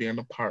Allie being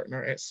a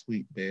partner at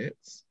Sweet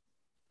Bits.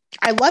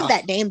 I love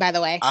that name, by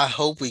the way. I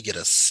hope we get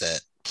a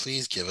set.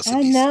 Please give us a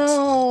I decent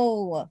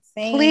know.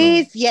 Same.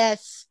 Please,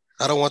 yes.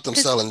 set. I don't want them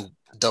selling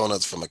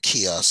donuts from a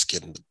kiosk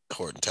in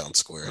Horton Town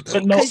Square.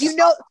 But no, Because you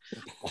know,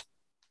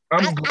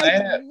 I'm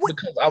glad I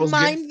because I was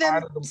mind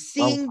them of them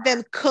seeing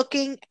them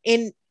cooking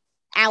in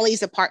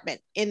Allie's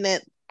apartment in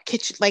the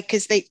kitchen, like,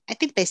 because I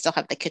think they still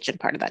have the kitchen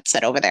part of that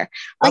set over there.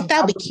 Like,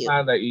 that'd be cute. I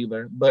don't mind that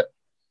either, but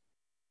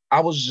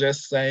I was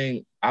just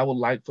saying I would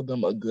like for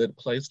them a good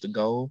place to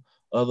go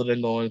other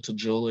than going to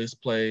Julie's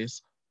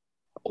place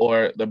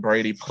or the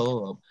Brady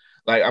pub.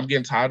 Like, I'm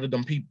getting tired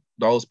of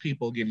those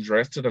people getting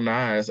dressed to the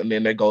nines and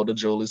then they go to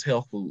Julie's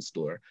health food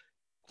store.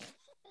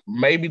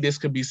 Maybe this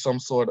could be some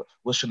sort of,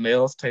 with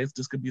Chanel's taste,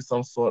 this could be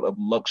some sort of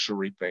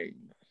luxury thing.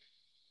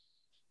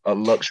 A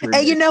luxury.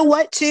 And you know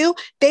what, too?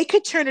 They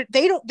could turn it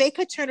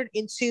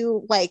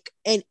into like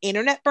an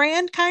internet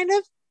brand, kind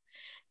of.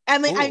 I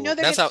mean, I know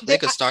that's how they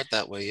could start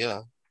that way.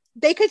 Yeah,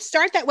 they could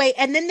start that way,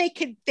 and then they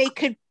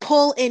could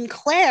pull in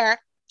Claire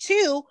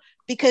too,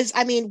 because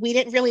I mean, we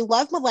didn't really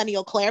love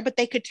Millennial Claire, but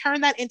they could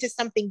turn that into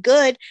something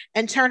good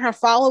and turn her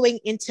following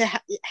into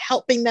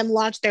helping them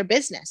launch their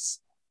business.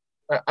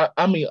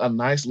 I mean, a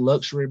nice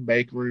luxury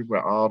bakery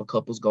where all the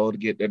couples go to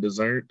get their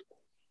dessert.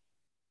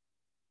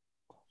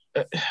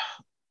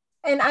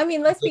 And I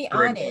mean, let's be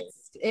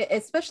honest,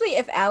 especially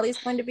if Allie's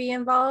going to be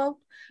involved,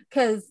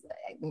 because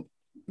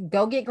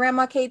go get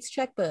Grandma Kate's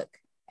checkbook.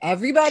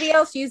 Everybody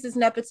else uses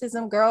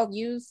nepotism. Girl,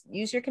 use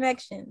your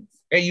connections.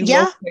 And you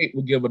know Kate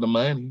will give her the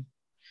money.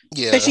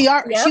 Yeah. But she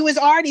was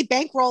already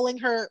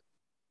bankrolling her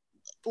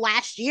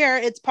last year.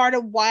 It's part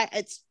of why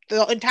it's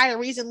the entire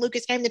reason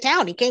Lucas came to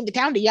town. He came to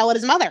town to yell at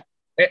his mother.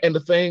 And the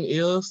thing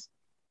is,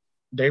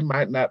 they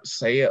might not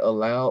say it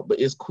aloud, but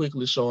it's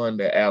quickly showing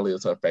that Allie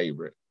is her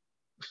favorite.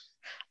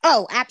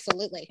 Oh,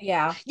 absolutely.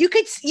 Yeah. You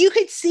could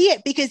see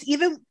it because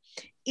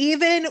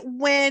even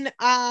when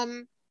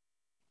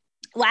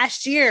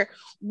last year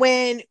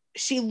when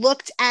she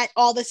looked at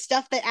all the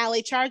stuff that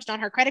Allie charged on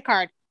her credit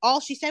card, all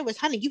she said was,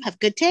 "Honey, you have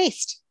good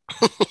taste."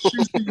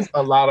 She sees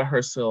a lot of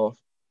herself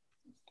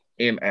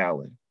in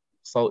Allie.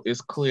 So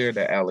it's clear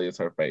that Allie is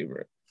her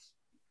favorite.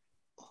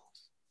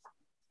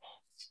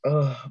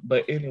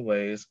 But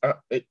anyways,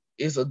 it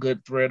is a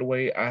good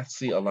threadway. I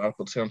see a lot of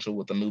potential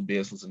with the new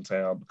business in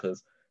town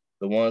because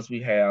the ones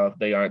we have,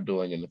 they aren't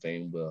doing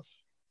anything well.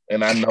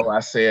 And I know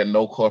I said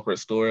no corporate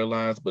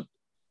storylines, but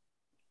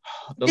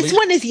this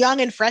one is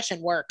young and fresh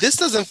and works. This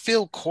doesn't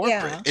feel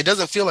corporate. Yeah. It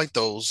doesn't feel like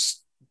those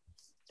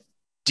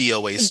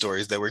DOA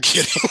stories that we're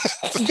getting.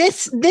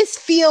 this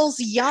feels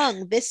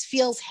young. This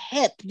feels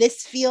hip.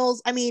 This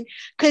feels, I mean,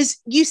 because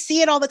you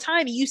see it all the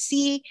time. You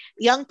see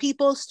young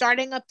people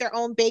starting up their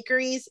own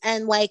bakeries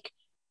and like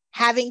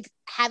having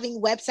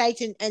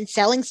websites and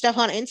selling stuff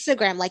on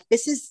Instagram. Like,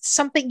 this is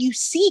something you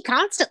see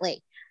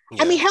constantly.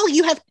 Yeah. I mean, hell,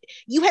 you have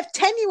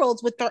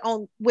 10-year-olds with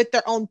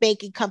their own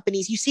baking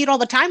companies. You see it all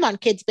the time on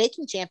Kids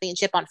Baking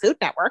Championship on Food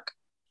Network.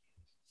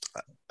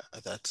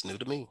 That's new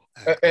to me.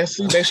 And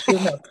see, they should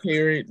have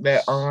carried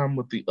that on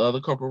with the other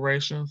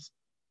corporations.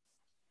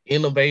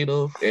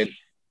 Innovative, and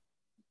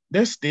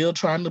they're still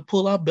trying to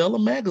pull out Bella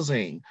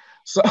Magazine.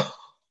 So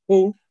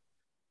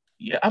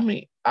Yeah, I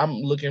mean, I'm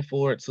looking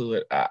forward to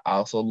it. I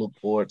also look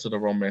forward to the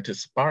romantic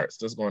sparks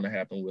that's going to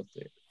happen with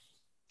it.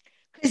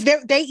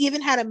 Because they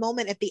even had a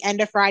moment at the end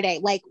of Friday,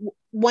 like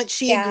once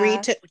she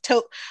agreed Yeah.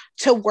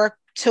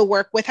 to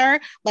work with her,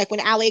 like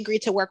when Allie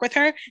agreed to work with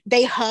her,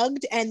 they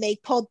hugged and they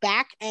pulled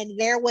back, and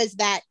there was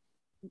that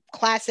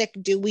classic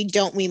 "do we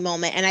don't we"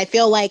 moment. And I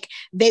feel like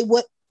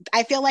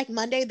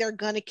Monday they're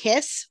gonna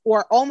kiss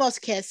or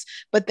almost kiss,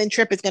 but then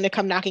Trip is gonna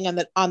come knocking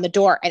on the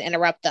door and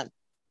interrupt them.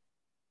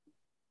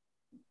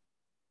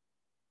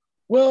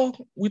 Well,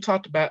 we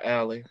talked about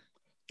Allie.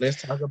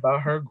 Let's talk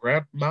about her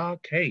grandma,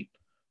 Kate,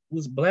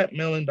 who's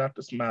blackmailing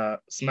Dr.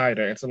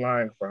 Snyder into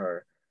lying for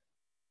her,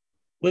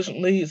 which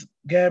leaves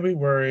Gabby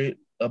worried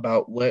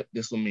about what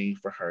this will mean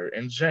for her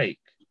and Jake.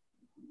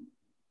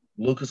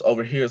 Lucas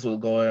overhears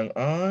what's going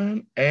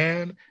on,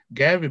 and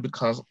Gabby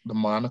becomes the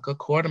Monica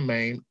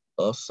Quartermain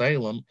of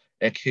Salem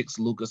and kicks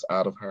Lucas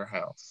out of her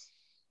house.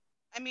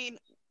 I mean,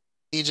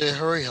 EJ,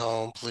 hurry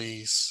home,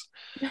 please.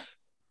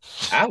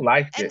 I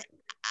liked and it.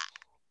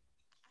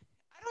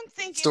 I don't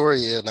think it. Story,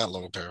 yeah, not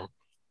long term.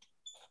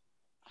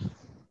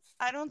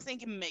 I don't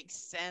think it makes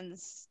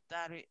sense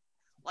that it,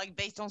 like,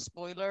 based on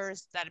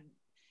spoilers, that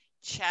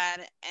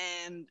Chad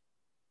and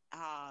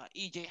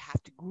EJ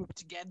have to group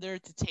together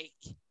to take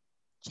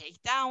Jake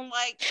down.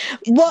 Like,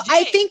 Well, it's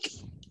I Jake. think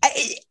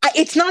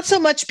it's not so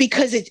much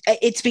because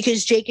it's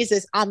because Jake is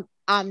this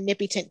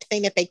omnipotent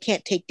thing that they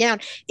can't take down.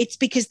 It's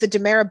because the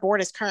Demera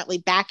board is currently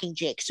backing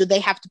Jake, so they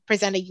have to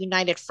present a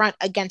united front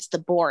against the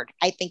board.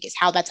 I think is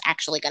how that's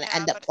actually going to Yeah,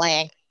 end up but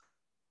playing.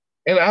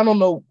 And I don't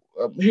know.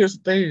 Here's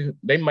the thing: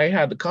 they may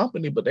have the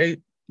company, but they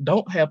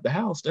don't have the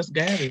house. That's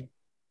Gabby.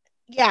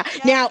 Yeah.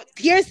 yeah, Now, but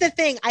here's the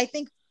thing. I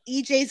think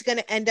EJ's going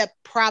to end up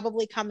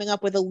probably coming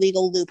up with a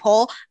legal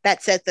loophole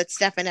that says that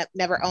Stefan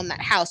never owned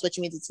that house, which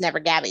means it's never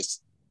Gabby's.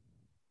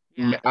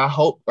 yeah. I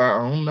hope. I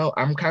don't know.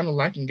 I'm kind of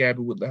liking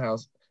Gabby with the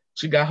house.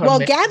 She got her Well,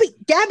 name.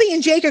 Gabby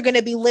and Jake are going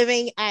to be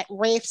living at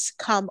Rafe's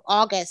come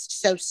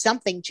August, so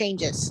something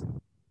changes.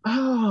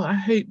 Oh, I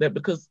hate that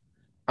because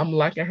I'm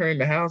liking her in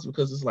the house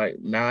because it's like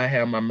now I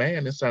have my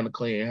man. It's time to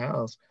clean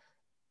house.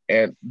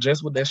 And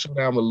just with that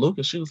showdown with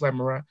Lucas, she was like,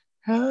 Mariah,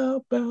 how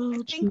I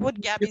about think you? what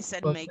Gabby Get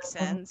said the makes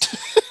fuck on?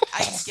 sense.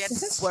 I get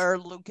where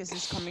Lucas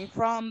is coming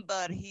from,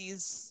 but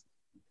he's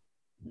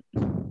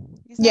not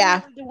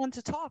Yeah. really the one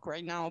to talk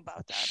right now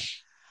about that.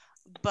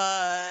 Have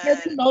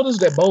But you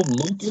noticed that both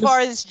as far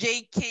Lucas as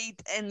Jake,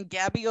 Kate, and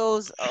Gabby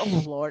goes,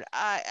 oh Lord,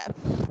 I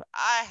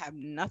have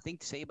nothing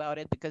to say about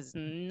it because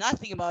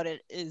nothing about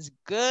it is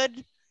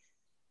good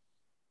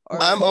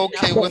or I'm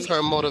okay with nothing.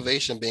 her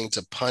motivation being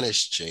to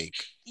punish Jake.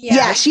 Yeah,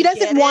 Yeah, I she doesn't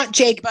get it, want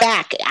Jake but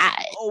back.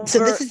 So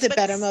this is a but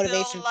better still,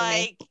 motivation for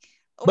me. like,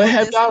 but over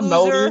have this y'all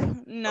loser,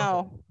 noticed? Okay.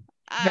 no.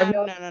 Have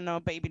y'all No, no, no,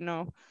 baby,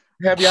 no.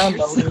 have Fuck y'all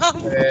noticed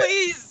yourself, that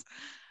please.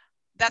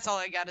 That's all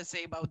I gotta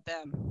say about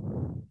them.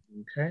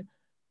 okay?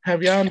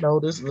 Have y'all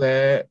noticed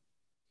that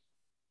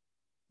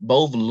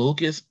both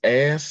Lucas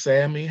and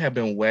Sammy have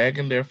been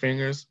wagging their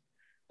fingers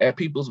at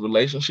people's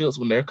relationships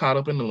when they're caught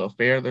up in an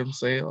affair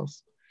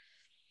themselves?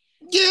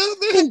 Yeah,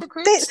 they're But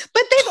hypocrites.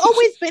 they've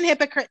always been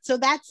hypocrites, so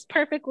that's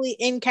perfectly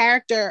in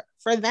character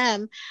for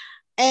them.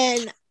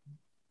 And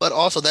But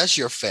also, that's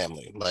your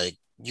family. Like,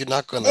 you're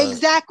not gonna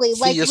exactly, see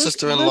like your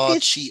sister-in-law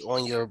Lucas. cheat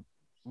on your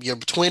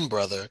twin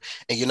brother,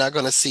 and you're not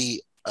gonna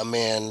see a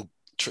man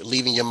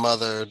leaving your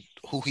mother,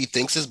 who he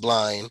thinks is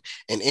blind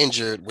and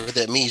injured with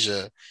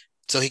amnesia,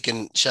 so he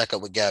can shack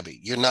up with Gabby.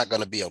 You're not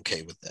gonna be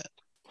okay with that.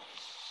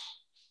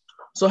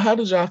 So how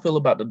did y'all feel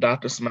about the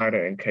Dr.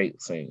 Snyder and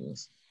Kate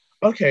scenes?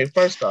 Okay,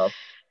 first off,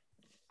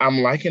 I'm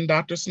liking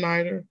Dr.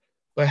 Snyder,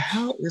 but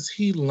how is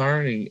he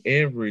learning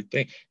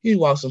everything? He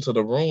walks into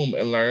the room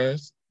and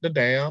learns the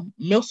damn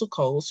missile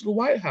codes to the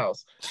White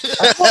House.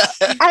 I, Well,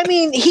 I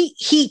mean,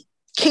 he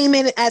came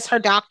in as her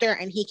doctor,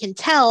 and he can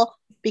tell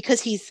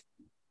because he's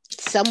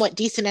somewhat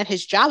decent at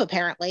his job,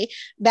 apparently,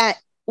 that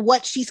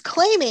what she's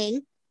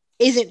claiming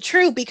isn't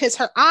true because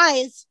her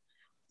eyes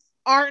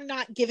are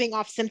not giving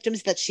off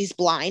symptoms that she's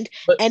blind.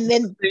 And but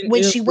then the thing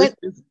when is, she went,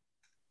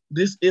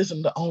 this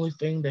isn't the only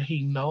thing that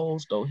he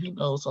knows, though. He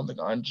knows something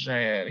on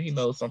Jan. He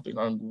knows something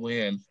on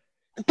Gwen.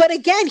 but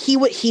again, he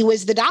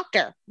was the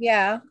doctor.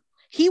 Yeah.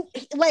 He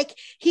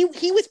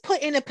was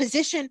put in a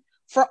position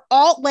for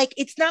all, like,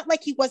 it's not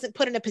like he wasn't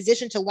put in a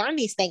position to learn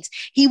these things.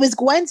 He was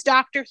Gwen's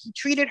doctor. He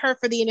treated her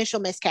for the initial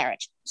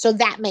miscarriage, so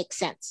that makes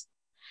sense.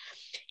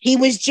 He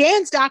was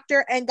Jan's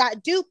doctor and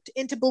got duped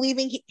into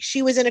believing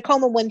she was in a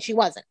coma when she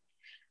wasn't.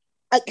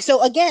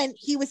 So again,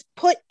 he was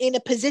put in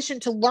a position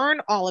to learn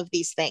all of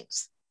these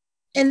things.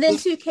 And then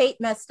too, Kate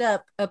messed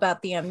up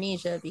about the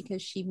amnesia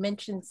because she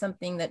mentioned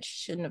something that she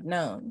shouldn't have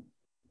known.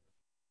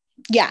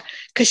 Yeah,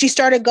 because she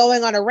started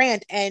going on a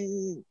rant,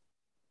 and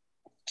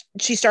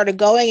she started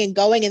going and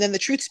going, and then the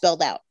truth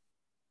spilled out.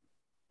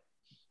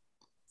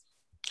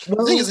 The thing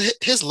Well, is,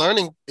 his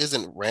learning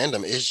isn't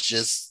random. It's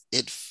just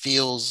it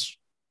feels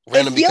It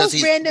random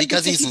feels random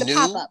because because he's he's a new,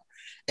 pop-up.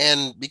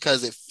 and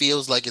because it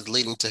feels like it's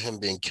leading to him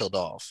being killed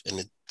off.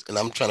 And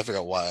I'm trying to figure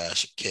out why I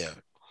should care.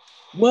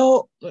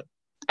 well,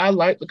 I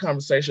like the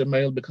conversation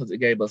mainly because it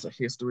gave us a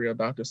history of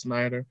Dr.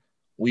 Snyder.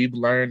 We've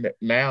learned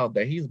now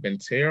that he's been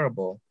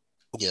terrible.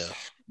 Yeah.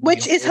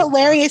 Which is The whole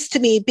hilarious to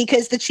me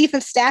because the chief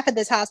of staff at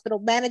this hospital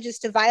manages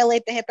to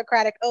violate the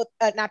Hippocratic Oath,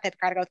 not the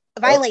Hippocratic Oath,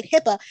 violate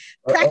HIPAA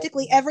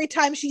practically every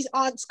time she's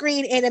on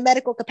screen in a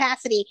medical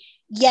capacity.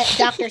 Yet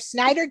Dr.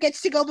 Snyder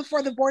gets to go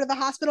before the board of the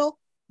hospital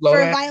Slow for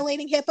down,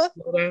 violating HIPAA.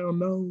 slow down,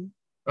 no.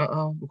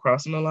 We're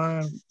crossing the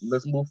line.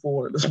 Let's move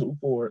forward. Let's move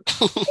forward.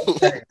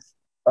 Okay.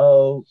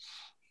 Oh,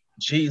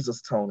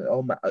 Jesus, Tony.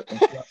 Oh my.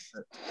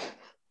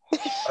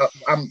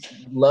 I'm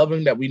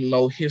loving that we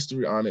know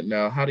history on it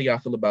now. How do y'all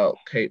feel about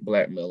Kate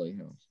blackmailing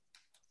him?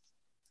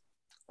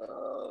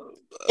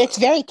 It's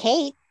very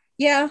Kate.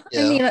 Yeah,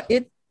 Yeah. I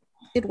mean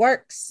it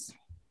works.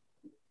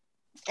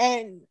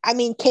 And I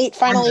mean, Kate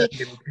finally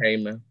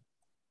Cayman.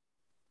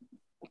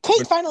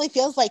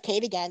 feels like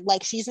Kate again.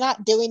 Like she's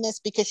not doing this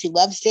because she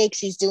loves Jake.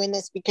 She's doing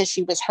this because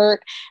she was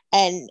hurt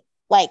and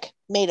like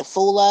made a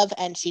fool of,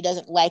 and she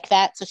doesn't like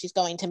that. So she's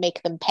going to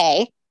make them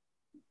pay.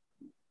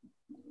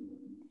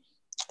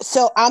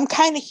 So I'm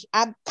kind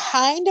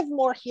of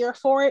more here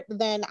for it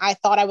than I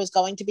thought I was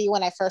going to be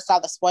when I first saw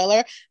the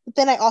spoiler. But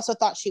then I also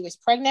thought she was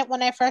pregnant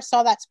when I first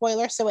saw that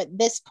spoiler. So at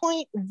this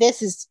point,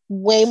 this is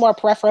way more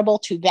preferable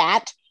to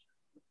that.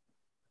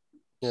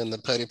 And the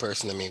petty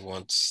person in me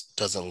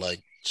doesn't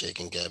like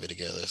Jake and Gabby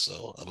together,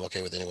 so I'm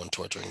okay with anyone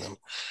torturing them.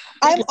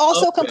 I'm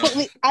also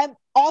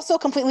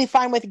completely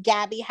fine with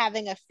Gabby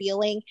having a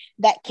feeling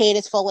that Kate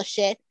is full of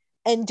shit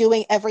and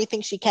doing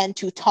everything she can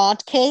to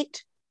taunt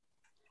Kate.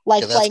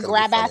 Like playing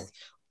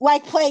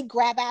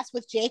grab ass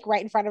with Jake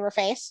right in front of her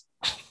face.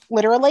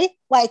 Literally.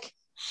 Like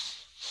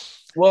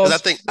Well, I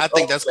think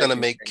that's gonna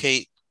make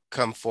Kate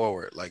come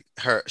forward. Like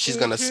she's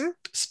gonna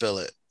spill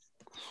it.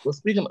 Well,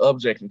 speaking of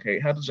Jake and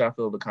Kate, how did y'all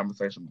feel the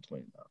conversation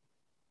between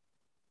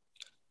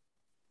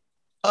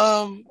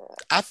them?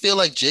 I feel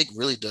like Jake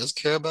really does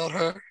care about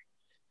her.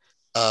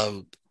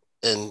 And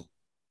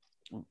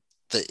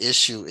the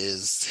issue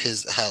is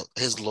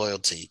his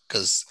loyalty,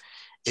 because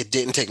it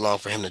didn't take long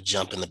for him to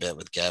jump in the bed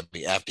with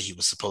Gabby after he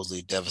was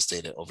supposedly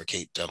devastated over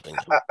Kate dumping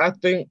him. I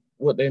think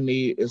what they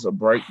need is a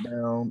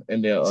breakdown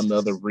and then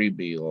another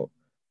rebuild.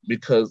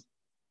 Because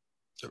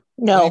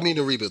no, what do you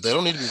mean a rebuild? They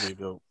don't need to be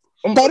rebuilt.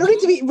 They don't need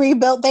to be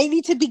rebuilt. They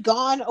need to be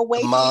gone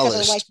away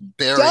demolished, from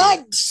each other.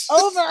 Like done,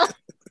 over.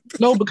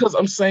 No, because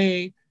I'm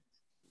saying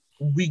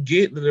we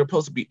get that they're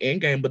supposed to be in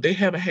game, but they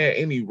haven't had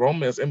any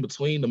romance in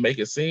between to make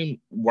it seem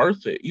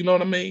worth it. You know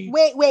what I mean?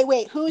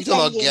 Wait. Who's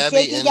talking about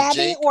Jake and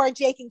Gabby or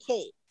Jake and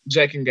Kate?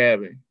 Jake and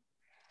Gabby.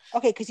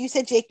 Okay, because you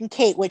said Jake and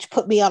Kate, which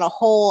put me on a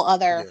whole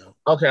other.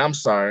 Yeah. Okay, I'm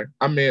sorry.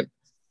 I meant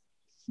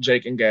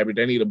Jake and Gabby.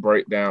 They need a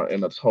breakdown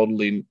and a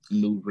totally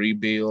new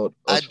rebuild.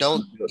 I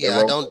don't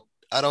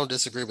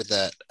disagree with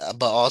that.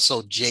 But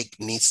also, Jake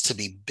needs to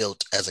be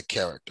built as a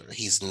character.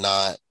 He's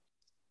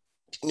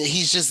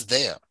just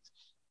there.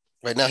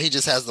 Right now, he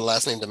just has the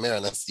last name Demira,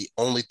 and that's the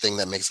only thing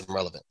that makes him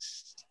relevant.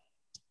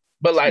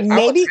 But like,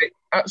 maybe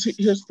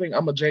here's the thing: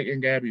 I'm a Jake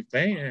and Gabby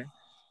fan,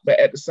 but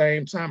at the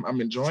same time,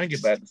 I'm enjoying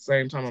it. But at the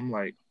same time, I'm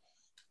like,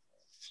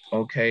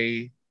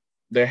 okay,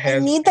 I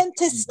need them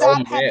to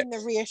stop having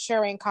the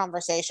reassuring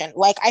conversation.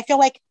 Like, I feel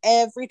like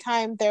every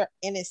time they're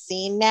in a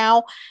scene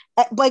now,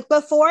 like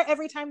before,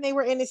 every time they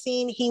were in a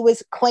scene, he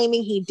was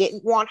claiming he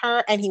didn't want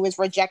her and he was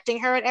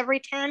rejecting her at every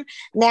turn.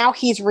 Now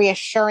he's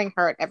reassuring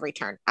her at every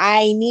turn.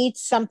 I need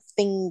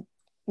something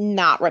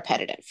not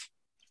repetitive.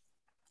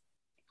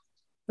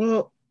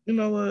 Well, you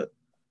know what?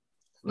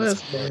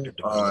 Let's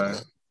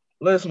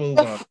move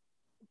on.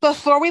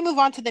 Before we move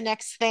on to the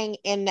next thing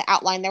in the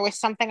outline, there was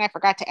something I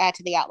forgot to add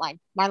to the outline.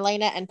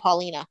 Marlena and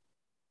Paulina.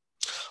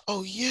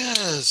 Oh,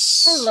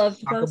 yes. I love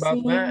Talk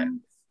about that.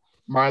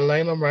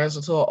 Marlena runs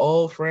into her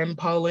old friend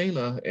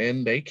Paulina,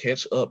 and they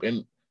catch up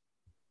in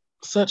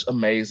such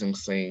amazing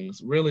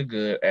scenes. Really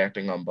good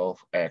acting on both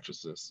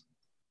actresses.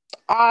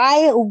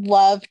 I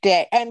loved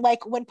it. And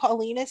like when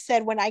Paulina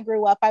said, when I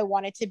grew up, I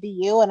wanted to be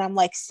you. And I'm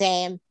like,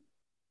 same.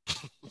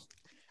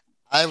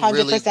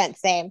 100%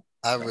 same.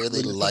 I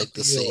really like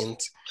the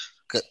scenes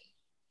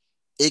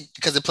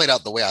because it played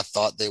out the way I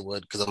thought they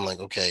would. Because I'm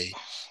like, okay,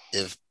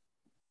 if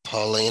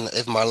Marlena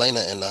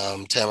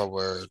and Tamara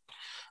were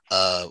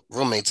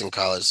roommates in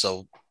college,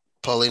 so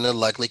Paulina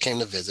likely came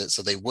to visit,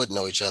 so they would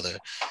know each other,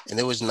 and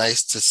it was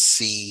nice to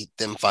see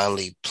them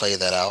finally play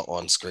that out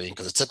on screen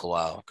because it took a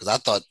while. Because I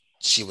thought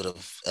she would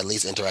have at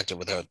least interacted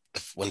with her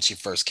when she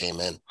first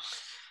came in,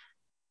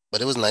 but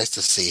it was nice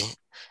to see,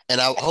 and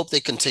I hope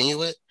they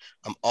continue it.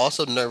 I'm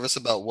also nervous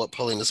about what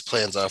Paulina's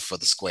plans are for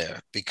the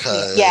square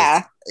because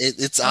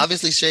it's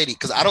obviously shady.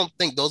 Because I don't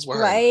think those were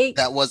her. Right.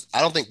 I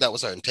don't think that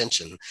was her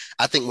intention.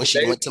 I think when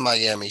she went to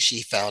Miami,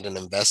 she found an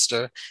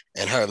investor,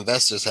 and her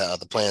investors had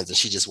other plans, and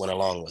she just went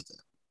along with it.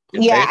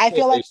 Yeah, I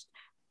feel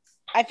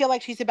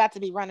like she's about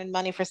to be running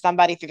money for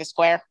somebody through the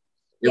square.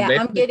 Yeah,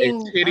 I'm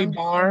getting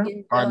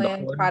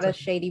Prada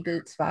Shady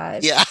Boots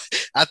vibes. Yeah,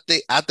 I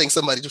think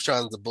somebody was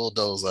trying to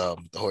bulldoze the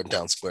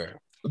Hortontown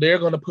Square. They're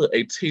going to put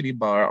a titty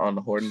bar on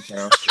the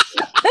Hortontown.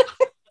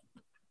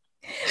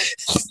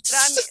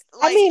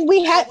 I mean,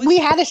 we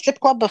had a strip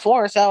club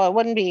before, so it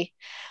wouldn't be.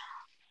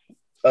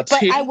 But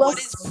I will. What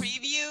is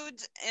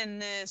previewed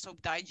in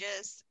Soap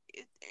Digest?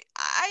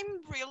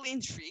 I'm really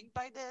intrigued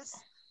by this.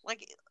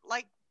 Like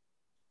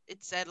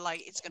it said,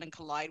 like it's gonna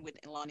collide with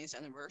Ilani's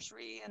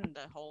anniversary and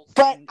the whole thing.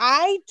 But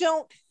I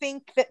don't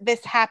think that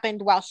this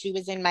happened while she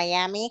was in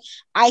Miami.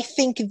 I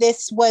think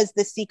this was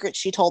the secret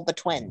she told the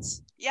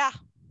twins. Yeah.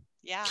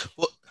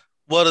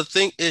 Well, the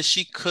thing is,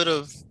 she could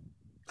have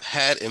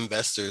had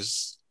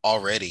investors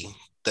already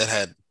that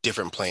had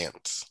different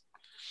plans.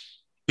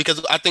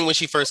 Because I think when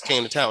she first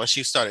came to town and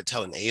she started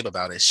telling Abe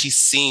about it, she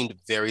seemed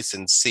very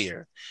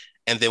sincere.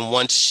 And then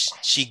once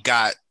she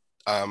got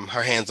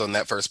her hands on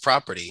that first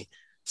property,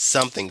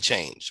 something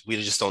changed. We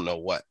just don't know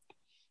what.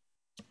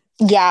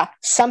 Yeah,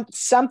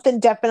 something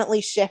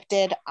definitely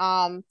shifted.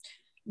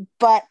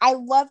 But I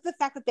love the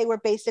fact that they were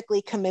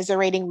basically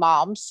commiserating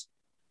moms.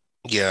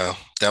 Yeah,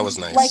 that was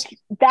nice. Like,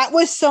 that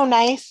was so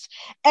nice.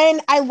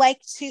 And I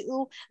like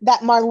too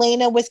that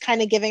Marlena was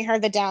kind of giving her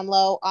the down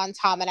low on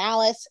Tom and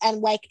Alice. And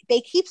like,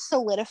 they keep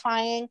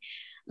solidifying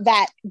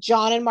that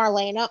John and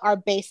Marlena are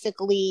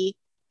basically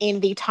in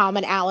the Tom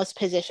and Alice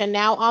position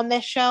now on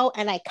this show.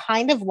 And I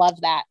kind of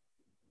love that.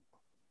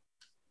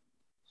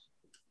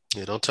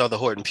 Yeah, don't tell the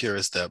Horton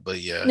purist that,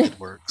 but yeah, it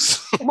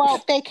works.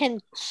 Well, they can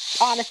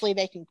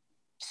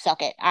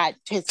suck it.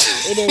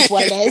 It is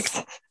what it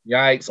is.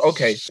 Yikes.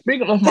 Okay.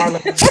 Speaking of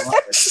Marlena.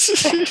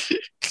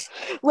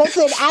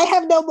 Listen, I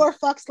have no more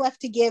fucks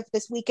left to give.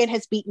 This weekend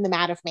has beaten them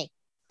out of me.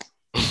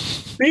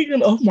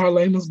 Speaking of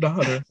Marlena's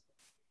daughter,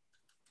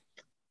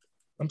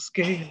 I'm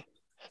scared.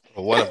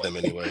 Well, one of them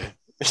anyway.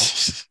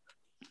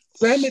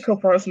 Sammy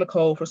confronts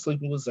Nicole for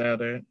sleeping with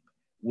Xander,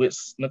 which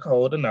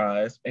Nicole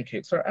denies and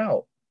kicks her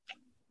out.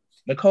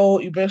 Nicole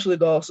eventually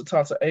goes to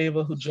talk to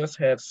Ava, who just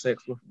had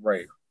sex with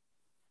Rafe.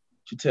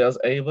 She tells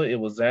Ava it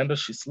was Xander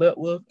she slept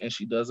with, and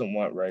she doesn't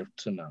want Rafe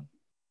to know.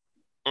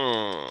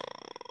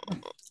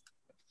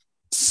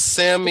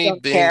 Sammy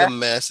being a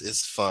mess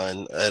is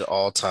fun at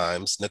all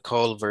times.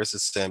 Nicole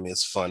versus Sammy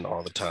is fun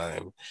all the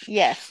time.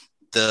 Yes.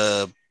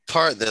 The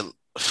part that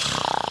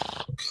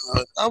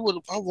I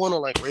want to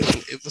like Rafe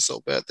and Ava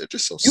so bad. They're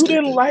just so stupid. You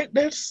didn't like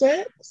that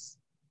sex?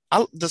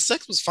 The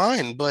sex was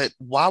fine, but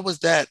why was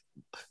that?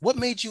 What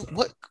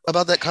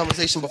about that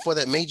conversation before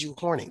that made you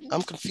horny?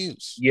 I'm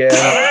confused.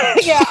 Yeah.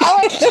 Yeah.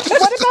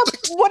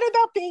 What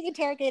about being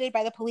interrogated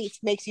by the police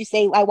makes you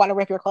say, I want to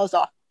rip your clothes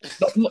off?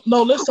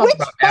 No, let's talk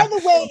about that. By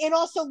the way, it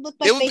also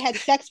looked like they had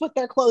sex with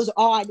their clothes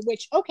on,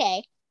 which,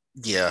 okay.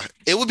 Yeah.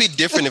 It would be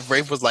different if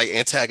Rafe was like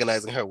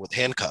antagonizing her with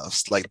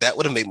handcuffs. Like, that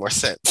would have made more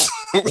sense.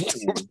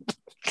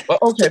 Well,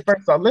 okay,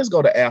 first off, let's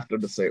go to after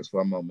the sex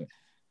for a moment.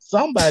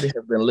 Somebody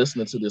has been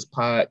listening to this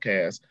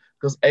podcast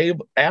because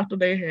after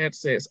they had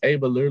sex,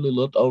 Ava literally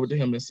looked over to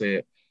him and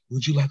said,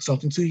 "Would you like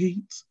something to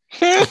eat?"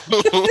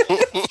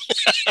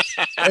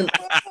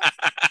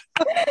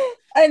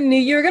 I knew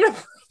you were gonna.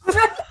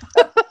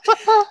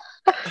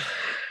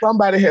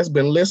 Somebody has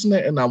been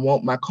listening, and I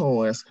want my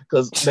coins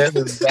because that's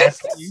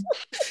exactly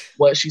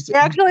what she said. I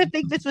actually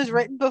think this was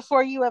written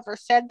before you ever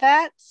said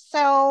that,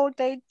 so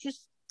they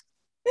just.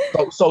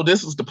 So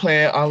this is the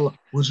plan.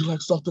 Would you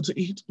like something to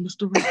eat,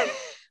 Mr. Reed?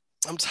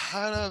 I'm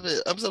tired of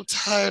it. I'm so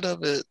tired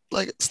of it.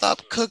 Like,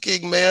 stop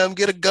cooking, ma'am.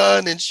 Get a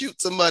gun and shoot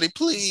somebody,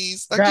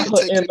 please. I can't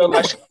take it.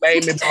 Like she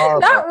made me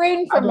Barbara. Not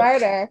reading for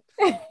murder.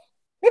 I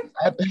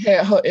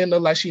had her in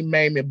there like she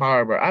made me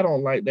Barbara. I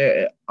don't like that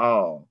at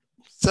all.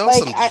 Sell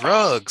some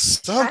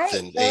drugs,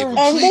 something, Ava,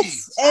 and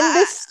please.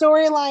 This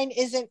storyline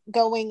isn't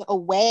going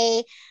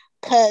away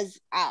because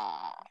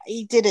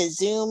he did a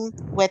Zoom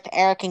with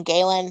Eric and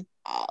Galen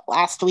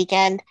last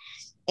weekend.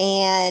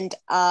 And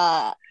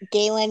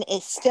Galen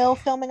is still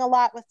filming a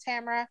lot with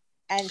Tamara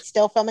and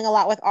still filming a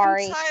lot with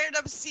Ari. I'm tired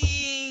of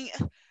seeing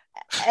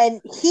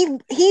and he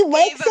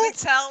likes Ava it.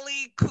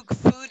 Vitale cook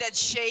food at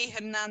Shea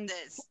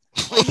Hernandez.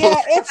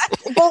 Yeah,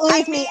 it's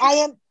believe me, I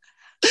am.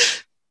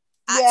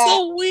 Yeah.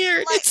 So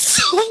weird. Like, it's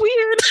so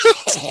weird.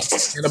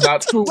 In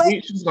about 2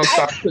 weeks, she's gonna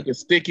start cooking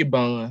sticky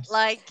buns.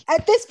 Like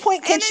at this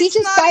point, can she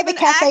just buy the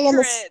cafe in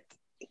the?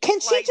 Can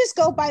she just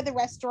go buy the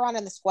restaurant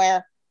in the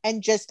square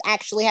and just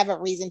actually have a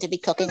reason to be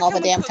cooking all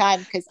the damn time?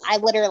 Because I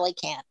literally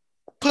can't.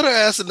 Put her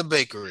ass in the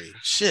bakery.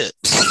 Shit.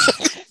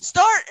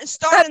 Start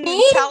an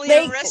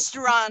Italian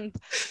restaurant.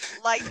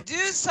 Like do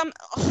some.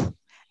 Oh,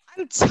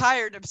 I'm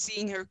tired of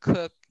seeing her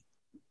cook.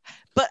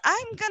 But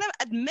I'm gonna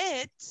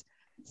admit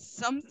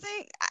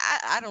something.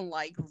 I don't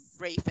like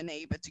Rafe and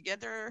Ava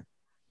together,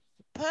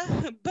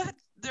 but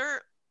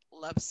their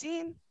love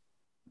scene,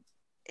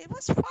 it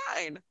was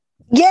fine.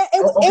 Yeah,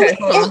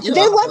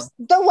 the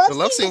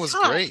love scene was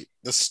great.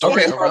 The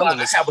story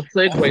around it. I have a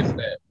segue to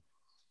that.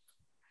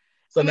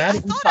 So now I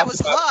thought I was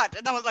hot,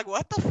 and I was like,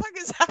 "What the fuck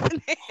is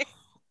happening?"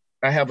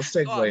 I have a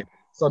segue.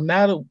 So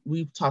now that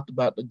we've talked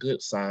about the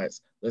good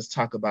sides, let's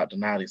talk about the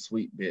naughty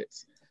sweet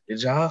bits.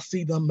 Did y'all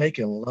see them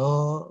making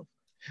love?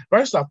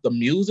 First off, the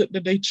music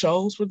that they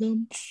chose for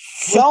them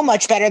so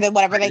much better than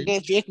whatever they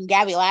gave Jake and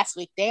Gabby last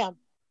week. Damn,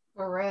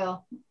 for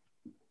real.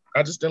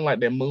 I just didn't like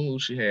that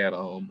mood she had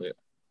on, but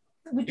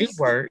it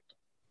worked.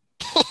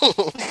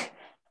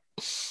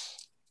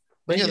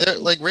 But yeah, they're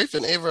like Rafe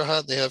and Ava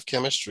Hot, they have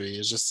chemistry.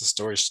 It's just the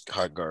story's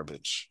hot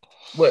garbage.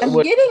 I'm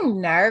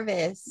getting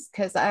nervous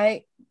because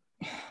I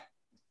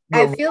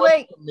feel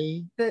like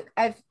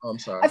I'm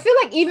sorry. I feel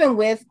like even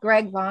with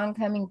Greg Vaughn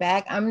coming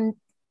back,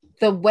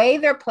 the way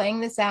they're playing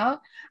this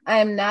out, I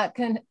am not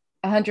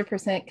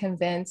 100%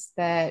 convinced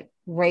that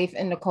Rafe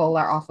and Nicole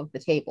are off of the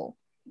table.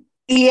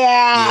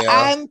 Yeah,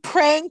 I'm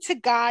praying to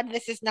God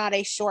this is not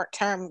a short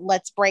term.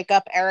 Let's break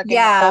up Eric and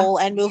Nicole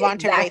and move on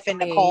to Rafe and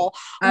Nicole.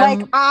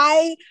 Like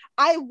I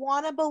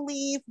want to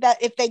believe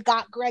that if they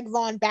got Greg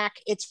Vaughn back,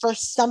 it's for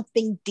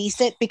something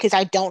decent, because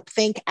I don't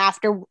think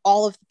after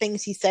all of the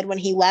things he said when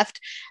he left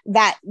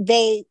that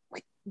they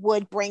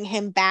would bring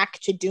him back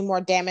to do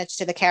more damage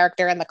to the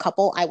character and the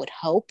couple. I would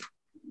hope.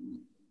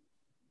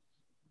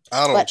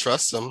 I don't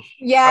trust him.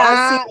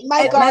 Yeah,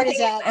 my guard is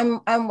up.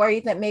 I'm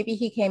worried that maybe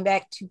he came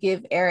back to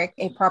give Eric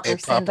a proper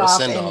send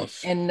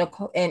off and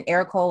Nicole and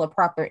Eric Cole a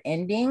proper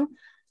ending,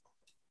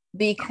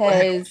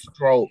 because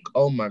stroke.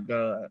 Oh my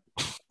God.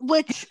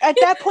 Which at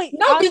that point,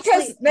 no,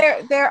 honestly,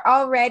 because they're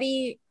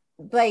already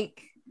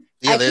like.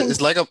 Yeah, it's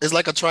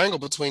like a triangle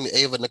between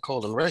Ava,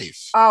 Nicole, and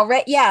Rafe.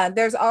 Already, yeah,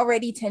 there's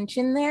already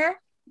tension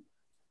there.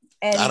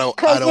 And I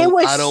don't want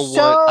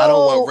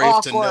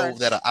Rafe to know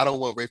that I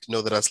don't want Rafe to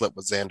know that I slept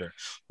with Xander.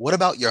 What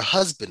about your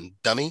husband,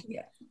 dummy?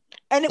 Yeah.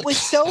 And it was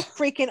so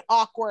freaking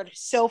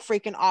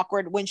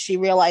awkward when she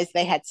realized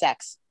they had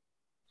sex.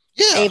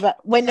 Yeah. Ava,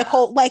 when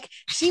Nicole, like,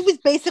 she was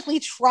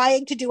basically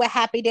trying to do a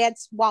happy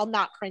dance while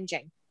not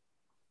cringing.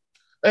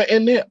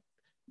 And then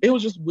it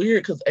was just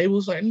weird because Ava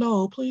was like,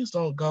 "No, please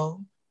don't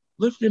go.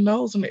 Lift your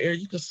nose in the air.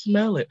 You can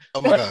smell it."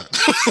 Oh my God.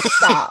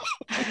 Stop.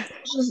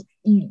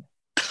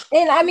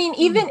 And I mean,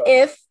 even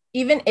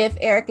if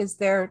Eric is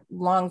there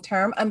long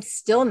term, I'm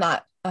still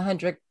not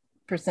 100%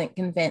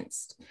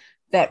 convinced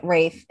that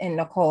Rafe and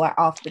Nicole are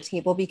off the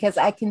table, because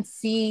I can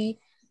see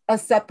a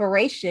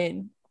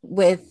separation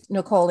with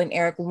Nicole and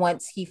Eric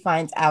once he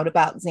finds out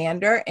about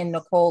Xander, and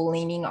Nicole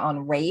leaning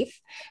on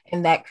Rafe,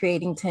 and that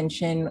creating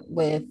tension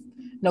with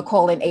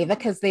Nicole and Ava,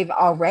 because they've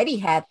already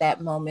had that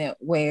moment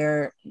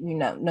where, you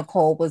know,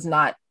 Nicole was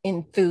not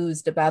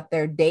enthused about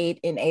their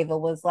date and Ava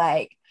was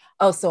like,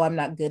 "Oh, so I'm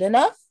not good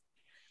enough?"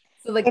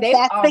 So like, if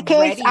that's the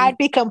case, I'd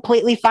be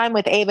completely fine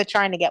with Ava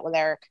trying to get with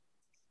Eric.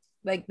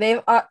 Like they've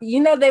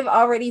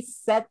already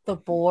set the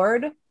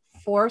board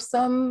for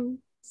some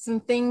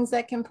things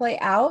that can play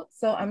out.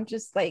 So I'm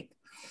just like,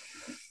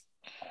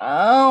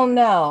 oh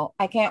no,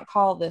 I can't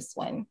call this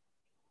one.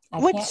 I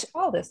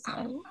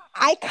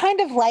kind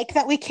of like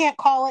that we can't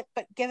call it,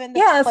 but given the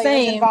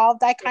players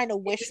involved, I kind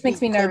of wish. It makes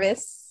me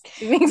nervous.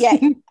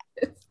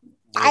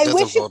 I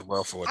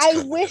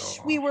wish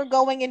we were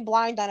going in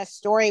blind on a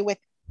story with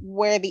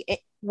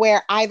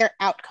where either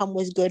outcome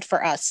was good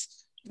for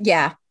us.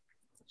 Yeah.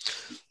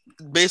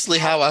 Basically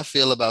how I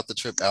feel about the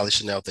Trip Ali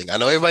Chanel thing. I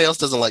know everybody else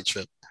doesn't like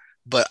Trip,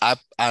 but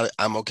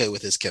I'm okay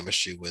with his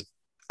chemistry with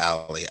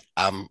Ali.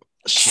 I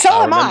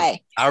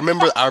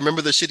remember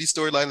the shitty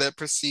storyline that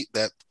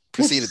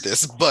preceded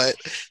this, but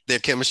their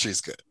chemistry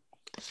is good.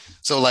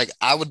 So like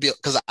I would be,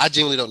 because I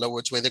genuinely don't know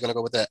which way they're gonna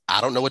go with that. I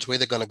don't know which way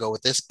they're gonna go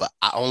with this, but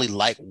I only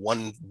like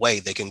one way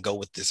they can go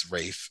with this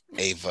Rafe,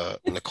 Ava,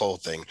 Nicole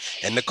thing.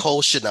 And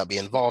Nicole should not be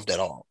involved at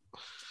all.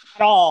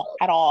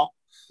 At all.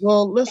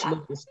 Well, let's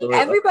look this story.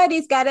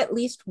 Everybody's got at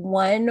least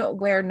one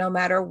where no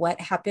matter what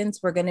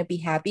happens, we're gonna be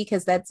happy,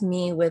 because that's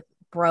me with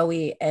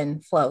Broey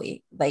and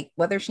Floey. Like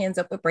whether she ends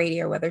up with Brady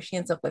or whether she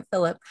ends up with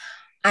Philip,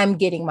 I'm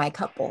getting my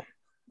couple.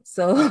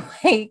 So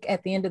like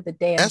at the end of the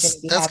day,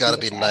 that's got to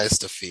be nice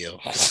to feel.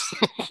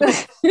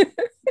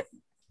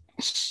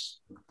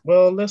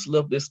 Well, let's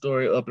lift this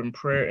story up in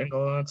prayer and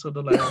go on to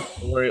the last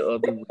story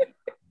of the week.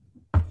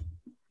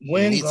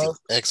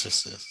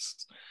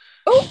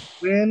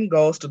 Gwen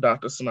goes to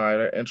Dr.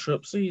 Snyder and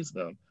Trip sees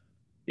them.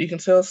 He can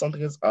tell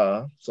something is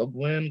off, so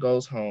Gwen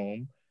goes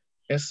home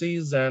and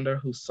sees Xander,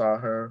 who saw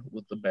her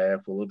with the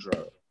bag full of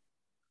drugs.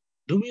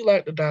 Do we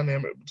like the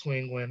dynamic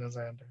between Gwen and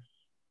Xander?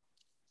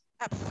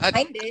 I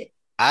did.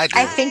 I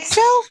think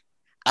so.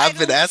 I've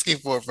been asking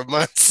for it for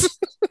months.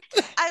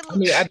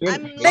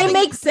 They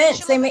make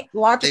sense. They make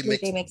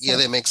sense. Yeah,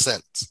 they make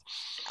sense.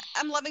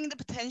 I'm loving the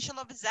potential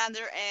of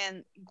Xander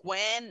and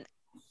Gwen.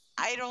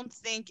 I don't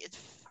think it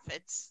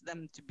fits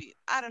them to be.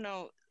 I don't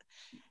know.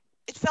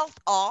 It felt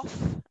off.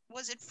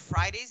 Was it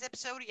Friday's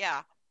episode?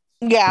 Yeah.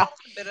 Yeah. It felt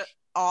a bit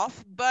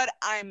off, but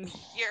I'm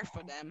here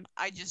for them.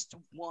 I just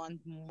want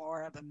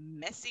more of a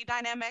messy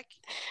dynamic.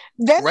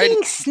 Them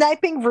being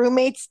sniping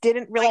roommates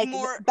didn't really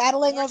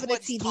battling over the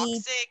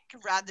TV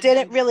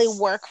didn't really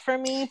work for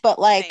me, but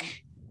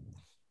like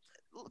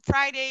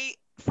Friday's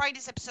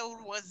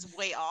episode was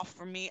way off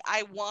for me.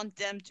 I want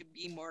them to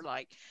be more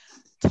like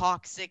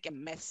toxic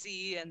and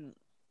messy, and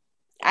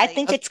I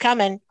think it's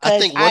coming. I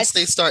think once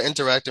they start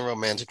interacting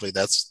romantically,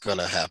 that's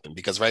gonna happen,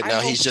 because right now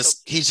he's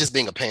just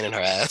being a pain in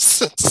her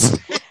ass.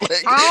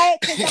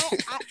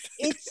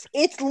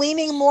 It's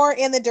leaning more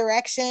in the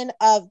direction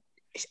of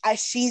I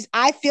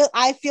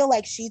feel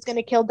like she's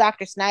gonna kill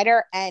Dr.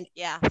 Snyder, and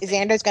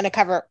Xander's gonna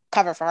cover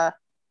for her.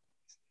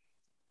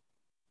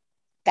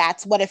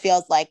 That's what it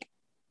feels like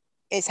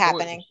is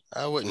happening.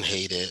 I wouldn't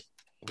hate it,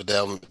 but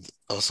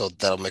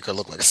that'll make her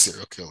look like a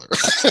serial killer.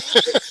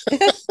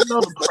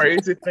 The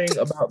crazy thing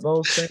about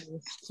those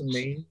things to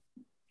me,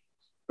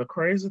 the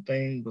crazy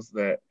thing was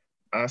that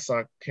I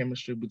saw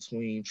chemistry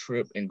between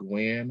Trip and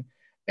Gwen,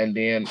 and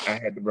then I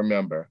had to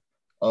remember,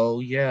 oh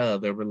yeah,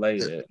 they're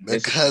related. They're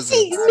This is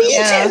cousins. Me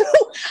Yeah. too.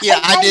 Yeah,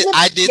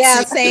 I did.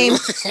 Yeah, see-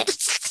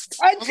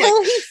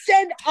 Until he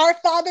said our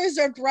fathers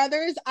are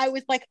brothers, I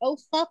was like, oh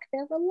fuck,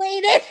 they're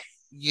related.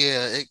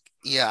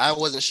 Yeah, I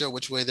wasn't sure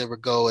which way they were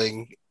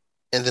going,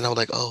 and then I was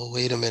like, oh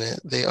wait a minute,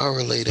 they are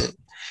related.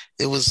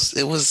 It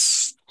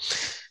was.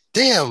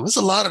 Damn, there's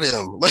a lot of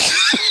them. Like,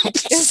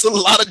 it's a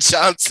lot of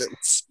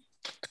Johnsons.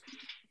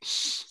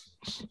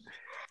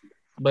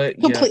 But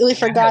yeah, Completely I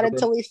forgot had to-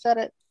 until he said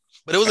it.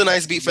 But it was a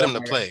nice beat for them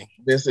to play.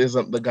 This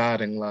isn't the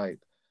guiding light.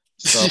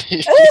 So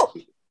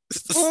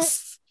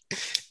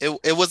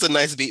It was a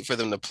nice beat for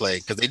them to play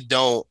because they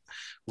don't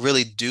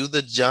really do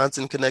the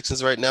Johnson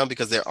connections right now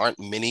because there aren't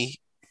many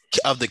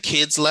of the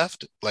kids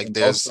left. Like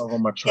there's most of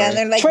them are Yeah, trash.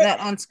 they're like Trip- not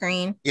on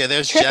screen.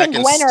 there's Trip Jack and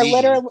and Gwen are Steve,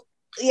 literally,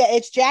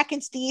 it's Jack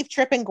and Steve,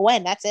 Trip and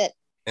Gwen. That's it.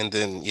 and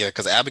then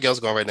because Abigail's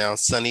gone right now.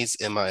 Sunny's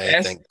MIA,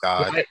 That's thank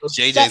God. quite a-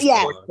 JJ's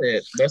Yeah. gone.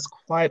 quartet. That's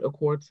quite a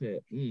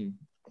quartet.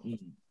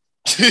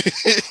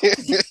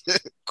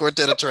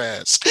 Quartet of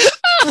trash.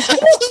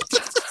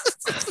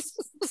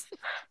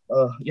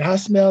 Y'all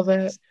smell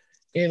that?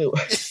 Anyway,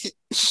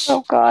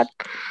 Oh God.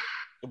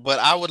 But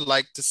I would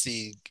like to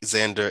see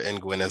Xander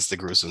and Gwen as the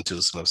gruesome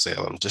twosome of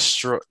Salem.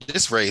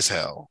 Just raise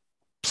hell.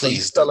 so you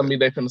Please. telling me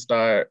they can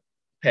start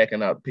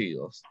packing out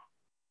pills,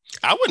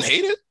 I wouldn't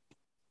hate it.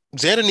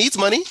 Xander needs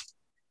money.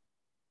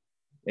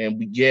 and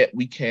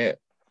we can't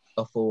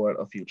afford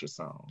a future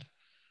song.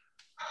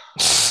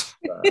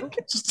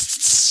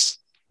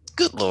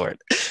 Good Lord.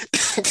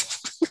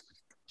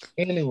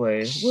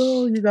 Anyway,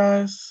 well, you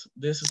guys,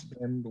 this has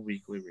been the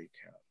weekly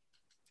recap.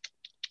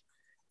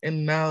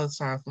 And now it's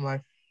time for my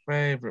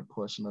favorite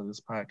portion of this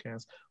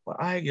podcast, where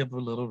I give a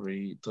little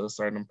read to a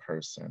certain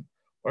person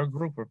or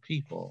group of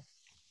people.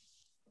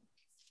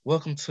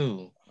 Welcome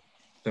to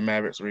the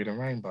Mavericks Reading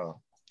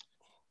Rainbow.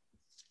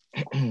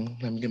 Let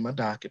me get my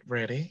docket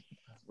ready.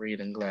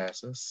 Reading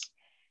glasses.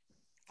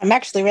 I'm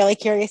actually really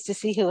curious to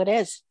see who it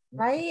is.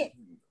 Right?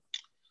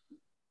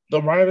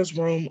 The writer's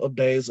room of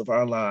Days of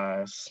Our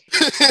Lives.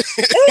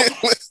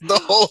 The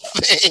whole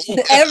thing.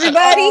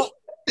 Everybody,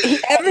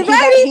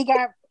 everybody,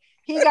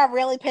 He got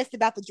really pissed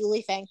about the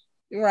Julie thing.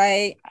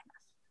 right?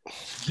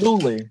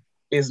 Julie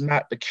is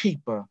not the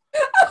keeper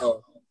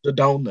of the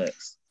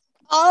donuts.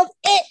 Of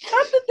it.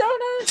 Not the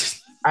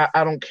donuts.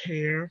 I don't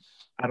care.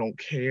 I don't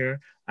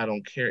care. I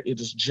don't care. It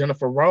is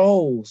Jennifer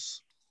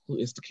Rose who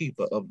is the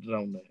keeper of the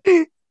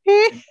donut.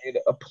 They made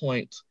a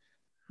point.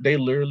 They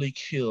literally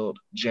killed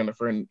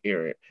Jennifer and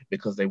Eric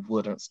because they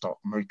wouldn't stop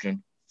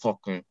making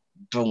fucking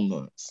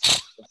donuts.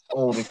 That's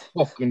all they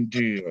fucking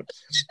did.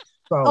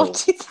 So Oh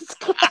Jesus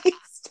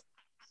Christ.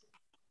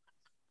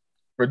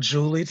 for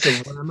Julie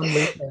to randomly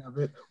have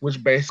it,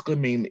 which basically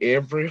means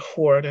every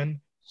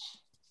Horton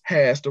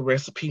has the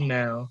recipe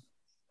now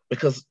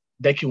because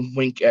they can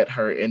wink at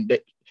her and they,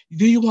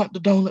 do you want the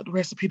donut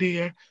recipe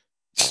there?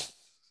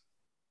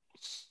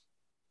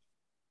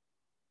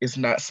 It's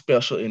not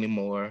special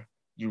anymore.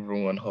 You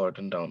ruined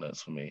Horton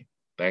Donuts for me.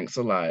 Thanks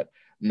a lot.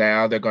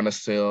 Now they're gonna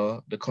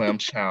sell the clam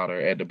chowder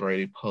at the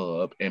Brady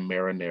Pub in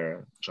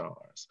marinara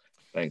jars.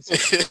 Thanks.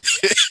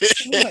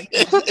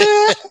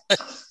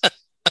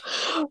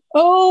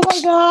 Oh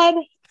my God.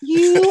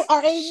 You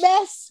are a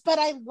mess, but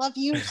I love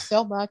you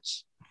so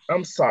much.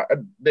 I'm sorry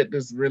that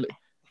this really.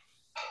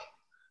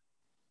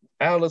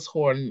 Alice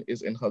Horton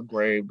is in her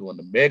grave doing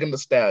the Megan Thee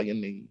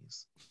Stallion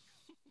knees.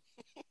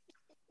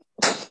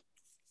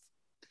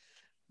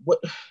 What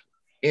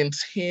in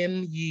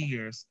 10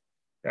 years?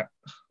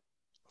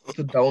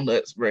 The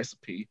donuts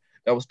recipe.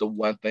 That was the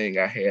one thing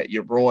I had.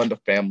 You ruined the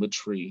family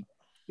tree.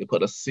 You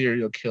put a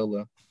serial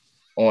killer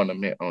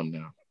ornament on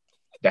there.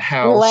 The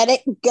house. Let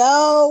it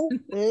go.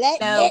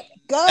 Let No. it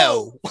go.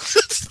 No.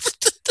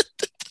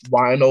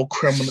 Wino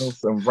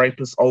criminals and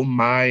rapists. Oh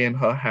my, in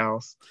her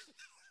house.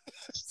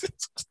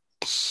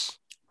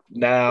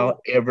 Now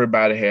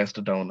everybody has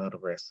to donut a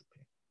recipe.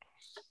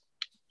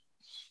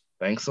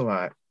 Thanks a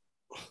lot.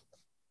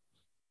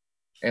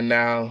 And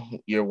now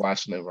you're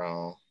watching it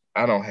wrong.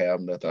 I don't have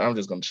nothing. I'm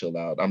just gonna chill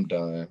out. I'm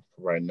done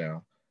right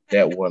now.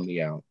 That wore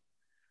me out.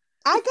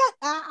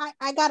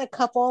 I got a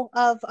couple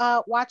of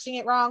watching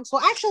it wrong. So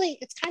actually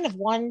it's kind of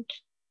one.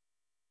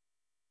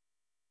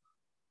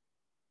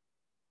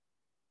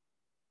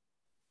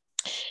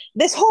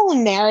 This whole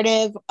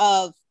narrative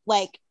of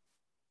like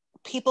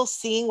people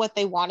seeing what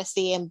they want to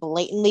see and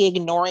blatantly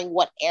ignoring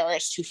what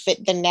airs to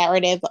fit the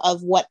narrative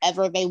of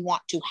whatever they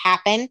want to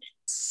happen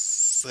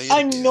Say it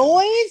again.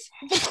 annoys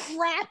the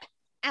crap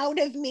out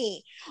of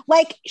me.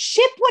 Like,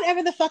 ship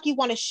whatever the fuck you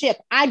want to ship.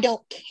 I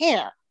don't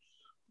care.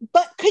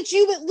 But could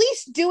you at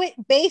least do it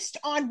based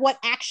on what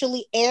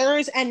actually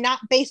airs and not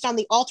based on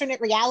the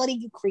alternate reality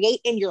you create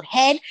in your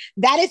head?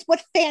 That is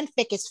what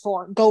fanfic is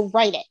for. Go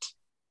write it.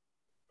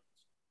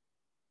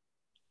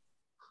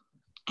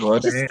 Well,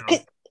 Just damn.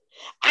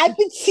 I've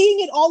been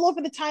seeing it all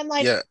over the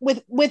timeline Yeah.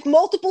 with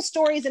multiple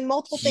stories and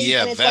multiple things,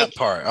 Yeah, and it's that like,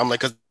 part. I'm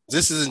like, because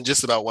this isn't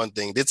just about one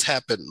thing. This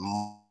happened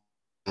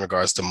in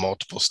regards to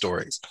multiple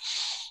stories.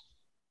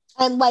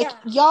 and like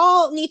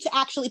y'all need to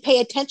actually pay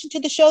attention to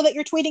the show that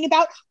you're tweeting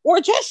about,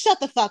 or just shut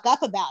the fuck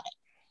up about it.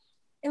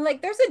 And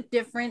like, there's a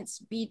difference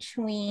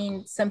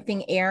between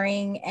something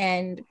airing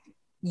and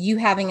you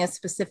having a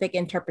specific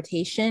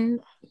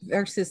interpretation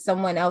versus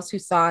someone else who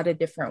saw it a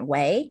different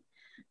way.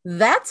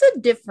 That's a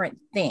different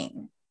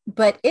thing.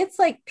 But it's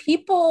like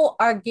people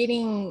are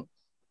getting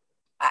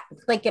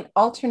like an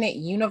alternate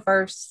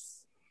universe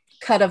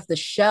cut of the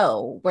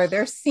show where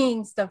they're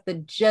seeing stuff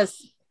that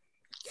just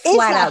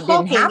flat out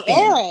didn't happen.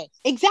 Airing.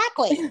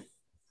 Exactly.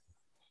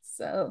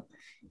 So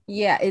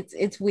yeah,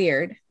 it's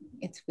weird.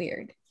 It's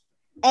weird.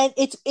 And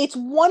it's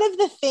one of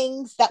the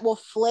things that will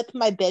flip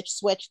my bitch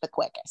switch the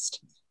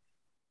quickest.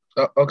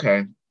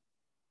 Okay.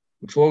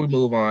 Before we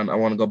move on, I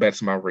want to go back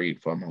to my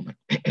read for a moment.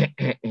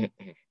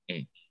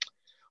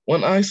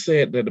 When I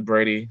said that the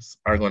Brady's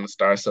are going to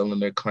start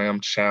selling their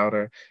clam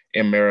chowder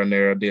and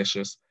marinara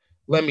dishes,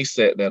 let me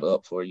set that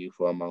up for you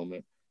for a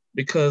moment.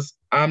 Because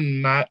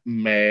I'm not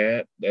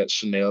mad that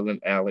Chanel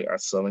and Allie are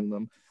selling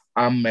them.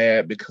 I'm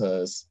mad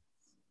because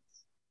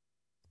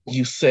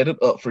you set it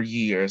up for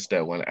years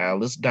that when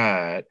Alice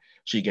died,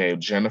 she gave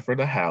Jennifer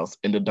the house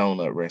and the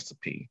donut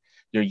recipe.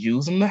 You're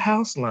using the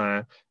house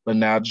line, but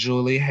now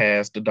Julie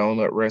has the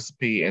donut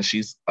recipe and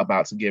she's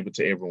about to give it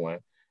to everyone.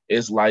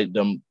 It's like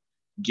them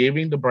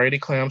giving the Brady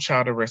clam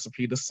chowder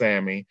recipe to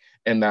Sammy,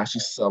 and now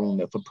she's selling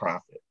it for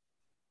profit.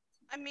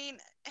 I mean,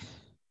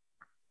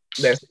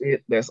 That's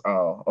it. That's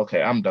all.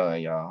 Okay, I'm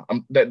done, y'all.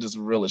 That just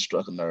really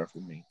struck a nerve for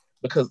me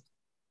because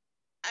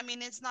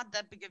it's not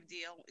that big of a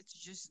deal. It's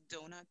just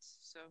donuts.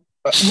 So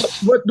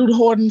what do the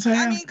Hordens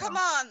have? I mean, come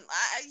on.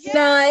 Yeah.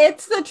 No,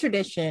 it's the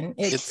tradition.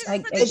 It's I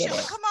tradition. get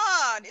it. Come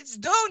on, it's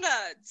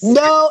donuts.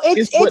 No,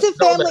 it's what a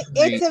family. donuts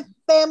mean. It's a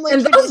family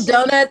And tradition. those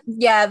donuts,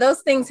 yeah,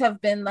 those things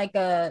have been like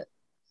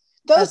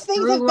those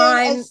things have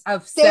been a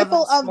of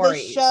staple of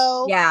stories. the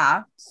show.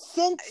 Yeah.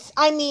 Since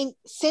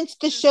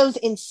the show's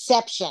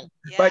inception.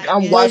 Yeah, Like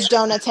I'm those watching,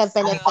 donuts have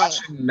been a thing.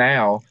 watching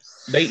now.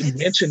 They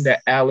mentioned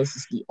that Alice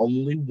is the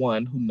only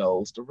one who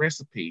knows the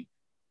recipe.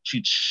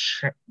 She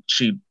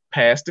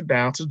passed it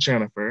down to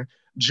Jennifer.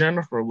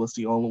 Jennifer was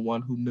the only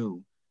one who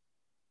knew.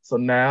 So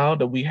now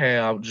that we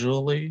have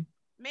Julie,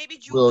 maybe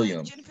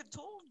William. Jennifer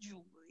told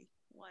Julie.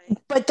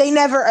 But they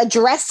never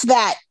addressed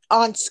that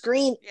on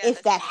screen. Yeah,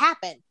 if that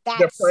happened,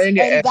 they're playing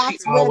it as she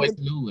always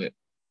knew it.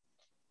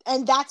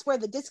 And that's where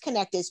the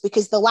disconnect is,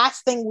 because the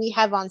last thing we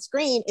have on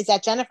screen is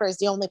that Jennifer is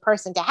the only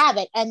person to have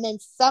it, and then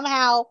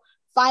somehow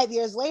 5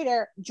 years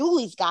later,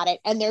 Julie's got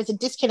it, and there's a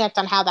disconnect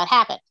on how that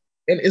happened.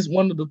 And it's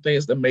one of the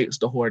things that makes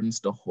the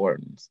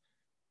Hordens.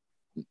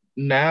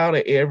 Now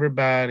that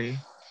everybody,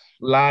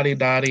 lottie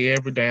dottie,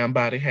 every damn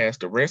body has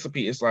the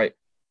recipe, it's like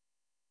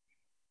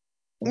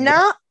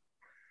no.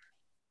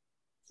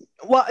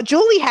 Well,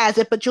 Julie has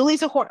it, but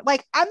Julie's a whore.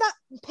 Like, I'm not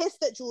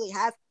pissed that Julie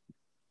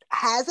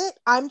has it.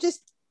 I'm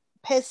just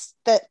pissed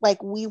that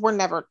like we were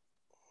never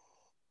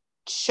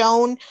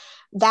shown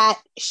that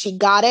she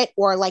got it,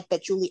 or like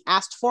that Julie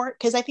asked for it,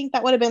 because I think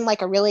that would have been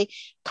like a really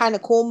kind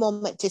of cool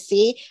moment to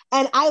see.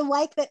 And I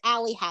like that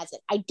Allie has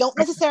it. I don't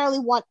necessarily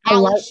want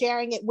Allie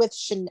sharing it with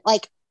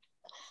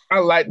I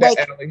like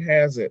that Allie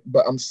has it,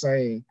 but I'm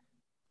saying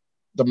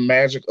the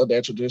magic of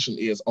that tradition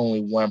is only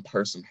one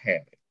person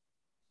had it,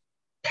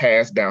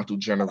 passed down through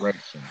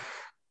generations.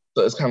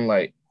 So it's kind of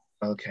like,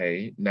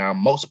 okay, now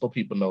multiple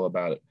people know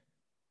about it.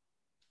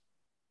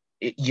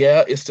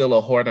 It's still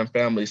a Horton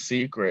family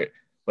secret,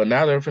 but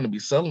now they're going to be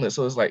selling it.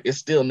 So it's like, it's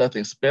still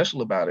nothing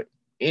special about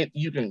it.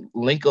 You can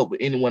link up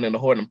with anyone in the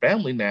Horton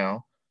family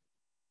now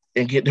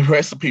and get the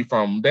recipe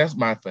from them. That's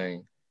my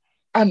thing.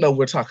 I know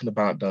we're talking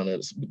about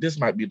donuts, but this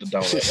might be the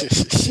donut.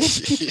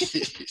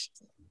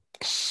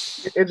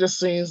 It just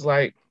seems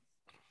like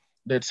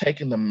they're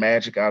taking the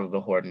magic out of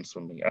the Hortons for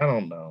me. I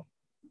don't know.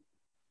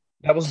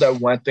 That was that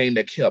one thing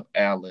that kept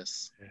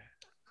Alice. I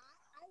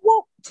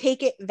won't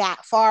take it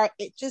that far.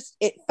 It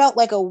felt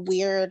like a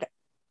weird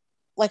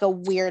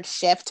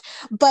shift,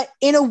 but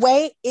in a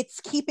way it's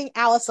keeping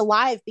Alice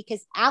alive,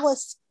 because Allie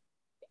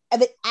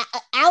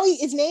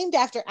is named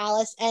after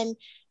Alice, and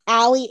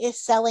Allie is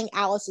selling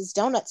Alice's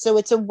donuts. So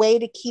it's a way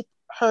to keep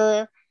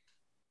her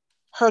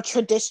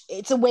tradition.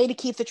 It's a way to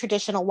keep the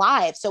tradition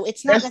alive. So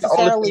it's not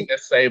necessarily the only thing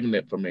that's saving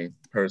it for me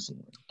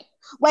personally.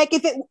 Like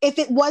if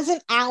it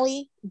wasn't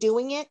Allie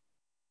doing it,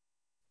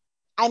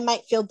 I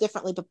might feel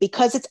differently. But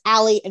because it's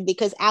Allie, and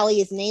because Allie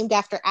is named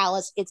after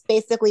Alice, it's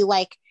basically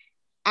like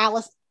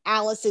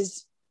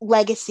Alice's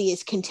legacy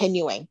is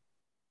continuing.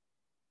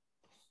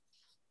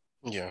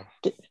 Yeah.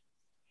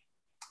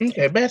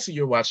 Okay, back to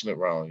You're Watching It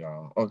Wrong,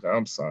 y'all. Okay,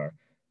 I'm sorry.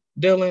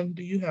 Dylan,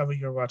 do you have a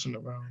You're Watching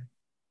It Wrong?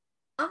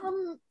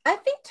 I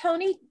think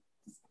Tony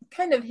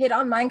kind of hit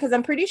on mine, because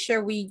I'm pretty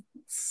sure we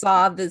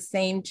saw the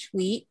same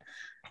tweet.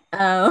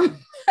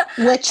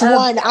 Which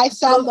one? I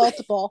saw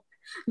multiple.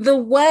 The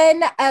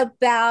one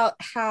about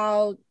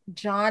how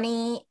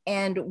Johnny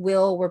and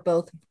Will were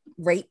both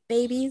rape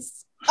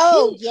babies.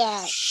 Oh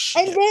yeah.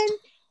 Shit.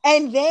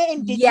 And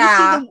then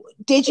Yeah.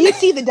 did you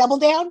see the double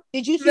down?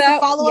 Did you see the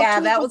follow-up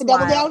tweet that with was the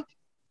double wild. down?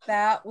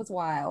 That was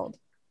wild.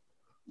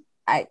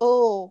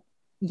 Oh.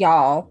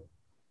 Y'all.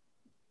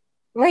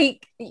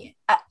 Like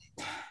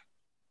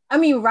I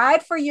mean,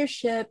 ride for your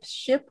ship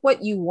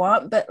what you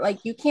want, but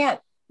like you can't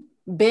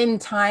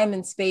bend time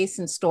and space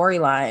and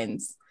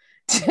storylines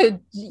to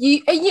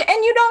you, and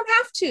you don't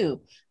have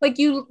to. Like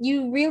you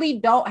really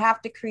don't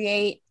have to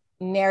create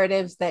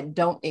narratives that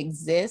don't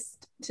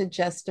exist to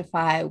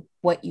justify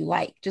what you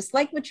like. Just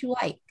like what you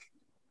like.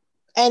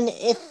 And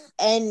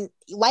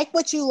like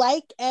what you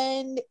like,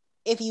 and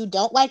if you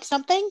don't like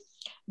something,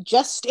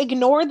 just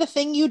ignore the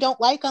thing you don't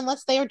like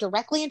unless they are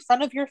directly in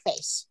front of your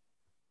face.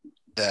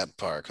 That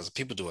part, because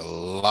people do a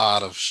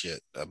lot of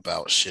shit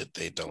about shit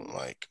they don't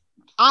like.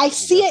 I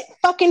see it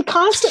fucking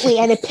constantly,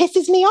 and it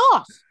pisses me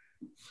off.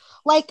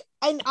 Like,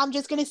 and I'm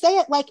just gonna say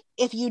it, like,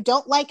 if you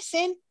don't like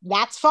Sin,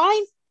 that's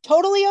fine,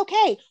 totally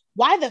okay.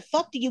 Why the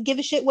fuck do you give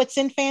a shit what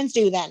Sin fans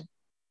do then?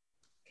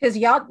 Because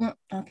y'all,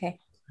 okay.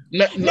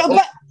 No.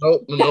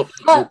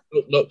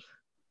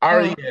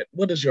 Ariette,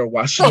 what is your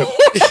watching? I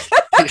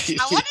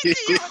wanted to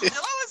hear what Zilla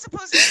was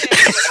supposed to say.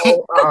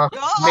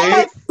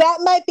 That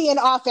might be an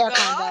off-air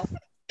combo.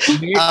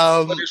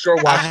 What is your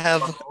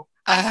watching?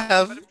 I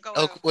have.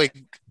 Oh, wait.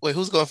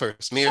 Who's going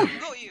first? Me or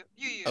go you?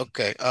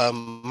 Okay.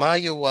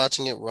 Maya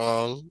watching it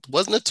wrong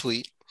wasn't a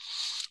tweet,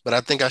 but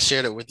I think I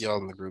shared it with y'all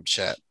in the group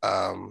chat.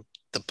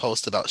 The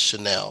post about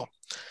Chanel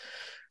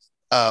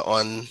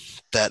on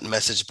that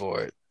message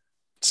board,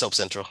 Soap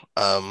Central.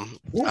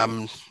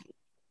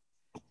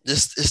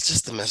 It's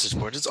just the message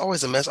board. It's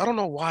always a mess. I don't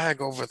know why I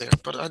go over there,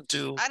 but I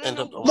do end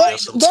up over there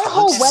sometimes. Their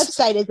whole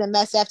website is a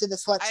mess after the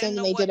slut thing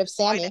they did of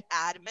Sammy. The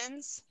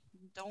admins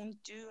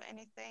don't do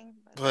anything.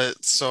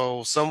 But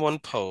so someone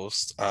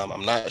posts.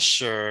 I'm not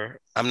sure.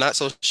 I'm not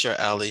so sure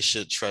Ali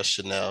should trust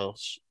Chanel.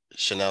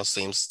 Chanel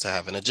seems to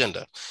have an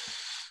agenda.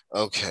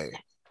 Okay.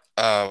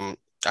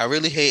 I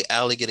really hate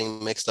Ali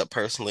getting mixed up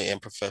personally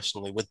and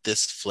professionally with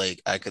this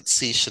flake. I could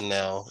see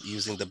Chanel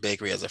using the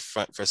bakery as a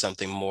front for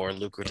something more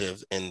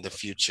lucrative in the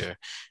future.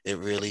 It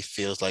really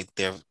feels like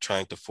they're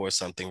trying to force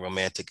something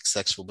romantic,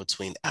 sexual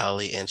between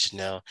Ali and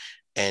Chanel,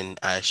 and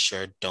I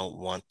sure don't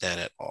want that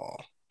at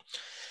all.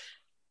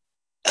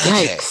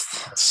 Okay,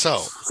 Yikes.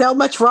 So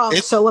much wrong,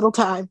 so little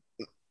time.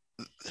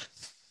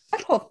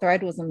 That whole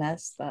thread was a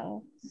mess,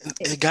 though.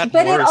 It got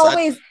but worse. It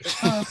always.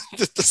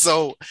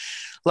 So,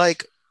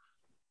 like,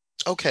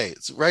 okay,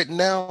 so right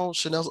now,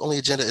 Chanel's only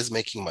agenda is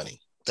making money.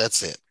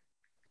 That's it.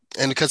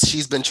 And because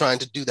she's been trying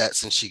to do that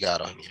since she got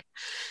on here.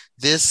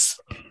 This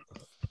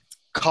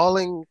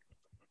calling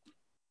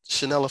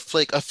Chanel a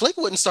flake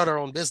wouldn't start her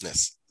own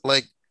business.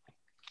 Like,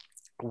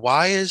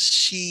 why is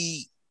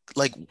she,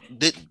 like,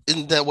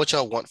 isn't that what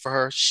y'all want for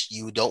her?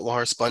 You don't want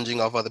her sponging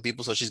off other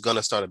people, so she's going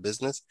to start a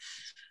business.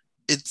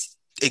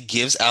 It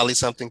gives Ali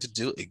something to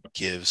do. It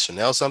gives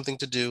Chanel something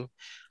to do.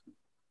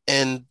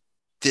 And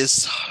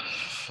this...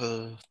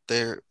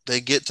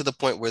 they get to the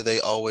point where they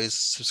always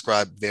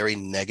subscribe very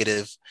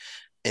negative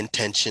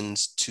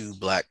intentions to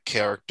Black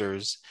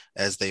characters,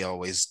 as they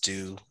always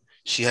do.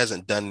 She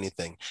hasn't done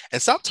anything.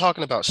 And stop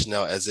talking about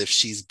Chanel as if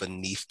she's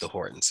beneath the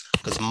Hortons,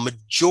 because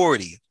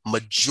majority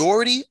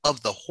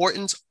of the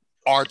Hortons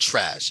are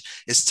trash.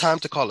 It's time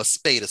to call a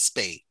spade a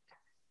spade.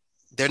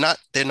 They're not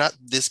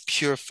this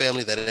pure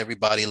family that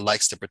everybody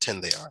likes to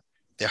pretend they are.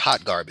 They're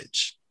hot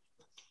garbage.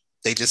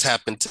 They just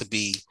happen to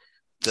be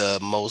the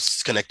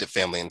most connected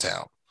family in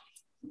town.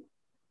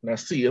 Now,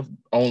 see, if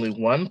only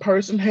one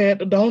person had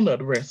the donut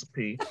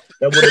recipe,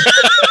 that would have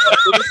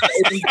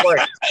been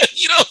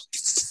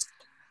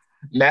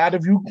Now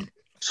that you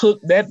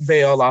took that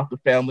veil off the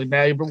family,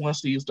 now everyone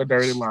sees the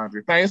dirty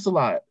laundry. Thanks a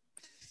lot.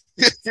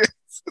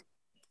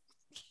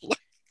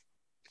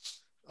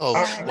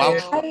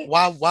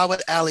 Why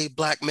would Ali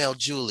blackmail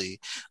Julie?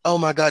 Oh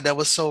my God, that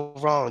was so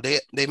wrong. They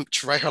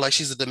write her like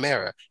she's a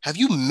Demera. Have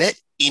you met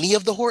any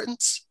of the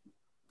Hortons?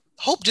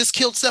 Hope just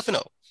killed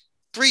Stefano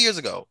 3 years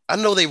ago. I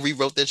know they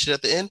rewrote that shit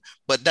at the end,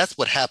 but that's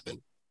what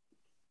happened.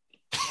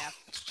 Yeah.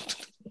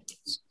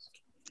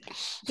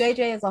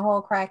 JJ is a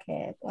whole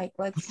crackhead. Like,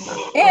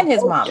 and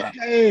his mama.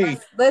 Hey,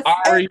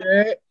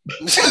 Ariette.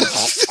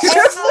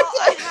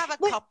 I have a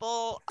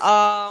couple.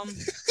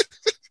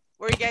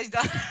 Were you guys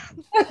done?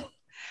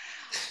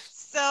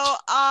 So,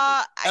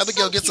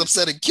 Abigail gets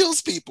upset and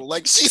kills people.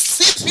 Like, she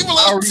sees people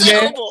out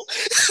terrible.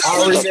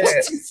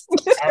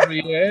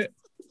 Ariette.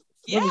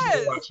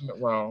 Yes. Watching it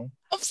wrong.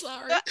 I'm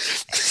sorry.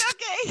 It's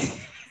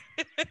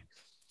okay.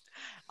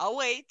 I'll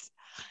wait.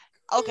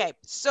 Okay,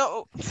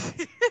 so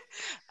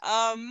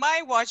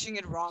my watching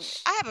it wrong.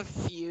 I have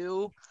a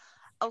few.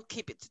 I'll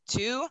keep it to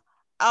two.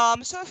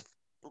 So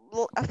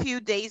a few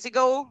days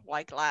ago,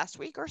 like last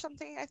week or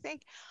something, I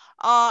think,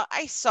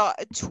 I saw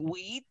a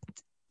tweet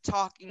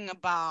talking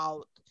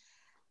about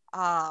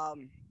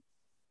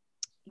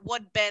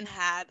what Ben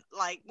had,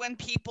 like, when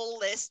people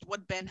list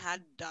what Ben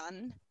had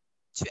done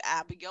to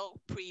Abigail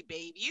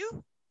pre-baby.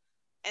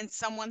 and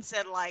someone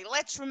said like,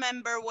 let's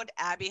remember what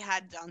Abby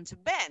had done to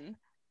Ben,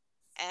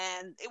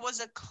 and it was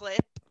a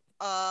clip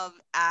of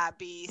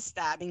Abby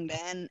stabbing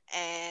Ben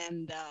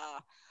and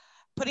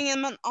putting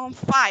him on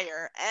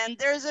fire, and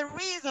there's a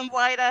reason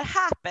why that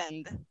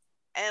happened,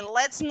 and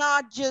let's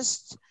not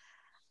just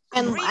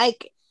And re-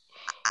 like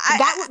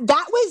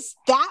that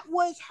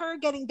was her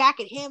getting back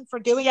at him for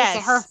doing it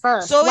to her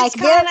first. So like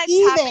it's they're kind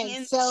of tapping even.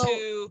 into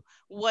So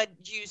what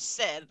you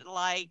said,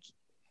 like,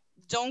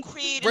 don't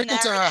create a Break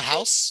into narrative. her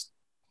house.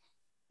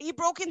 He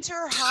broke into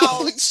her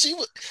house. She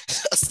was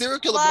a serial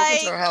killer broke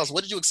into her house.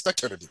 What did you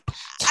expect her to do?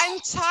 I'm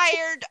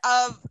tired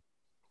of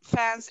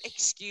fans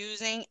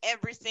excusing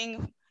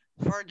everything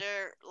for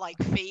their like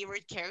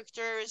favorite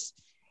characters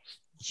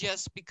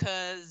just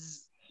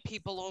because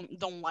people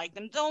don't like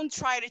them. Don't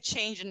try to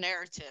change the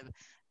narrative.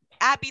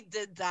 Abby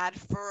did that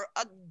for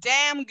a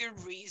damn good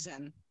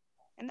reason.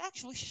 And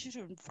actually, she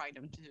shouldn't fight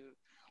him too.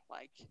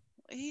 Like,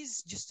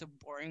 he's just so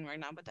boring right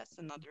now, but that's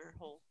another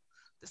whole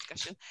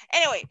discussion.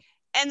 Anyway,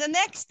 and the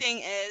next thing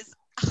is,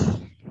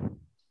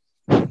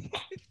 I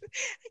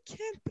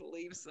can't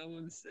believe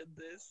someone said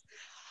this.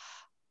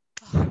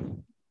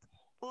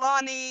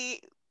 Lonnie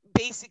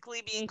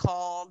basically being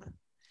called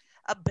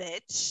a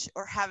bitch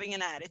or having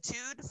an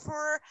attitude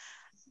for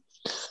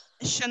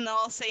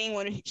Chanel saying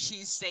what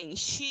she's saying.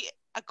 She,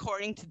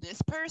 according to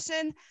this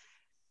person,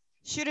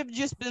 should have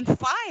just been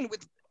fine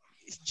with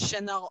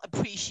Chanel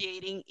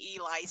appreciating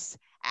Eli's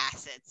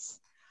assets.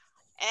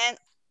 And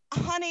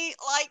honey,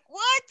 like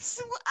what?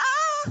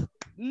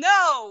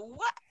 No.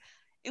 What?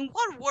 In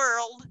what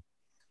world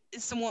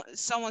is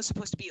someone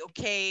supposed to be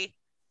okay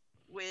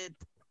with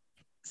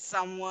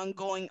someone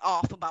going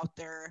off about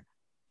their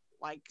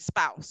like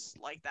spouse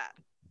like that?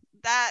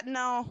 That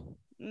no.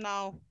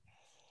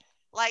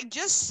 Like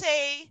just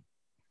say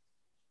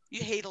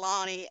you hate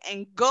Lonnie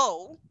and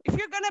go if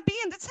you're gonna be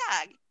in the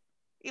tag.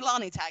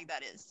 Ilani tag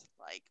that is.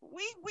 Like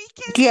we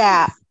can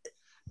yeah,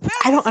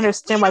 I don't fans,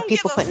 understand we why don't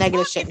people give a put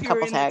negative fuck shit if in you're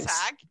couple in tags. the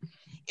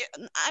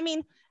tag. I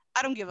mean,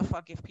 I don't give a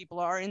fuck if people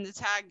are in the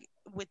tag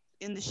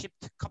in the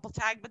shipped couple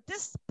tag, but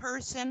this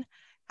person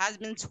has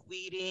been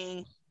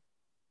tweeting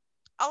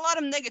a lot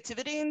of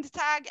negativity in the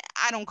tag.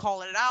 I don't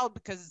call it out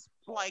because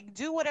like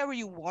do whatever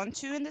you want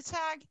to in the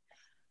tag,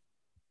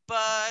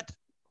 but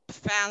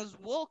fans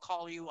will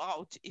call you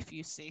out if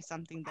you say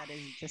something that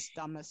is just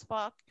dumb as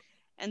fuck.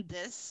 And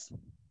this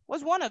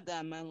was one of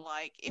them. And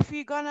like, if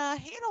you're gonna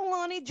hate on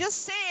Lonnie,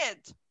 just say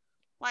it.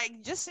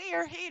 Like, just say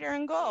you're a hater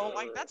and go.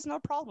 Like, that's no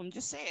problem.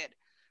 Just say it.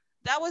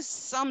 That was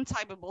some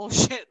type of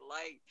bullshit.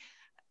 Like,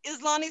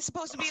 is Lonnie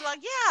supposed to be like,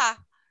 yeah,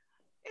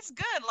 it's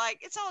good. Like,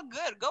 it's all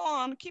good. Go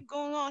on, keep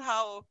going on.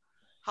 How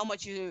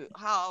much you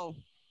how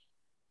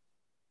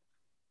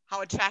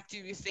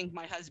attractive you think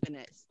my husband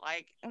is?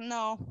 Like,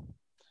 no.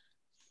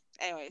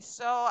 Anyway,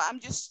 so I'm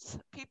just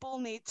people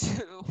need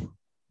to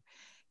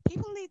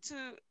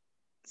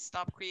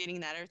stop creating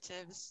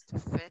narratives to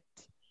fit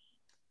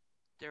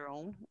their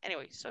own.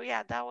 Anyway, so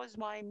yeah, that was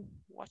my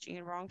watching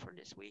it wrong for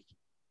this week.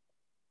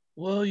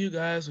 Well, you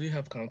guys, we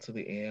have come to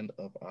the end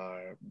of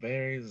our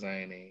very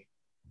zany,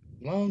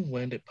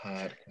 long-winded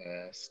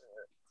podcast.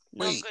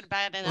 No Wait, good,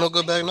 bad, and no good,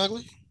 ugly. bad, and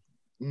ugly.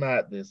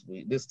 Not this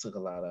week. This took a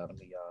lot out of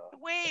me, y'all.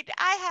 Wait,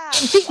 I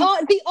have.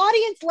 The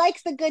audience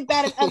likes the good,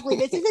 bad, and ugly.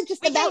 This isn't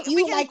just We about can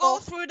you, go Michael.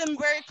 through them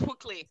very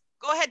quickly.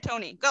 Go ahead,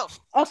 Tony. Go.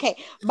 Okay,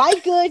 my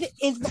good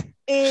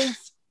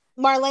is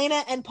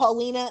Marlena and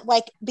Paulina.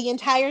 Like the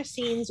entire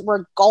scenes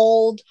were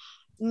gold.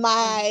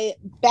 My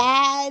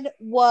bad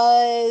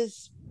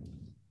was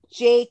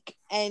Jake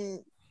and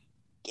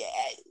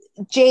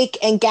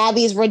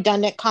Gabby's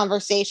redundant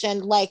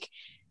conversation. Like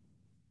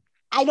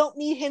I don't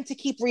need him to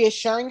keep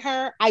reassuring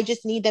her. I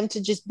just need them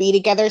to just be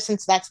together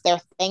since that's their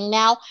thing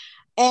now.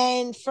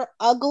 And for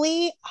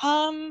ugly,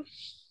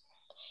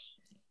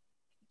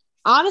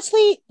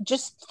 honestly,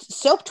 just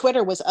soap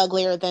Twitter was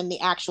uglier than the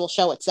actual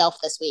show itself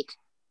this week.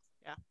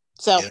 Yeah.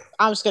 So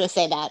I'm just gonna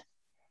say that.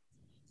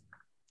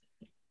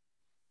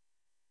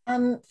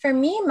 For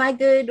me, my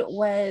good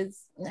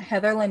was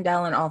Heather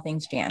Lindell in All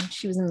Things Jan.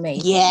 She was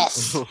amazing.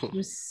 Yes. She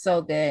was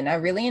so good. I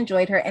really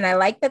enjoyed her. And I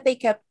like that they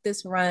kept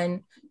this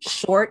run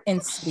short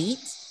and sweet.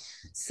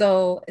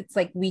 So it's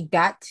like we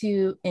got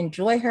to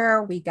enjoy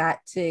her. We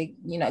got to,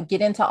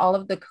 get into all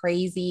of the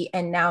crazy.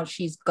 And now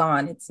she's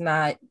gone.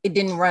 It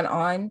didn't run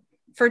on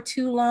for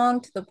too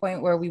long to the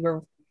point where we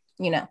were,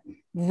 rooting.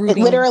 It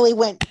literally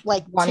went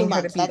like wanting 2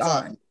 months. her to be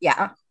gone.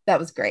 Yeah, that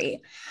was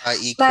great.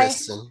 I.e.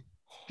 Kristen.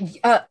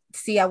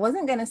 See, I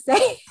wasn't gonna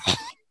say.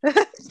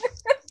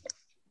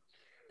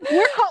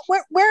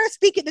 we're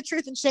speaking the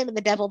truth and shaming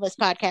the devil this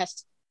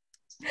podcast.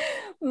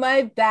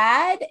 My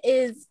bad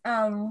is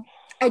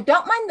I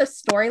don't mind the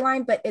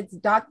storyline, but it's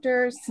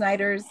Dr.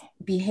 Snyder's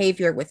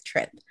behavior with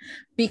Trip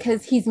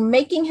because he's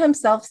making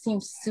himself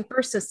seem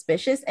super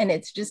suspicious. And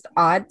it's just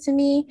odd to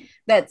me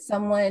that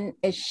someone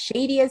as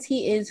shady as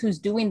he is, who's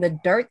doing the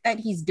dirt that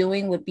he's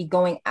doing, would be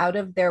going out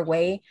of their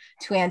way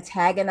to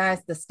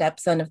antagonize the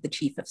stepson of the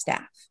chief of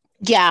staff.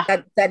 Yeah.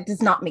 That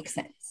does not make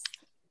sense.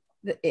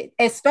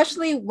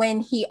 especially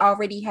when he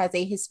already has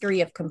a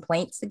history of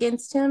complaints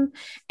against him.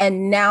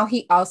 And now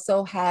he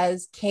also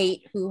has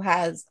Kate, who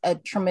has a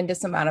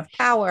tremendous amount of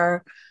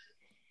power,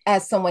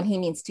 as someone he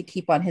needs to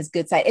keep on his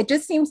good side. It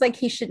just seems like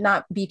he should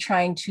not be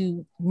trying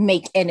to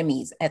make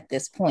enemies at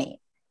this point.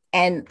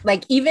 And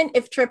like, even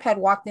if Trip had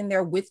walked in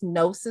there with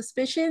no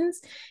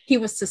suspicions, he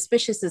was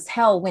suspicious as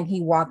hell when he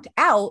walked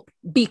out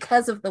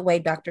because of the way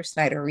Dr.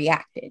 Snyder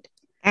reacted.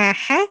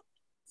 Uh-huh.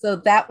 So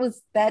that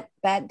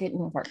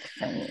didn't work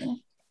for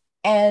me.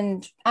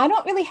 And I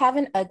don't really have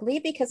an ugly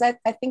because I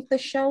think the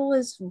show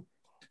was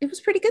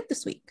pretty good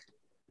this week.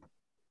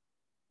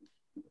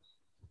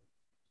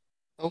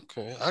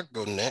 Okay, I'll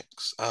go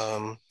next.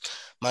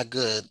 My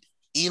good,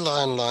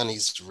 Eli and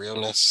Lonnie's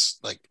realness,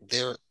 like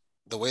the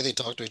way they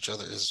talk to each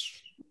other is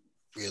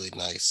really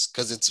nice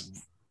because it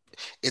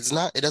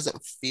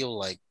doesn't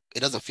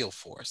feel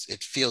forced.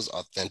 It feels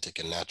authentic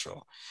and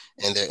natural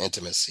in their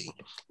intimacy.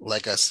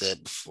 Like I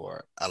said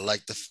before, I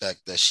like the fact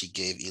that she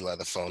gave Eli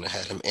the phone and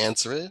had him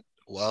answer it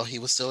while he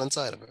was still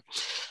inside of her.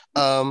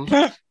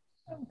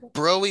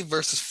 Broy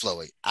versus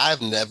Floey.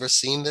 I've never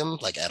seen them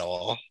like at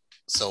all.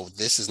 So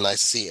this is nice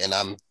to see. And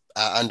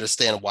I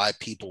understand why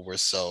people were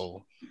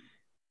so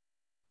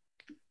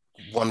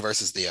one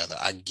versus the other.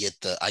 I get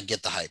the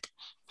hype.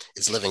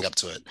 It's living up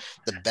to it.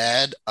 The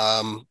bad,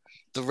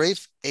 the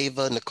Rafe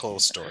Ava Nicole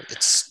story.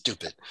 It's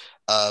stupid.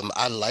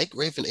 I like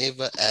Rafe and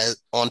Ava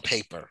as on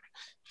paper.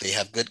 They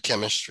have good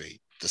chemistry.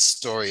 The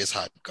story is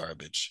hot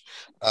garbage.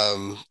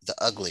 The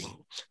ugly.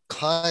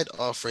 Clyde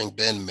offering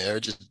Ben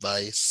marriage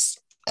advice.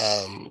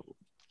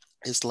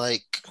 It's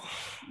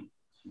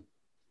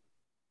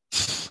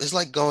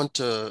like going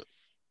to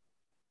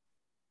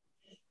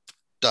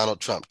Donald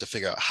Trump to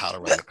figure out how to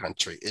run the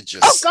country. It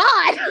just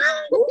God.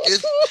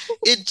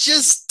 it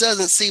just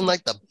doesn't seem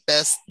like the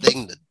best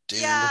thing to do.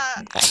 Yeah,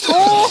 I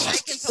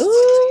can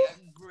totally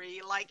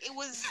agree. Like, it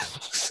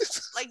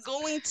was like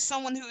going to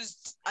someone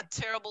who's a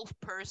terrible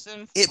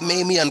person. It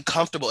made me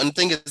uncomfortable. And the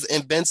thing is,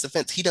 in Ben's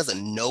defense, he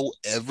doesn't know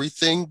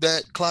everything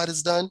that Clyde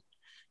has done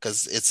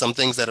because it's some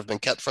things that have been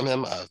kept from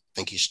him. I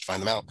think he should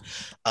find them out.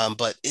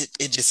 But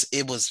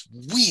it was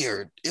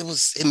weird.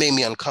 It made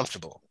me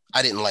uncomfortable.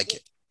 I didn't like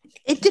it.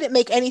 It didn't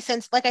make any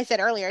sense. Like I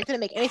said earlier, it didn't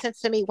make any sense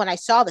to me when I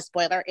saw the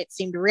spoiler. It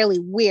seemed really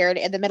weird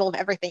in the middle of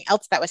everything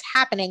else that was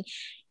happening.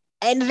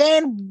 And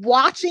then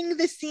watching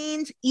the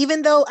scenes,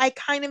 even though I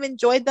kind of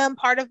enjoyed them,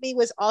 part of me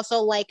was also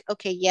like,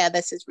 okay, yeah,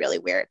 this is really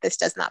weird. This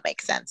does not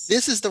make sense.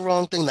 This is the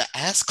wrong thing to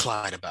ask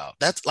Clyde about.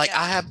 That's like,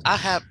 yeah. I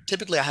have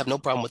no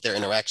problem with their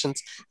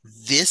interactions.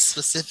 This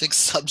specific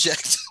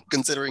subject,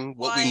 considering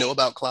what we know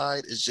about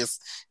Clyde, is just,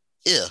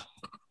 ew.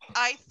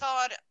 I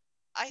thought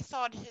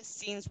his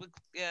scenes with,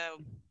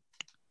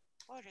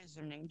 what is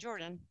her name?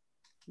 Jordan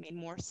made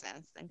more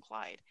sense than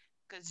Clyde,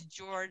 because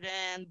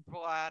Jordan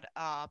brought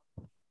up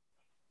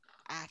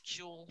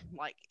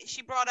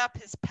she brought up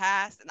his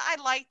past, and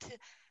I liked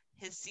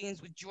his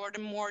scenes with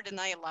Jordan more than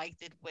I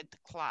liked it with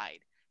Clyde,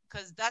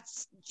 because that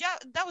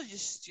was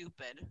just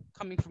stupid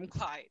coming from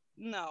Clyde.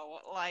 No,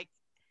 like,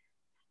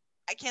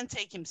 I can't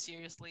take him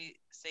seriously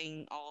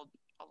saying all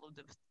of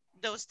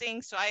those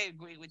things. So I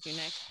agree with you,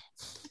 Nick.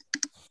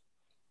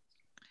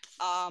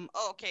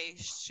 Okay,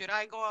 should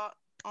I go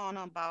on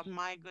about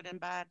my good,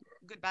 bad,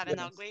 and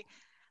ugly?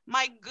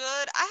 My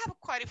good, I have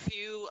quite a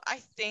few. I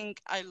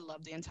think I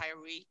loved the entire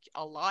week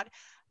a lot,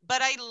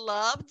 but I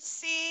loved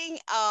seeing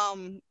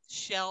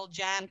Shell,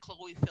 Jan,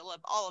 Chloe,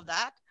 Philip, all of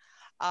that.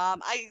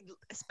 I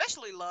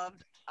especially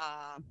loved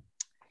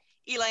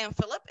Eli and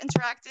Philip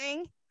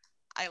interacting.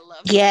 I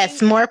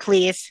love more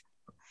please.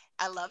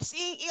 I love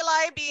seeing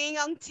Eli being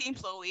on Team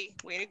Chloe.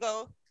 Way to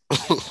go.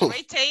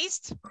 Great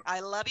taste. I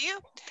love you.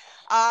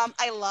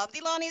 I love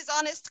Ilani's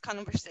honest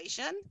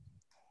conversation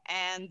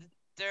and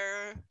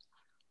their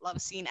love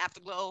scene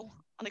afterglow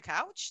on the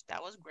couch.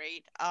 That was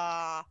great.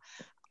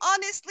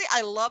 Honestly,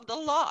 I loved a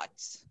lot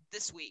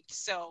this week.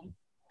 So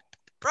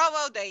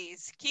bravo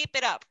days. Keep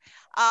it up.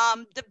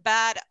 The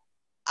bad,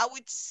 I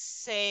would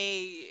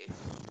say,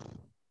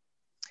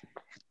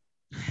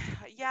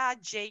 yeah,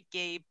 Jake,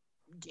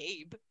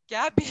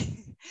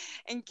 Gabby,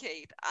 and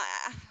Kate.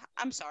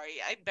 I'm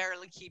sorry, I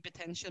barely keep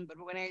attention,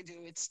 but when I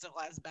do, it's still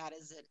as bad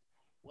as it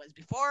was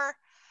before.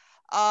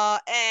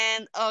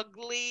 And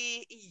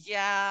ugly,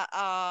 yeah.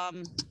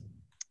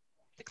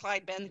 The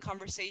Clyde Ben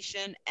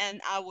conversation,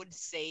 and I would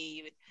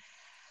say,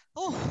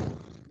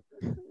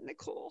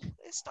 Nicole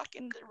is stuck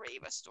in the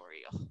Reva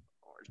story. Oh,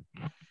 Lord,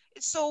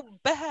 it's so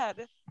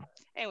bad.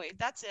 Anyway,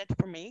 that's it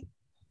for me.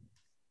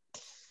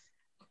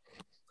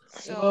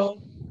 So,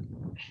 well,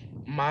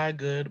 my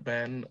good,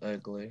 bad, and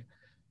ugly.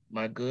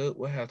 My good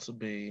would have to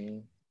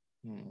be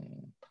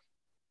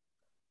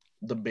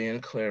the Ben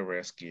Claire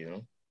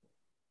rescue,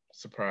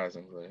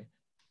 surprisingly,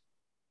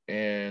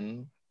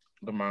 and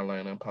the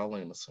Marlena and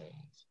Paulina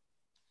scenes.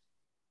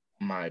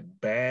 My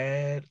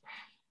bad,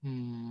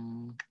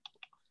 I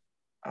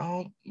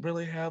don't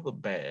really have a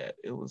bad.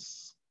 It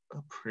was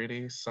a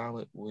pretty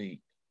solid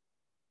week.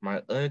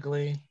 My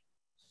ugly,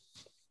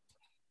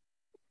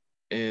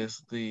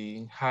 is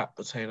the hot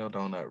potato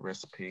donut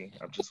recipe.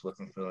 I just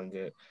wasn't feeling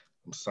good.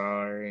 I'm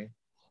sorry.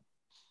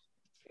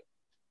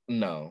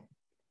 No.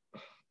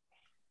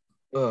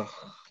 Ugh.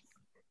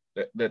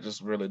 That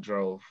just really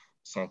drove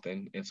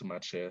something into my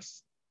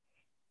chest.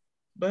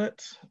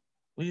 But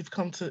we've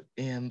come to the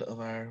end of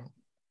our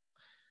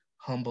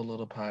humble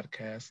little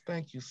podcast.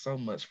 Thank you so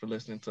much for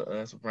listening to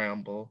us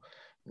ramble,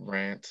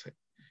 rant,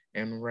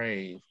 and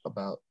rave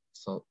about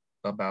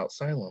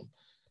Salem.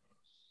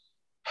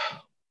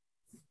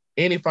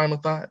 Any final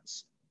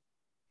thoughts?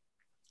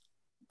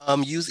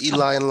 Use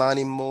Eli and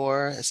Lonnie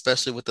more,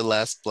 especially with the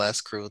last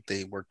Blast crew.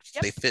 Yep.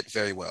 They fit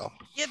very well.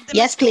 Give them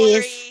Yes, a story,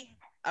 please.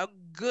 a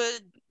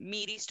good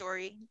meaty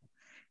story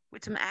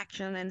with some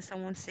action and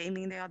someone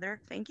saving the other.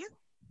 Thank you.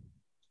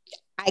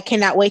 I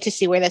cannot wait to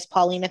see where this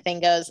Paulina thing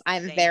goes.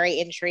 I'm Same. very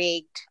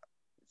intrigued.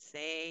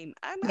 Same.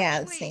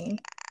 Yeah, same.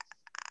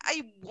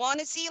 I want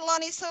to see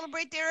Lonnie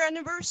celebrate their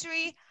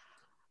anniversary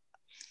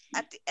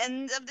at the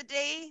end of the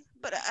day,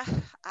 but I don't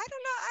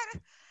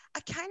know. I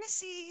kind of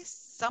see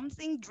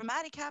something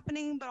dramatic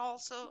happening, but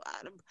also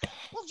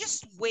we'll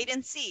just wait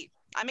and see.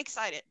 I'm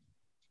excited.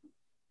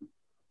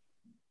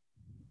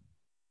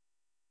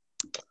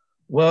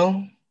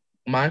 Well,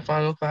 my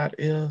final thought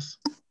is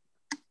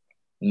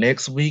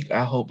next week,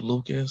 I hope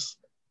Lucas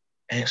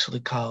actually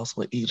calls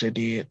what EJ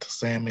did to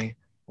Sammy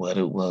what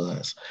it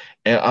was.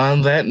 And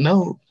on that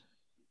note,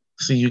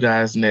 see you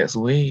guys next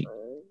week.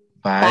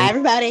 Bye, Bye.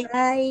 everybody.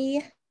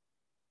 Bye.